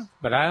 Yeah.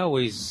 But I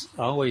always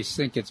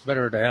think it's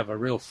better to have a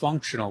real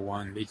functional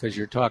one because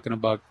you're talking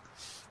about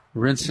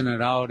rinsing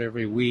it out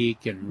every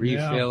week and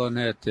refilling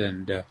it,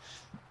 and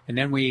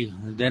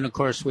then of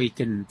course we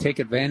can take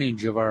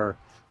advantage of our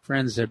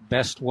friends at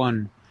Best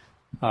One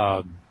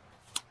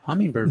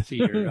hummingbird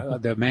feeder,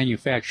 the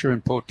manufacturer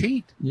in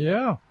Poteet.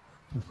 Yeah.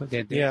 And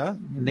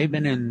they've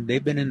been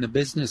in the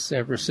business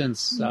ever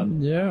since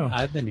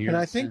I've been here. And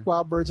I think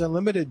Wild Birds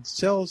Unlimited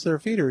sells their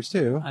feeders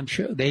too. I'm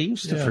sure they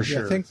used to, for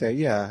sure. I think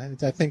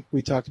I think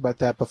we talked about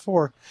that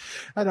before,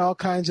 and all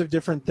kinds of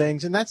different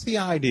things. And that's the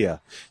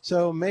idea.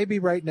 So maybe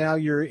right now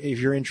if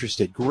you're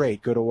interested,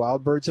 great. Go to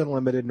Wild Birds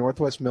Unlimited,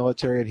 Northwest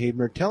Military at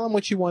Heidner. Tell them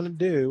what you want to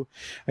do,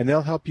 and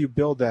they'll help you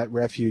build that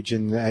refuge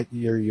in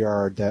your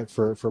yard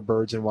for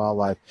birds and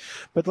wildlife.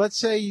 But let's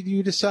say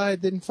you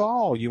decide in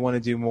fall you want to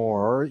do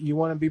more, or you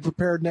want to be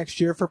prepared next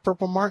year for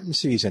purple martin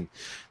season.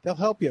 They'll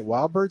help you at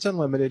Wild Birds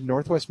Unlimited,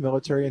 Northwest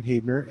Military and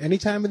Heidner, any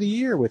time of the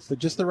year with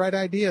just the right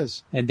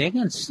ideas. And they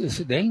can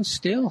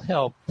still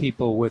help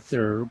people with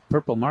their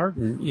purple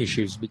martin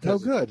issues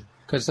because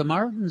because the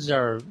martins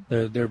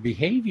their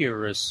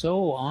behavior is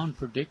so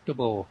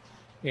unpredictable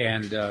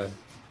and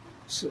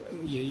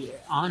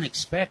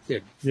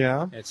unexpected.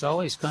 Yeah, it's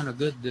always kind of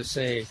good to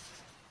say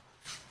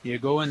you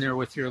go in there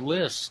with your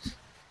list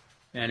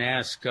and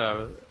ask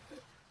the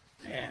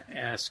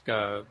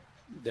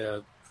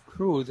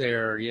crew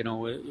there,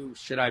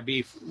 should I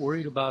be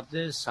worried about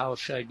this? How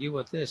should I deal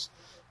with this?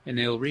 And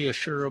they'll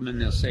reassure them,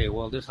 and they'll say,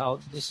 well,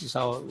 this is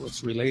how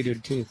it's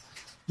related to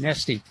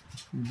nesting.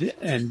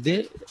 And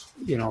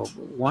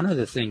one of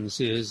the things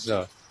is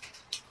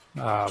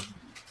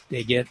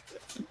they get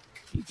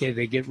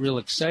real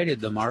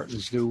excited. The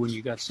martins do when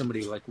you got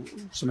somebody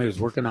who's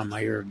working on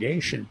my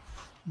irrigation,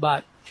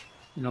 but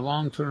in the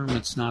long term,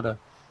 it's not a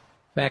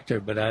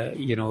factor. But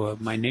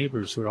my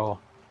neighbors were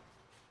all,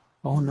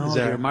 oh no,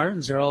 their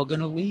martins are all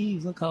going to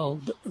leave. Look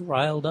how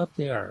riled up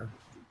they are.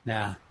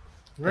 Nah,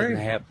 doesn't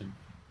happen.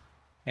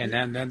 And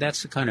then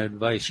that's the kind of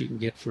advice you can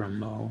get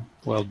from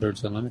Wild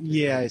Birds Unlimited.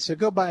 Yeah, so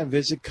go by and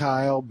visit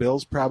Kyle.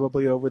 Bill's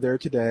probably over there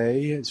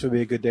today. This would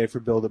be a good day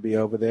for Bill to be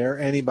over there.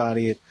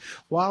 Anybody at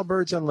Wild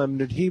Birds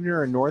Unlimited,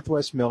 Heidner and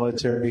Northwest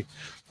Military,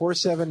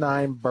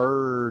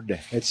 479-BIRD.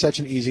 It's such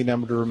an easy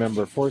number to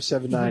remember,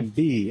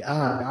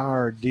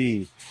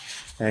 479-BIRD.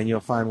 And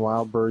you'll find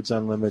Wild Birds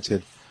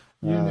Unlimited.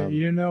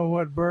 You know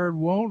what bird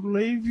won't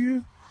leave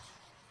you?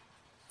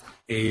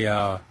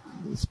 A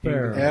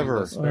sparrow.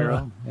 Ever.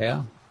 Sparrow,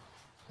 yeah.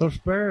 Those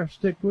sparrows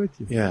stick with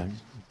you. Yeah.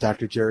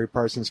 Dr. Jerry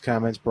Parsons'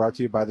 comments brought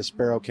to you by the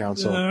Sparrow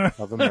Council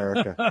of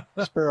America.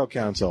 Sparrow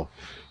Council.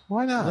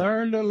 Why not?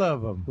 Learn to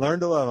love them. Learn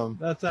to love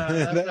them. That's our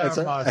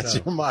motto. That's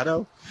your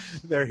motto.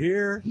 They're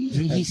here.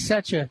 He's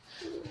such a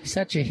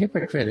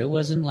hypocrite. It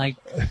wasn't like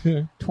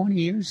 20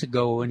 years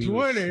ago when he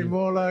 20,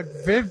 more like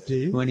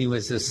 50. When he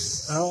was a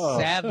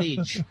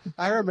savage.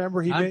 I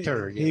remember he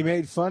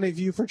made fun of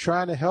you for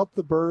trying to help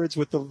the birds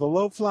with the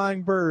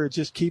low-flying birds.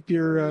 Just keep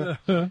your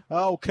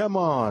oh, come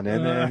on.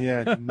 And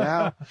then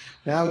now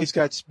he's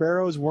got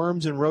sparrows,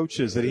 worms, and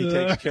roaches that he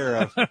takes care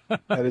of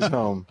at his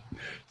home.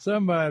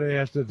 Somebody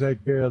has to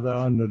take care of the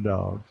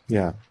underdog.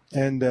 Yeah.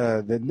 And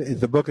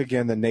the book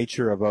again, The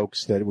Nature of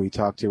Oaks, that we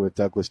talked to with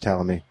Douglas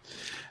Tallamy.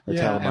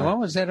 And what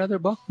was that other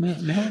book?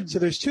 So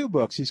there's two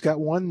books. He's got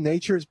one,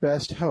 Nature's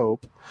Best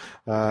Hope,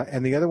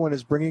 and the other one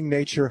is Bringing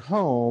Nature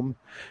Home,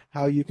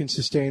 How You Can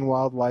Sustain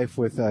Wildlife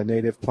with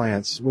Native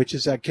Plants, which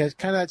is kind of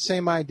that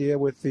same idea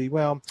with the,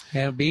 well...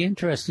 It'll be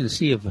interesting to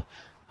see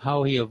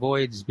how he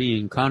avoids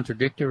being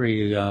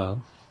contradictory,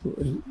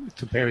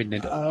 comparing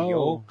the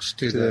oaks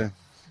to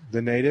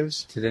the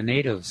natives? To the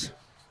natives.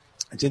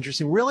 It's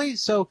interesting. Really?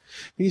 So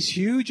these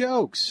huge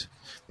oaks...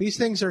 These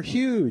things are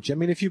huge. I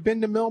mean, if you've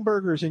been to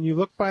Milberger's and you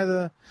look by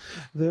the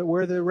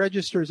where the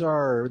registers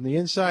are and the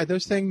inside,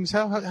 those things,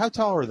 how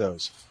tall are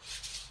those?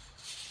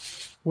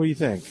 What do you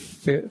think?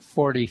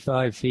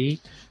 45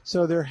 feet.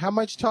 So they're how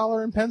much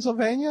taller in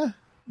Pennsylvania?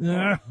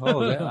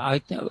 I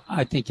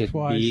think it'd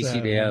be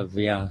easy to have.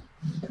 Yeah,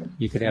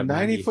 you could have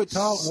 90 foot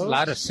tall oaks? A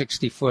lot of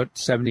 60 foot,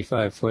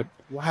 75 foot.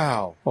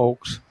 Wow,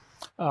 oaks.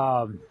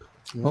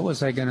 What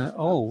was I gonna?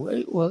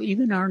 Oh, well,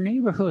 even our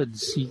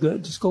neighborhoods. You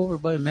just go over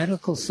by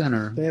Medical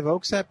Center. They have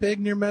oaks that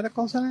big near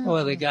Medical Center?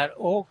 Well, they got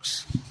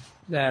oaks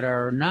that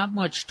are not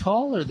much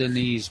taller than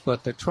these,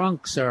 but the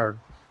trunks are.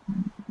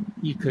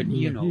 You could,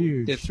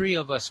 huge. The three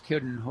of us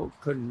couldn't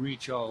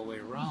reach all the way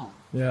around.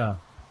 Yeah.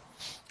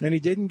 And he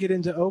didn't get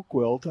into oak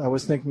wilt. I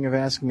was thinking of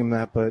asking him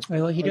that, but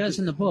well, he does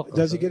in the book.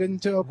 Does he get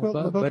into oak wilt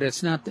in the book? But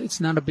it's not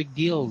a big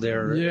deal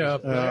there. Yeah.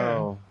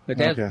 Oh.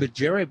 But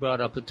Jerry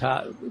brought up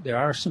there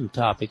are some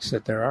topics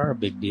that there are a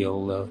big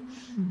deal.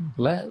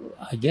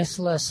 I guess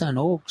less on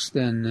oaks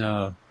than.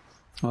 Well,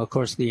 of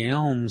course, the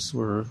elms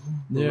were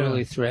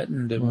really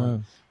threatened.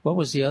 And what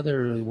was the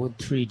other wood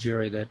tree,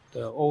 Jerry?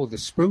 The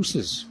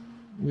spruces.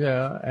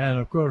 Yeah, and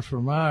of course,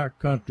 for my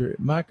country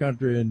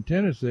in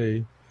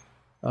Tennessee.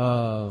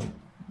 Bur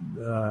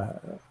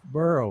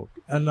oak,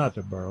 not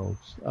the bur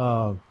oaks.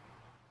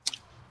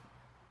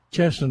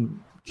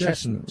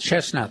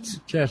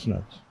 Chestnuts.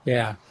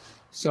 Yeah.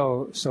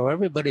 So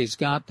everybody's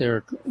got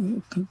their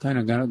kind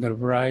of got a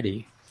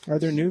variety. Are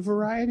there new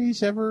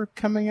varieties ever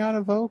coming out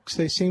of oaks?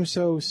 They seem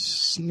so,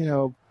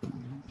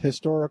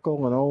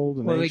 historical and old.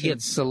 And they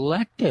get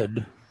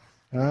selected.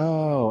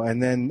 Oh,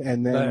 and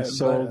then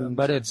sold.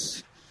 But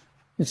it's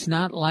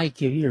not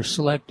like you're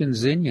selecting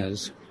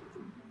zinnias.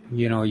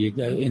 You know,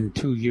 in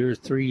 2 years,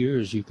 3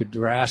 years, you could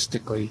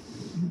drastically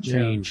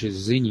change a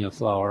zinnia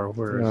flower.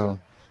 Whereas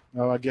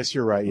I guess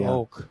you're right. Yeah.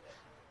 Oak.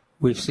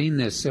 We've seen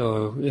this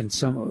in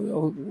some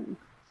of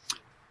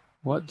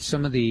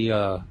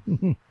the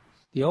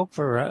the oak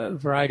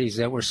varieties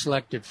that were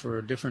selected for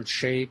a different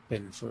shape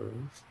and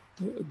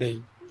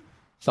they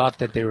thought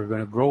that they were going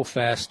to grow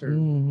faster.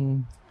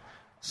 Mm-hmm.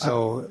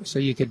 So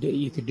you could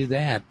do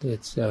that.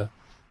 It's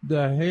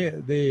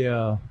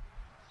the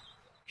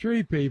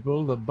tree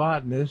people, the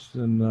botanists,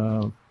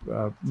 and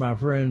my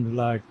friends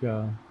like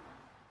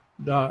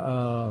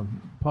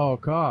Paul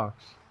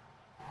Cox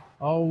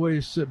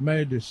always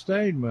made the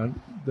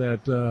statement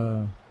that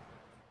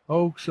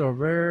oaks are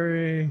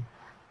very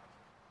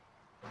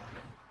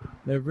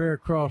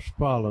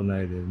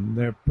cross-pollinated. And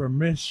they're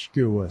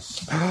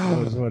promiscuous.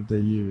 That's what they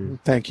use.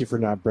 Thank you for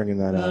not bringing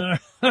that up.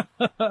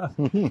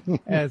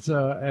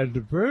 And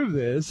to prove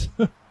this,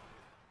 when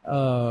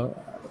I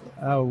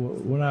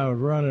was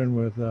running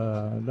with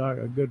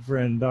a good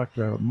friend,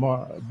 Dr.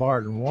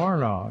 Barton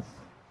Warnock,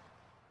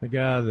 the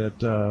guy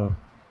that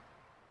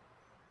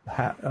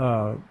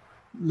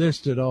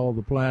listed all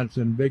the plants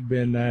in Big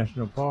Bend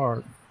National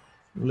Park,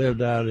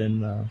 lived out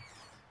in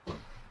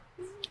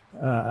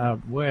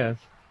out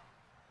west.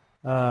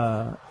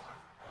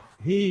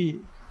 He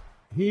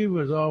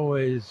was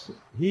always,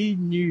 he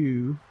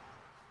knew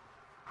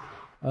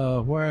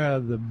where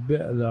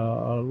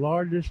the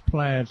largest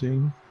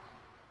planting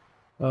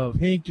of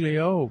Hinckley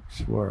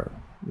oaks were.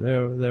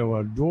 There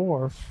were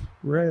dwarf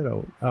red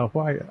oak,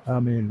 white. I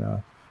mean,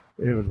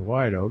 it was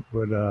white oak,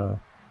 but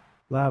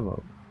live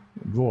oak,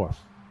 dwarf.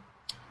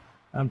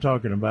 I'm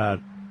talking about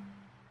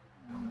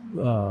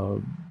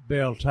bell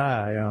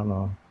tie on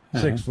a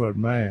 6-foot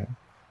man.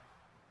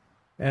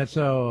 And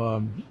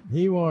so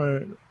he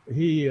wanted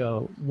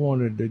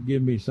to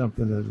give me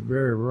something that's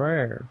very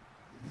rare,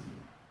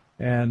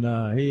 and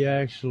he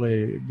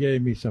actually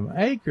gave me some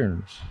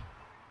acorns,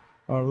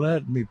 or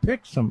let me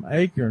pick some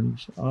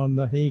acorns on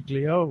the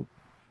Hinckley oak,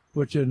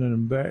 which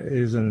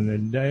is an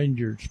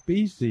endangered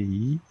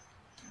species,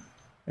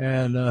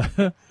 and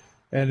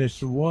it's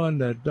the one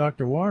that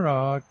Dr.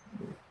 Warnock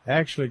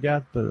actually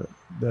got the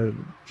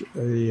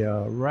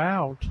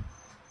route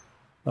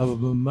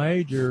of a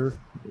major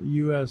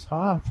U.S.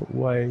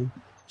 highway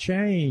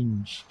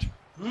changed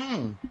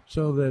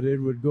so that it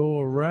would go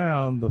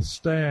around the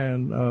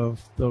stand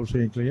of those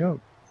Hinckley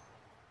oaks.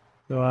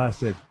 So I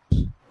said,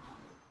 you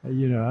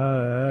know,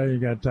 I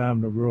ain't got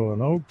time to grow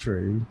an oak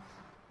tree,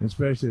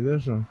 especially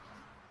this one.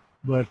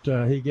 But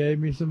he gave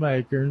me some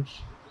acorns,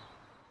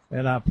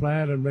 and I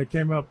planted them. They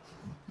came up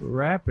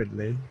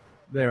rapidly.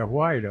 They're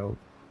white oak.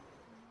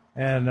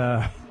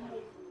 And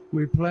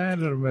we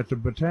planted them at the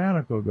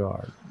Botanical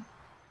Garden.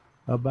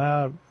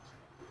 About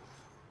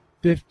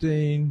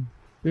 15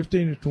 to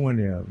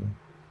 20 of them.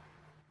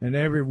 And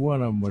every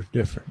one of them was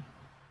different.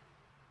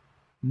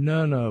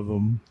 None of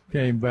them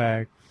came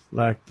back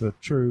like the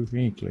true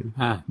Hinckley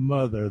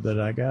mother that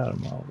I got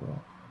them all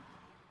from.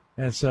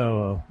 And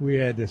so we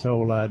had this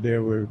whole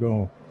idea we were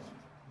going to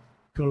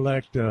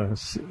collect a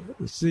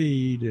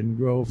seed and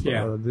grow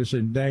for this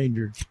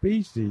endangered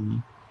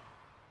species,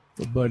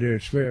 but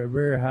it's very,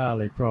 very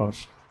highly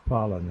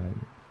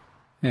cross-pollinated.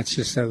 It's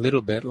just a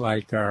little bit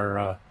like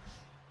our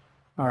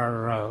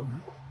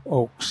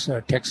oaks,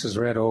 Texas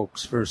red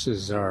oaks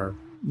versus our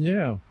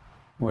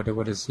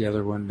what is the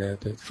other one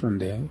that from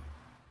the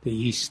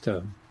east?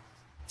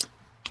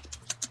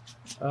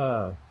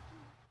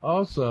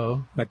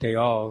 Also, but they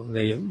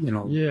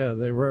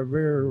were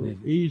very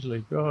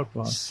easily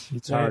cross-pollinated.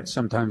 It's hard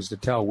sometimes to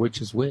tell which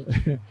is which.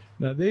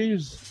 Now the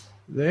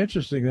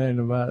interesting thing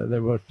about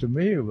it, to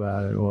me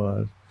about it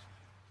was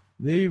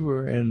these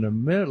were in the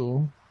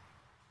middle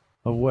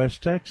of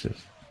West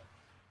Texas.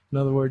 In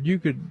other words, you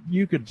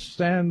could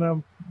stand up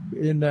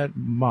in that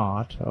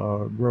motte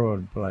or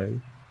growing place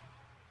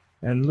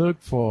and look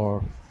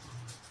for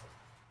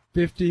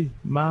 50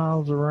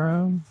 miles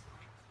around,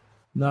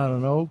 not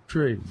an oak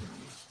tree,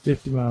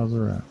 50 miles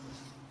around.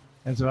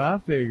 And so I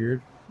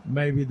figured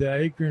maybe the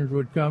acorns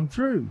would come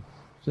true,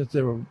 since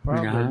they were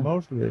probably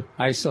mostly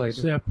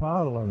isolated,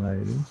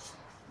 self-pollinated.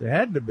 They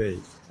had to be.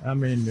 I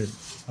mean,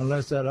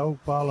 unless that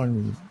oak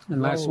pollen...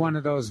 Unless one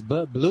of those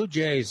blue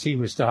jays he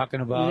was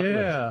talking about.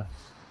 Yeah,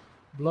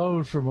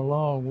 blows from a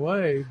long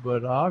way,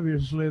 but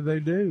obviously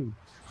they do.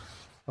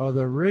 Or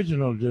the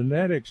original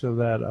genetics of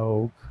that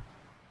oak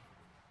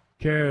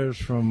carries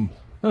from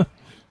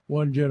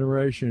one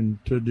generation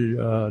to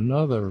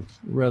another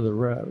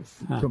rather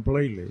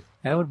completely.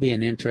 That would be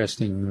an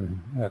interesting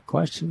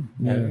question.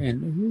 Yeah.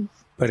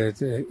 But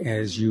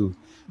as you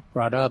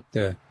brought up,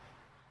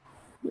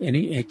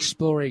 any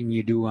exploring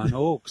you do on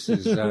oaks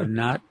is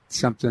not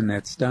something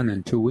that's done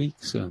in 2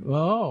 weeks.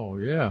 Oh,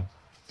 yeah.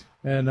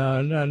 And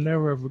I'll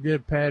never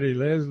forget Patty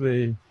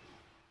Leslie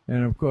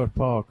and, of course,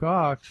 Paul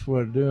Cox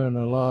were doing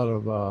a lot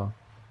of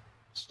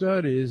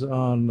studies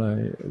on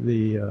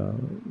the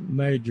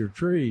major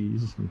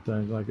trees and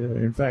things like that.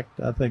 In fact,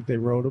 I think they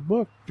wrote a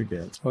book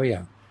together. Oh,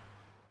 yeah.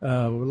 With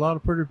a lot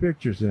of pretty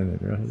pictures in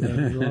it. Right?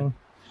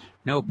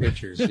 No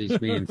pictures. He's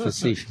being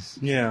facetious.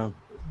 Yeah.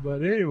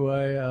 But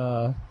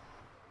anyway,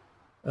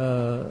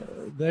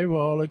 they were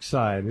all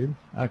excited.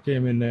 I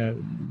came in there,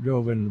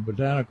 drove in the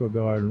botanical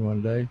garden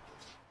one day,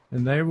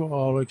 and they were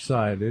all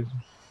excited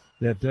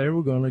that they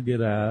were going to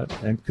get out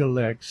and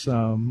collect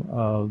some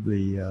of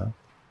the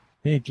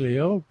Hinkley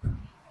Oak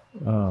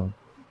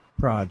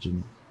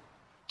progeny,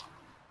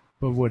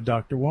 but with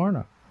Dr.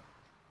 Warnock.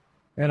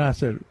 And I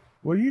said,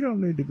 well, you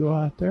don't need to go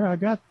out there. I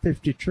got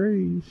 50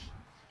 trees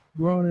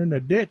growing in a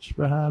ditch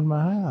behind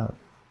my house.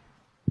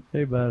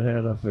 They about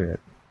had a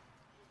fit.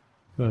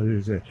 Because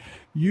he said,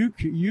 you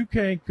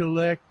can't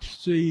collect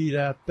seed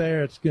out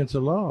there. It's against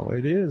the law.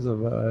 It is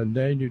of an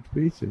endangered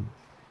species.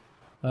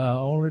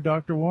 Only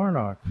Dr.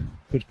 Warnock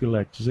could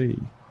collect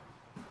seed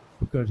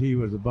because he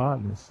was a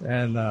botanist.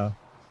 And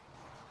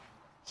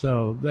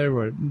so they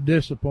were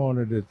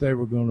disappointed that they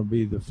were going to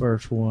be the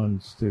first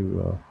ones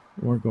to,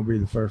 weren't going to be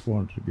the first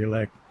ones to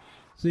collect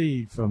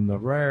seed from the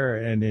rare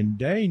and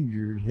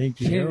endangered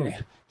Hinkley Oak.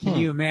 Can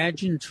you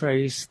imagine,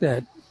 Trace,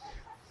 that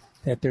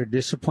their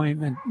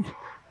disappointment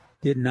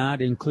did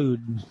not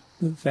include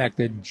the fact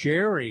that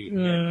Jerry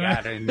had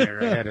got in there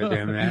ahead of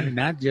them? And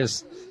not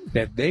just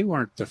that they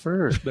weren't the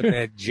first, but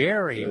that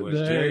Jerry was.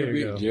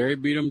 Jerry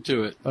beat them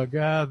to it. A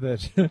guy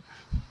that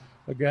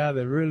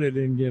really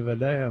didn't give a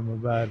damn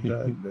about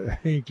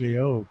Hinkley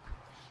Oak,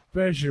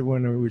 especially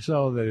when we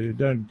saw that it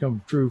doesn't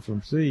come true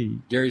from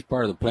seed. Jerry's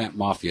part of the plant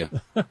mafia.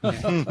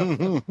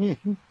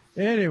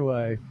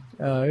 Anyway,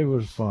 it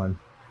was fun.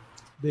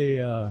 They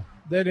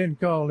didn't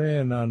call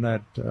in on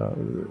that.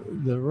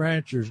 The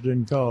ranchers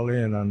didn't call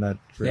in on that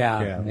trip.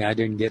 Yeah, I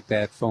didn't get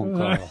that phone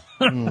call.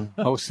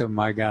 Most of them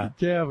I got.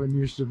 Calvin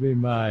used to be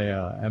my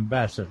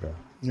ambassador.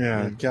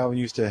 Yeah, Calvin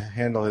used to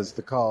handle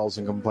the calls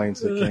and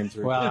complaints that came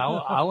through.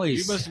 Well, I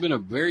always. You must have been a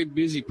very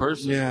busy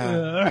person.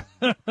 Yeah.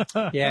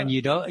 Yeah, and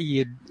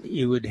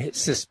you would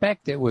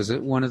suspect it was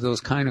one of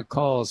those kind of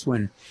calls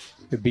when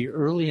it'd be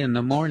early in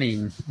the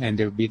morning and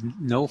there'd be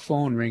no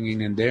phone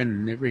ringing, and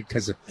then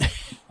because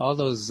all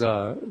those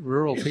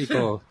rural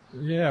people,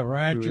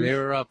 ranchers, they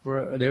were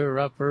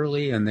up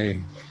early and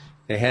they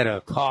had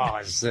a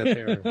cause that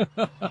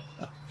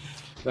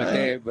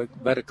they were,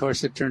 but of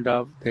course it turned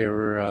out they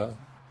were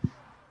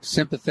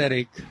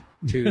sympathetic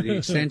to the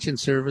Extension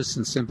Service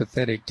and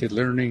sympathetic to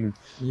learning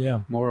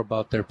more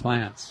about their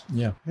plants.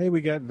 Yeah. Hey,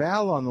 we got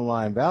Val on the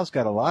line. Val's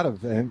got a lot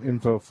of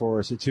info for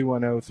us at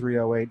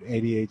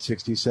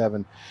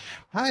 210-308-8867.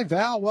 Hi,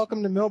 Val.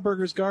 Welcome to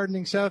Milberger's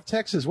Gardening, South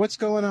Texas. What's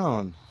going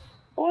on?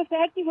 Well,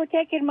 thank you for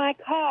taking my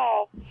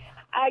call.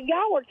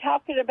 Y'all were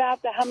talking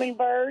about the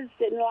hummingbirds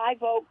and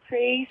live oak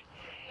trees.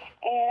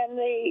 And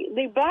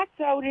the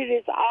black-throated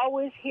is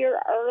always here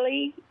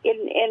early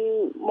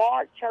in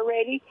March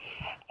already.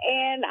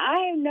 And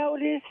I have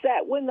noticed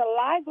that when the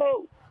live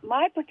oak,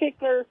 my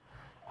particular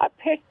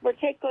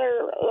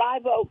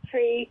live oak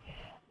tree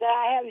that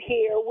I have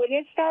here, when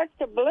it starts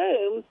to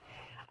bloom,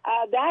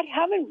 that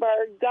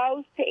hummingbird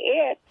goes to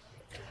it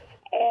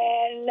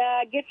and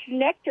gets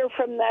nectar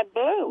from that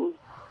bloom.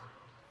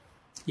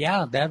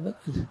 Yeah, I'm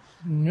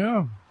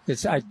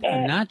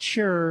not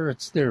sure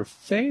it's their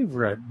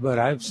favorite, but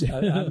I'm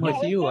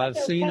with you. I've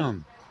seen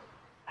them.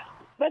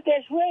 But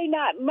there's really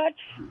not much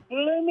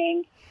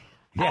blooming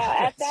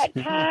at that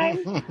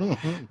time,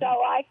 so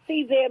I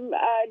see them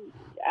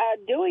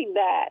doing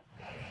that.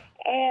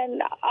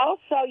 And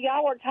also,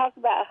 y'all were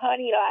talking about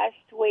honey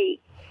last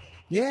week.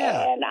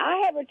 Yeah. And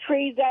I have a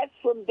tree that's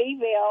from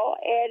Beeville,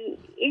 and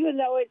even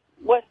though it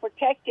was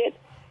protected,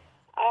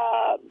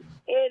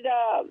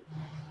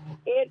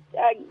 it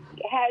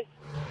has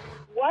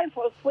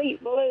wonderful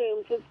sweet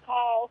blooms. It's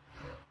called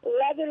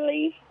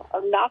Leatherleaf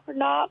or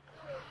Knock-a-Knock,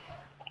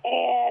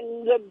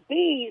 and the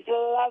bees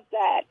love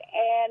that.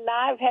 And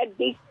I've had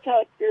bee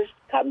collectors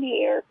come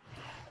here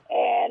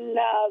and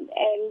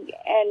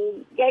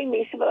gave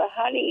me some of the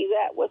honey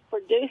that was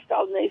produced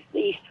on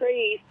these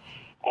trees,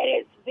 and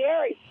it's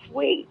very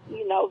sweet.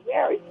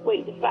 Very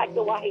sweet. It's like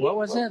the white. What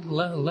was it?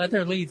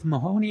 Leatherleaf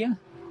Mahonia?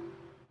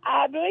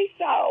 I believe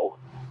so.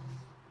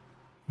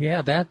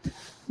 Yeah,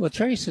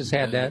 Trace has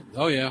had that.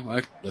 Oh, yeah.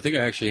 I think I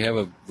actually have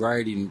a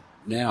variety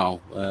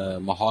now,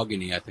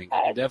 mahogany, I think.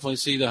 I can definitely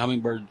see the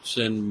hummingbirds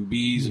and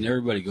bees and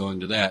everybody going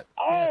to that.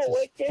 Oh,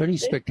 it's a pretty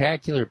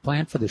spectacular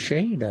plant for the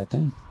shade, I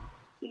think.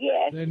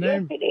 Yes,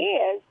 yes, it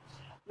is.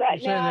 But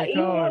you say they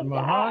call it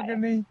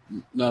mahogany?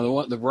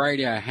 No, the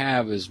variety I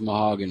have is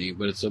mahogany,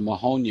 but it's a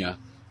mahonia.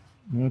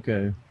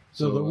 Okay.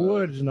 So the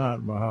wood's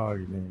not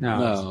mahogany.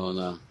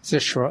 No. It's a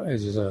shrub.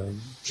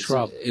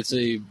 It's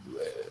a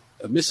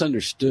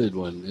misunderstood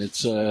one.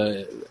 It's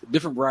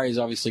different varieties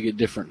obviously get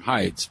different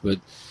heights, but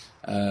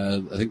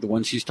I think the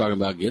one she's talking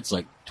about gets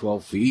like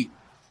 12 feet.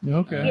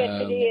 Okay.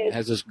 Yes, it is.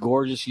 Has this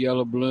gorgeous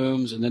yellow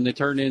blooms, and then they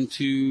turn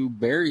into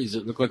berries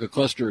that look like a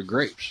cluster of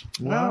grapes.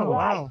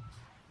 Wow.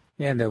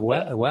 Yeah, and the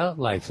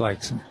wildlife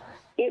likes them.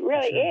 It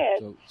really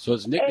is. So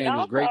its nickname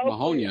is Great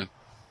Mahonia.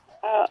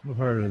 I've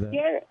heard of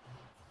that.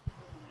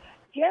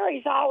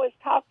 Jerry's always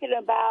talking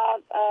about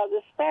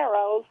the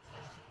sparrows,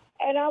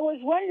 and I was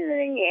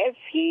wondering if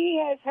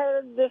he has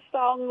heard the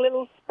song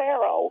Little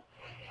Sparrow.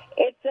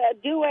 It's a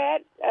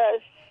duet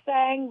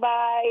sang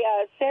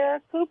by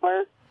Sarah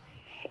Cooper.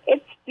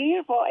 It's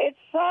beautiful. It's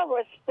sort of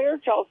a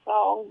spiritual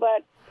song,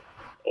 but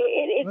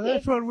well,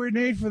 that's what we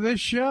need for this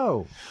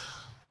show.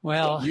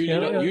 Well,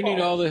 you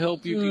need all the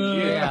help you can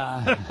get.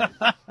 Yeah.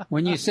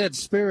 When you said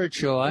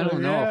spiritual, I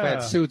don't know if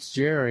that suits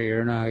Jerry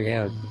or not.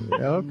 Yeah.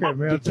 Okay,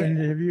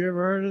 Milton, have you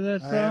ever heard of that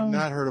song? I have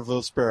not heard of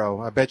Little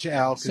Sparrow. I bet you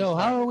Al can So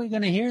how are we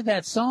going to hear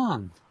that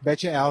song?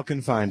 Bet you Al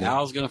can find it.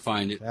 Al's going to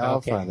find it. Al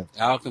find it.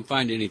 Al can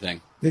find anything.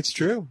 It's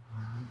true.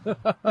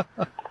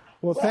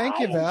 Well, thank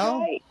you,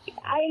 Val.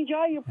 I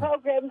enjoy your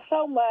program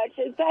so much,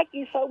 and thank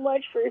you so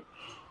much for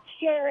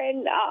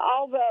sharing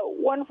all the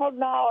wonderful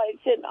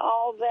knowledge and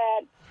all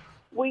that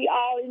we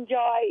all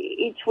enjoy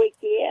each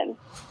weekend.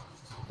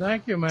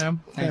 Thank you,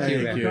 ma'am. Thank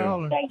you.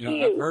 Thank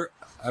you.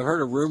 I've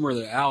heard a rumor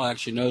that Al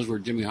actually knows where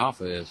Jimmy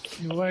Hoffa is.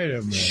 Wait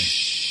a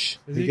minute.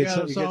 He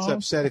gets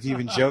upset if you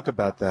even joke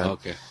about that.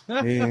 Okay.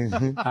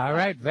 All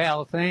right,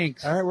 Val,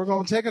 thanks. All right, we're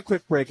going to take a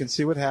quick break and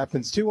see what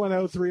happens.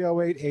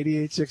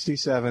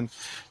 210-308-8867.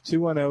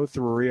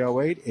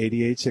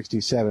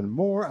 210-308-8867.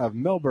 More of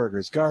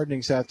Millburgers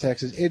Gardening, South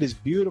Texas. It is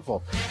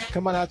beautiful.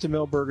 Come on out to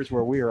Millburgers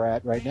where we are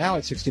at right now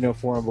at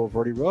 1604 on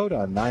Boulevardy Road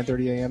on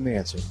 9:30 a.m. The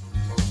Answer.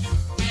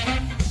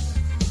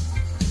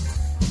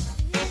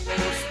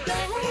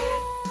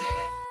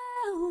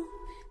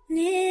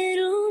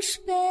 Little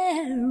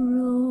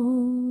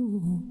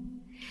sparrow,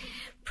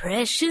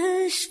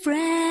 precious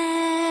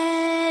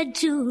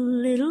fragile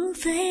little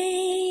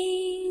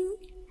thing.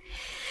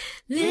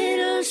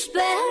 Little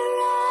sparrow,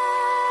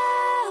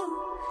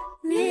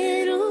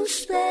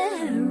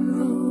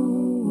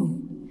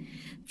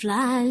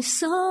 flies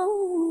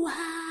so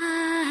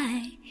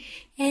high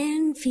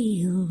and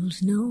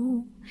feels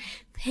no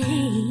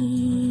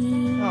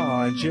pain.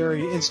 Oh, and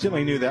Jerry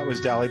instantly knew that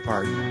was Dolly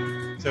Parton.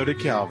 So did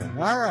Calvin.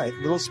 All right,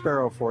 Little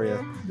Sparrow for you.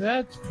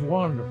 That's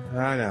wonderful.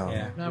 I know.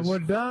 Yeah. Now,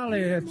 would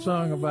Dolly had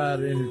sung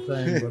about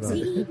anything but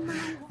a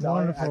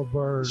wonderful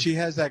bird? She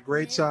has that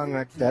great song,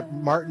 like that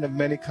Martin of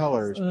Many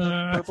Colors,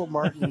 Purple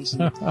Martins.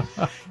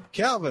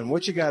 Calvin,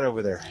 what you got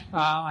over there?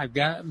 I've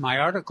got my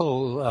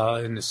article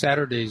in the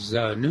Saturday's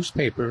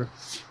newspaper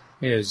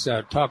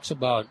talks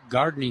about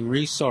gardening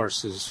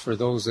resources for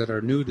those that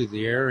are new to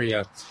the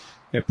area.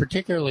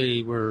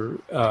 Particularly,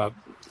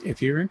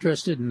 if you're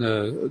interested in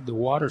the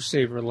Water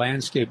Saver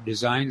Landscape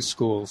Design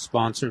School,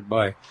 sponsored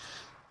by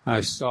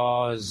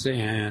SAWS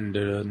and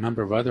a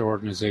number of other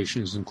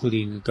organizations,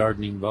 including the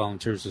Gardening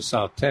Volunteers of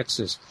South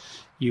Texas,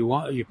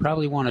 you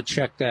probably want to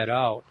check that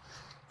out.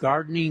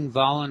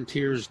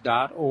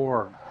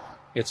 GardeningVolunteers.org.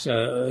 It's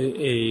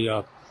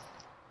a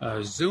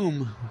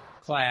Zoom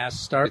class,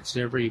 starts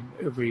every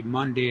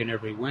Monday and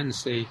every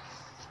Wednesday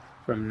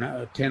from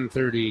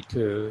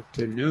 10:30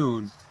 to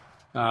noon.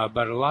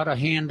 But a lot of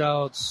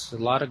handouts, a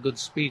lot of good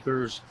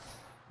speakers,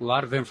 a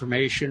lot of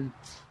information.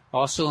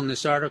 Also in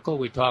this article,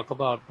 we talk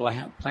about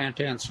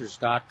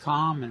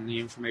plantanswers.com and the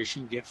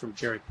information you get from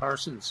Jerry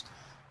Parsons'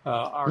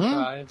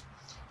 archive,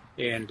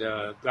 and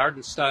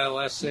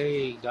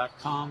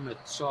gardenstyleessay.com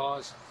at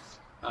SAWS.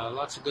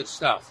 Lots of good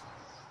stuff.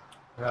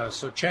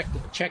 So check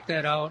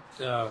that out,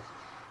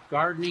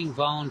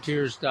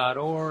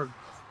 gardeningvolunteers.org.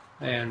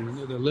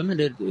 And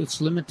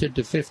it's limited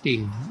to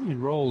 50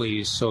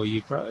 enrollees, so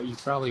you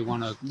probably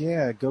want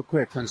to go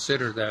quick.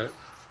 Consider that.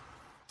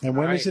 And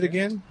when is it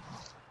again?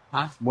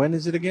 Huh? When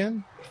is it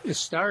again? It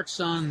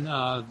starts on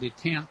the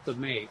 10th of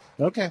May.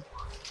 Okay.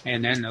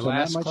 And then the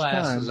last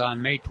class is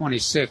on May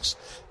 26th,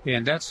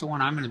 and that's the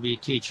one I'm going to be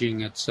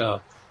teaching. It's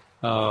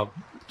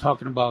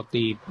talking about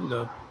the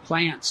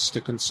plants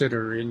to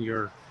consider in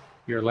your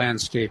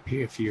landscape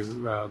if you're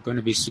going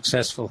to be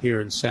successful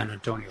here in San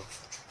Antonio.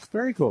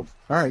 Very cool.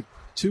 All right.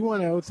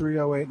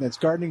 210-308, that's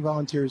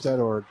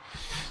gardeningvolunteers.org.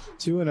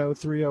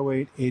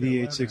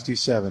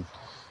 210-308-8867.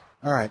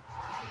 All right.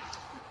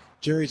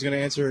 Jerry's going to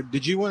answer.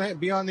 Did you want to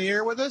be on the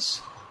air with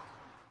us?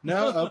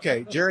 No?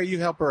 Okay. Jerry, you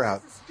help her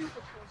out.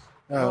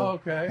 Oh,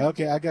 okay.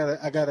 Okay, I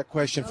got a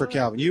question for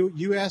Calvin.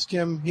 You ask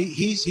him.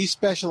 He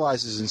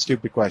specializes in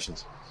stupid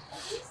questions.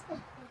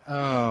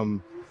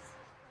 So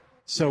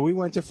we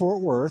went to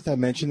Fort Worth. I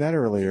mentioned that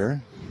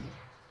earlier.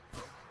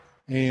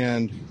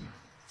 And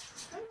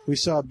we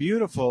saw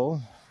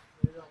beautiful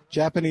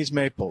Japanese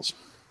maples.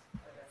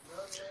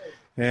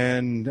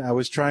 And I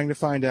was trying to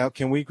find out,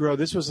 can we grow,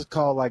 this was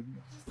called like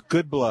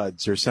Good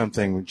Bloods or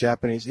something,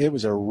 Japanese. It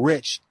was a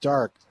rich,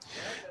 dark,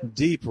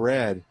 deep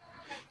red.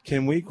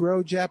 Can we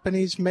grow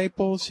Japanese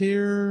maples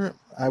here?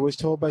 I was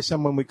told by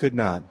someone we could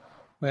not.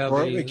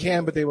 Well, we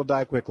can, but they will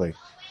die quickly.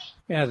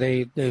 Yeah,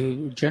 they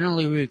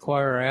generally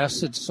require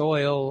acid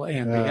soil,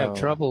 and they have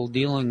trouble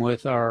dealing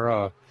with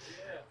our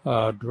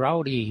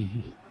droughty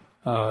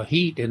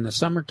heat in the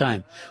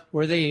summertime.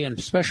 Were they in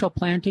special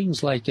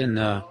plantings, like in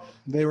the?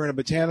 They were in a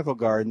botanical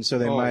garden, so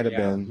they might have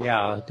been.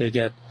 Yeah, they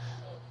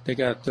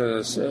got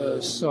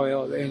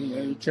soil,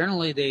 and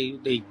generally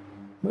they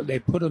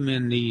put them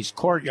in these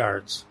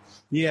courtyards.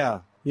 Yeah.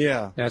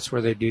 That's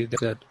where they do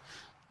that.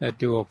 that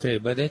do okay,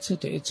 but it's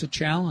a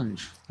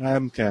challenge.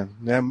 Okay.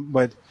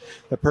 But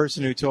the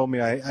person who told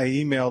me, I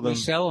emailed them. We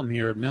sell them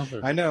here at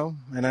Milford. I know,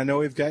 and I know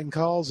we've gotten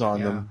calls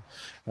on them.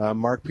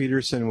 Mark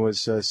Peterson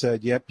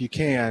said, "Yep, you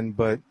can,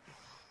 but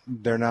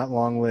they're not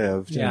long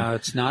lived." Yeah,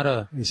 it's not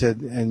a. He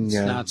said, and it's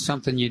not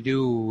something you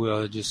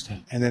do just.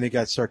 And then he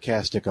got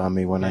sarcastic on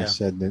me when I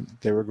said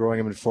that they were growing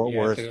them in Fort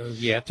Worth.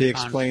 You have to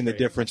explain the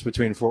difference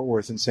between Fort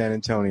Worth and San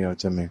Antonio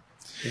to me.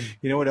 Yeah.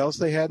 You know what else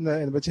they had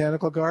in the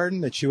botanical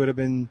garden that you would have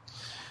been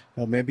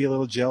maybe a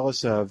little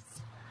jealous of?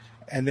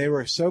 And they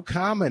were so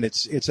common.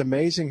 It's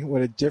amazing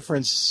what a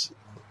difference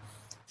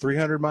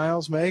 300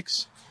 miles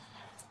makes.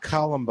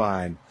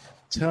 Columbine.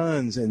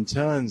 Tons and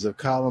tons of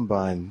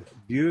columbine.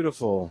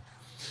 Beautiful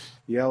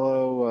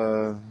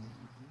yellow.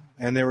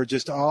 And there were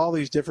just all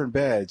these different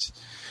beds,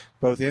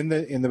 both in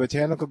the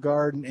botanical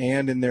garden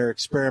and in their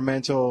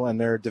experimental and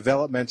their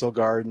developmental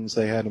gardens.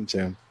 They had them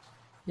too.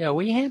 Yeah,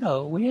 we had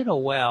a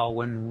well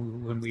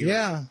when we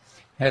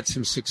had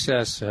some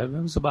success. It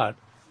was about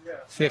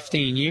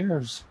 15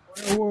 years.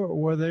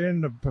 Were they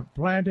in the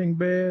planting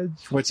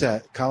beds? What's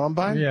that?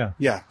 Columbine? Yeah.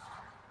 Yeah.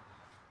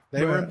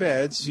 They were in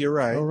beds. You're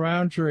right.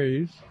 Around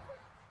trees.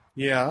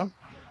 Yeah.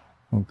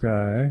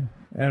 Okay.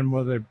 And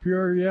were they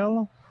pure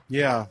yellow?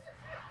 Yeah.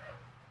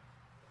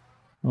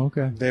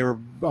 Okay. They were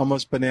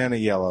almost banana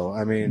yellow.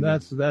 I mean,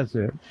 that's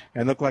it.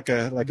 And looked like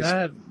a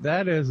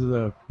that is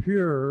the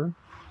pure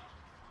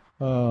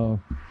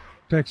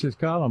Texas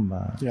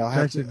Columbine. Yeah,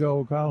 Texas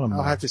Gold Columbine.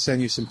 I'll have to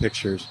send you some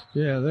pictures.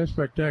 Yeah, they're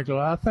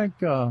spectacular. I think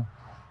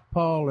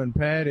Paul and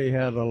Patty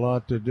had a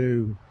lot to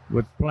do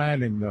with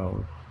planting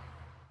those.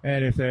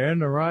 And if they're in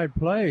the right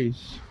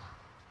place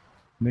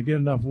and they get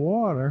enough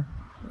water,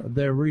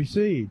 they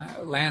reseed.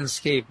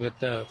 Landscape at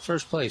the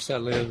first place I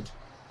lived,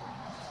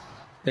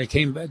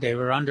 they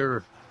were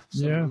under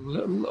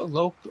some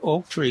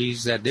oak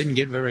trees that didn't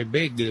get very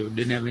big. They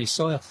didn't have any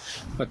soil,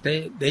 but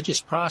they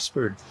just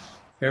prospered.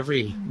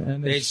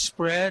 They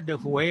spread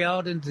way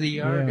out into the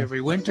yard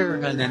every winter,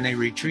 and then they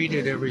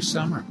retreated every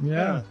summer.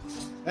 Yeah.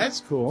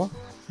 That's cool.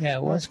 Yeah,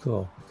 it was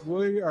cool.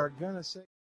 We are going to say...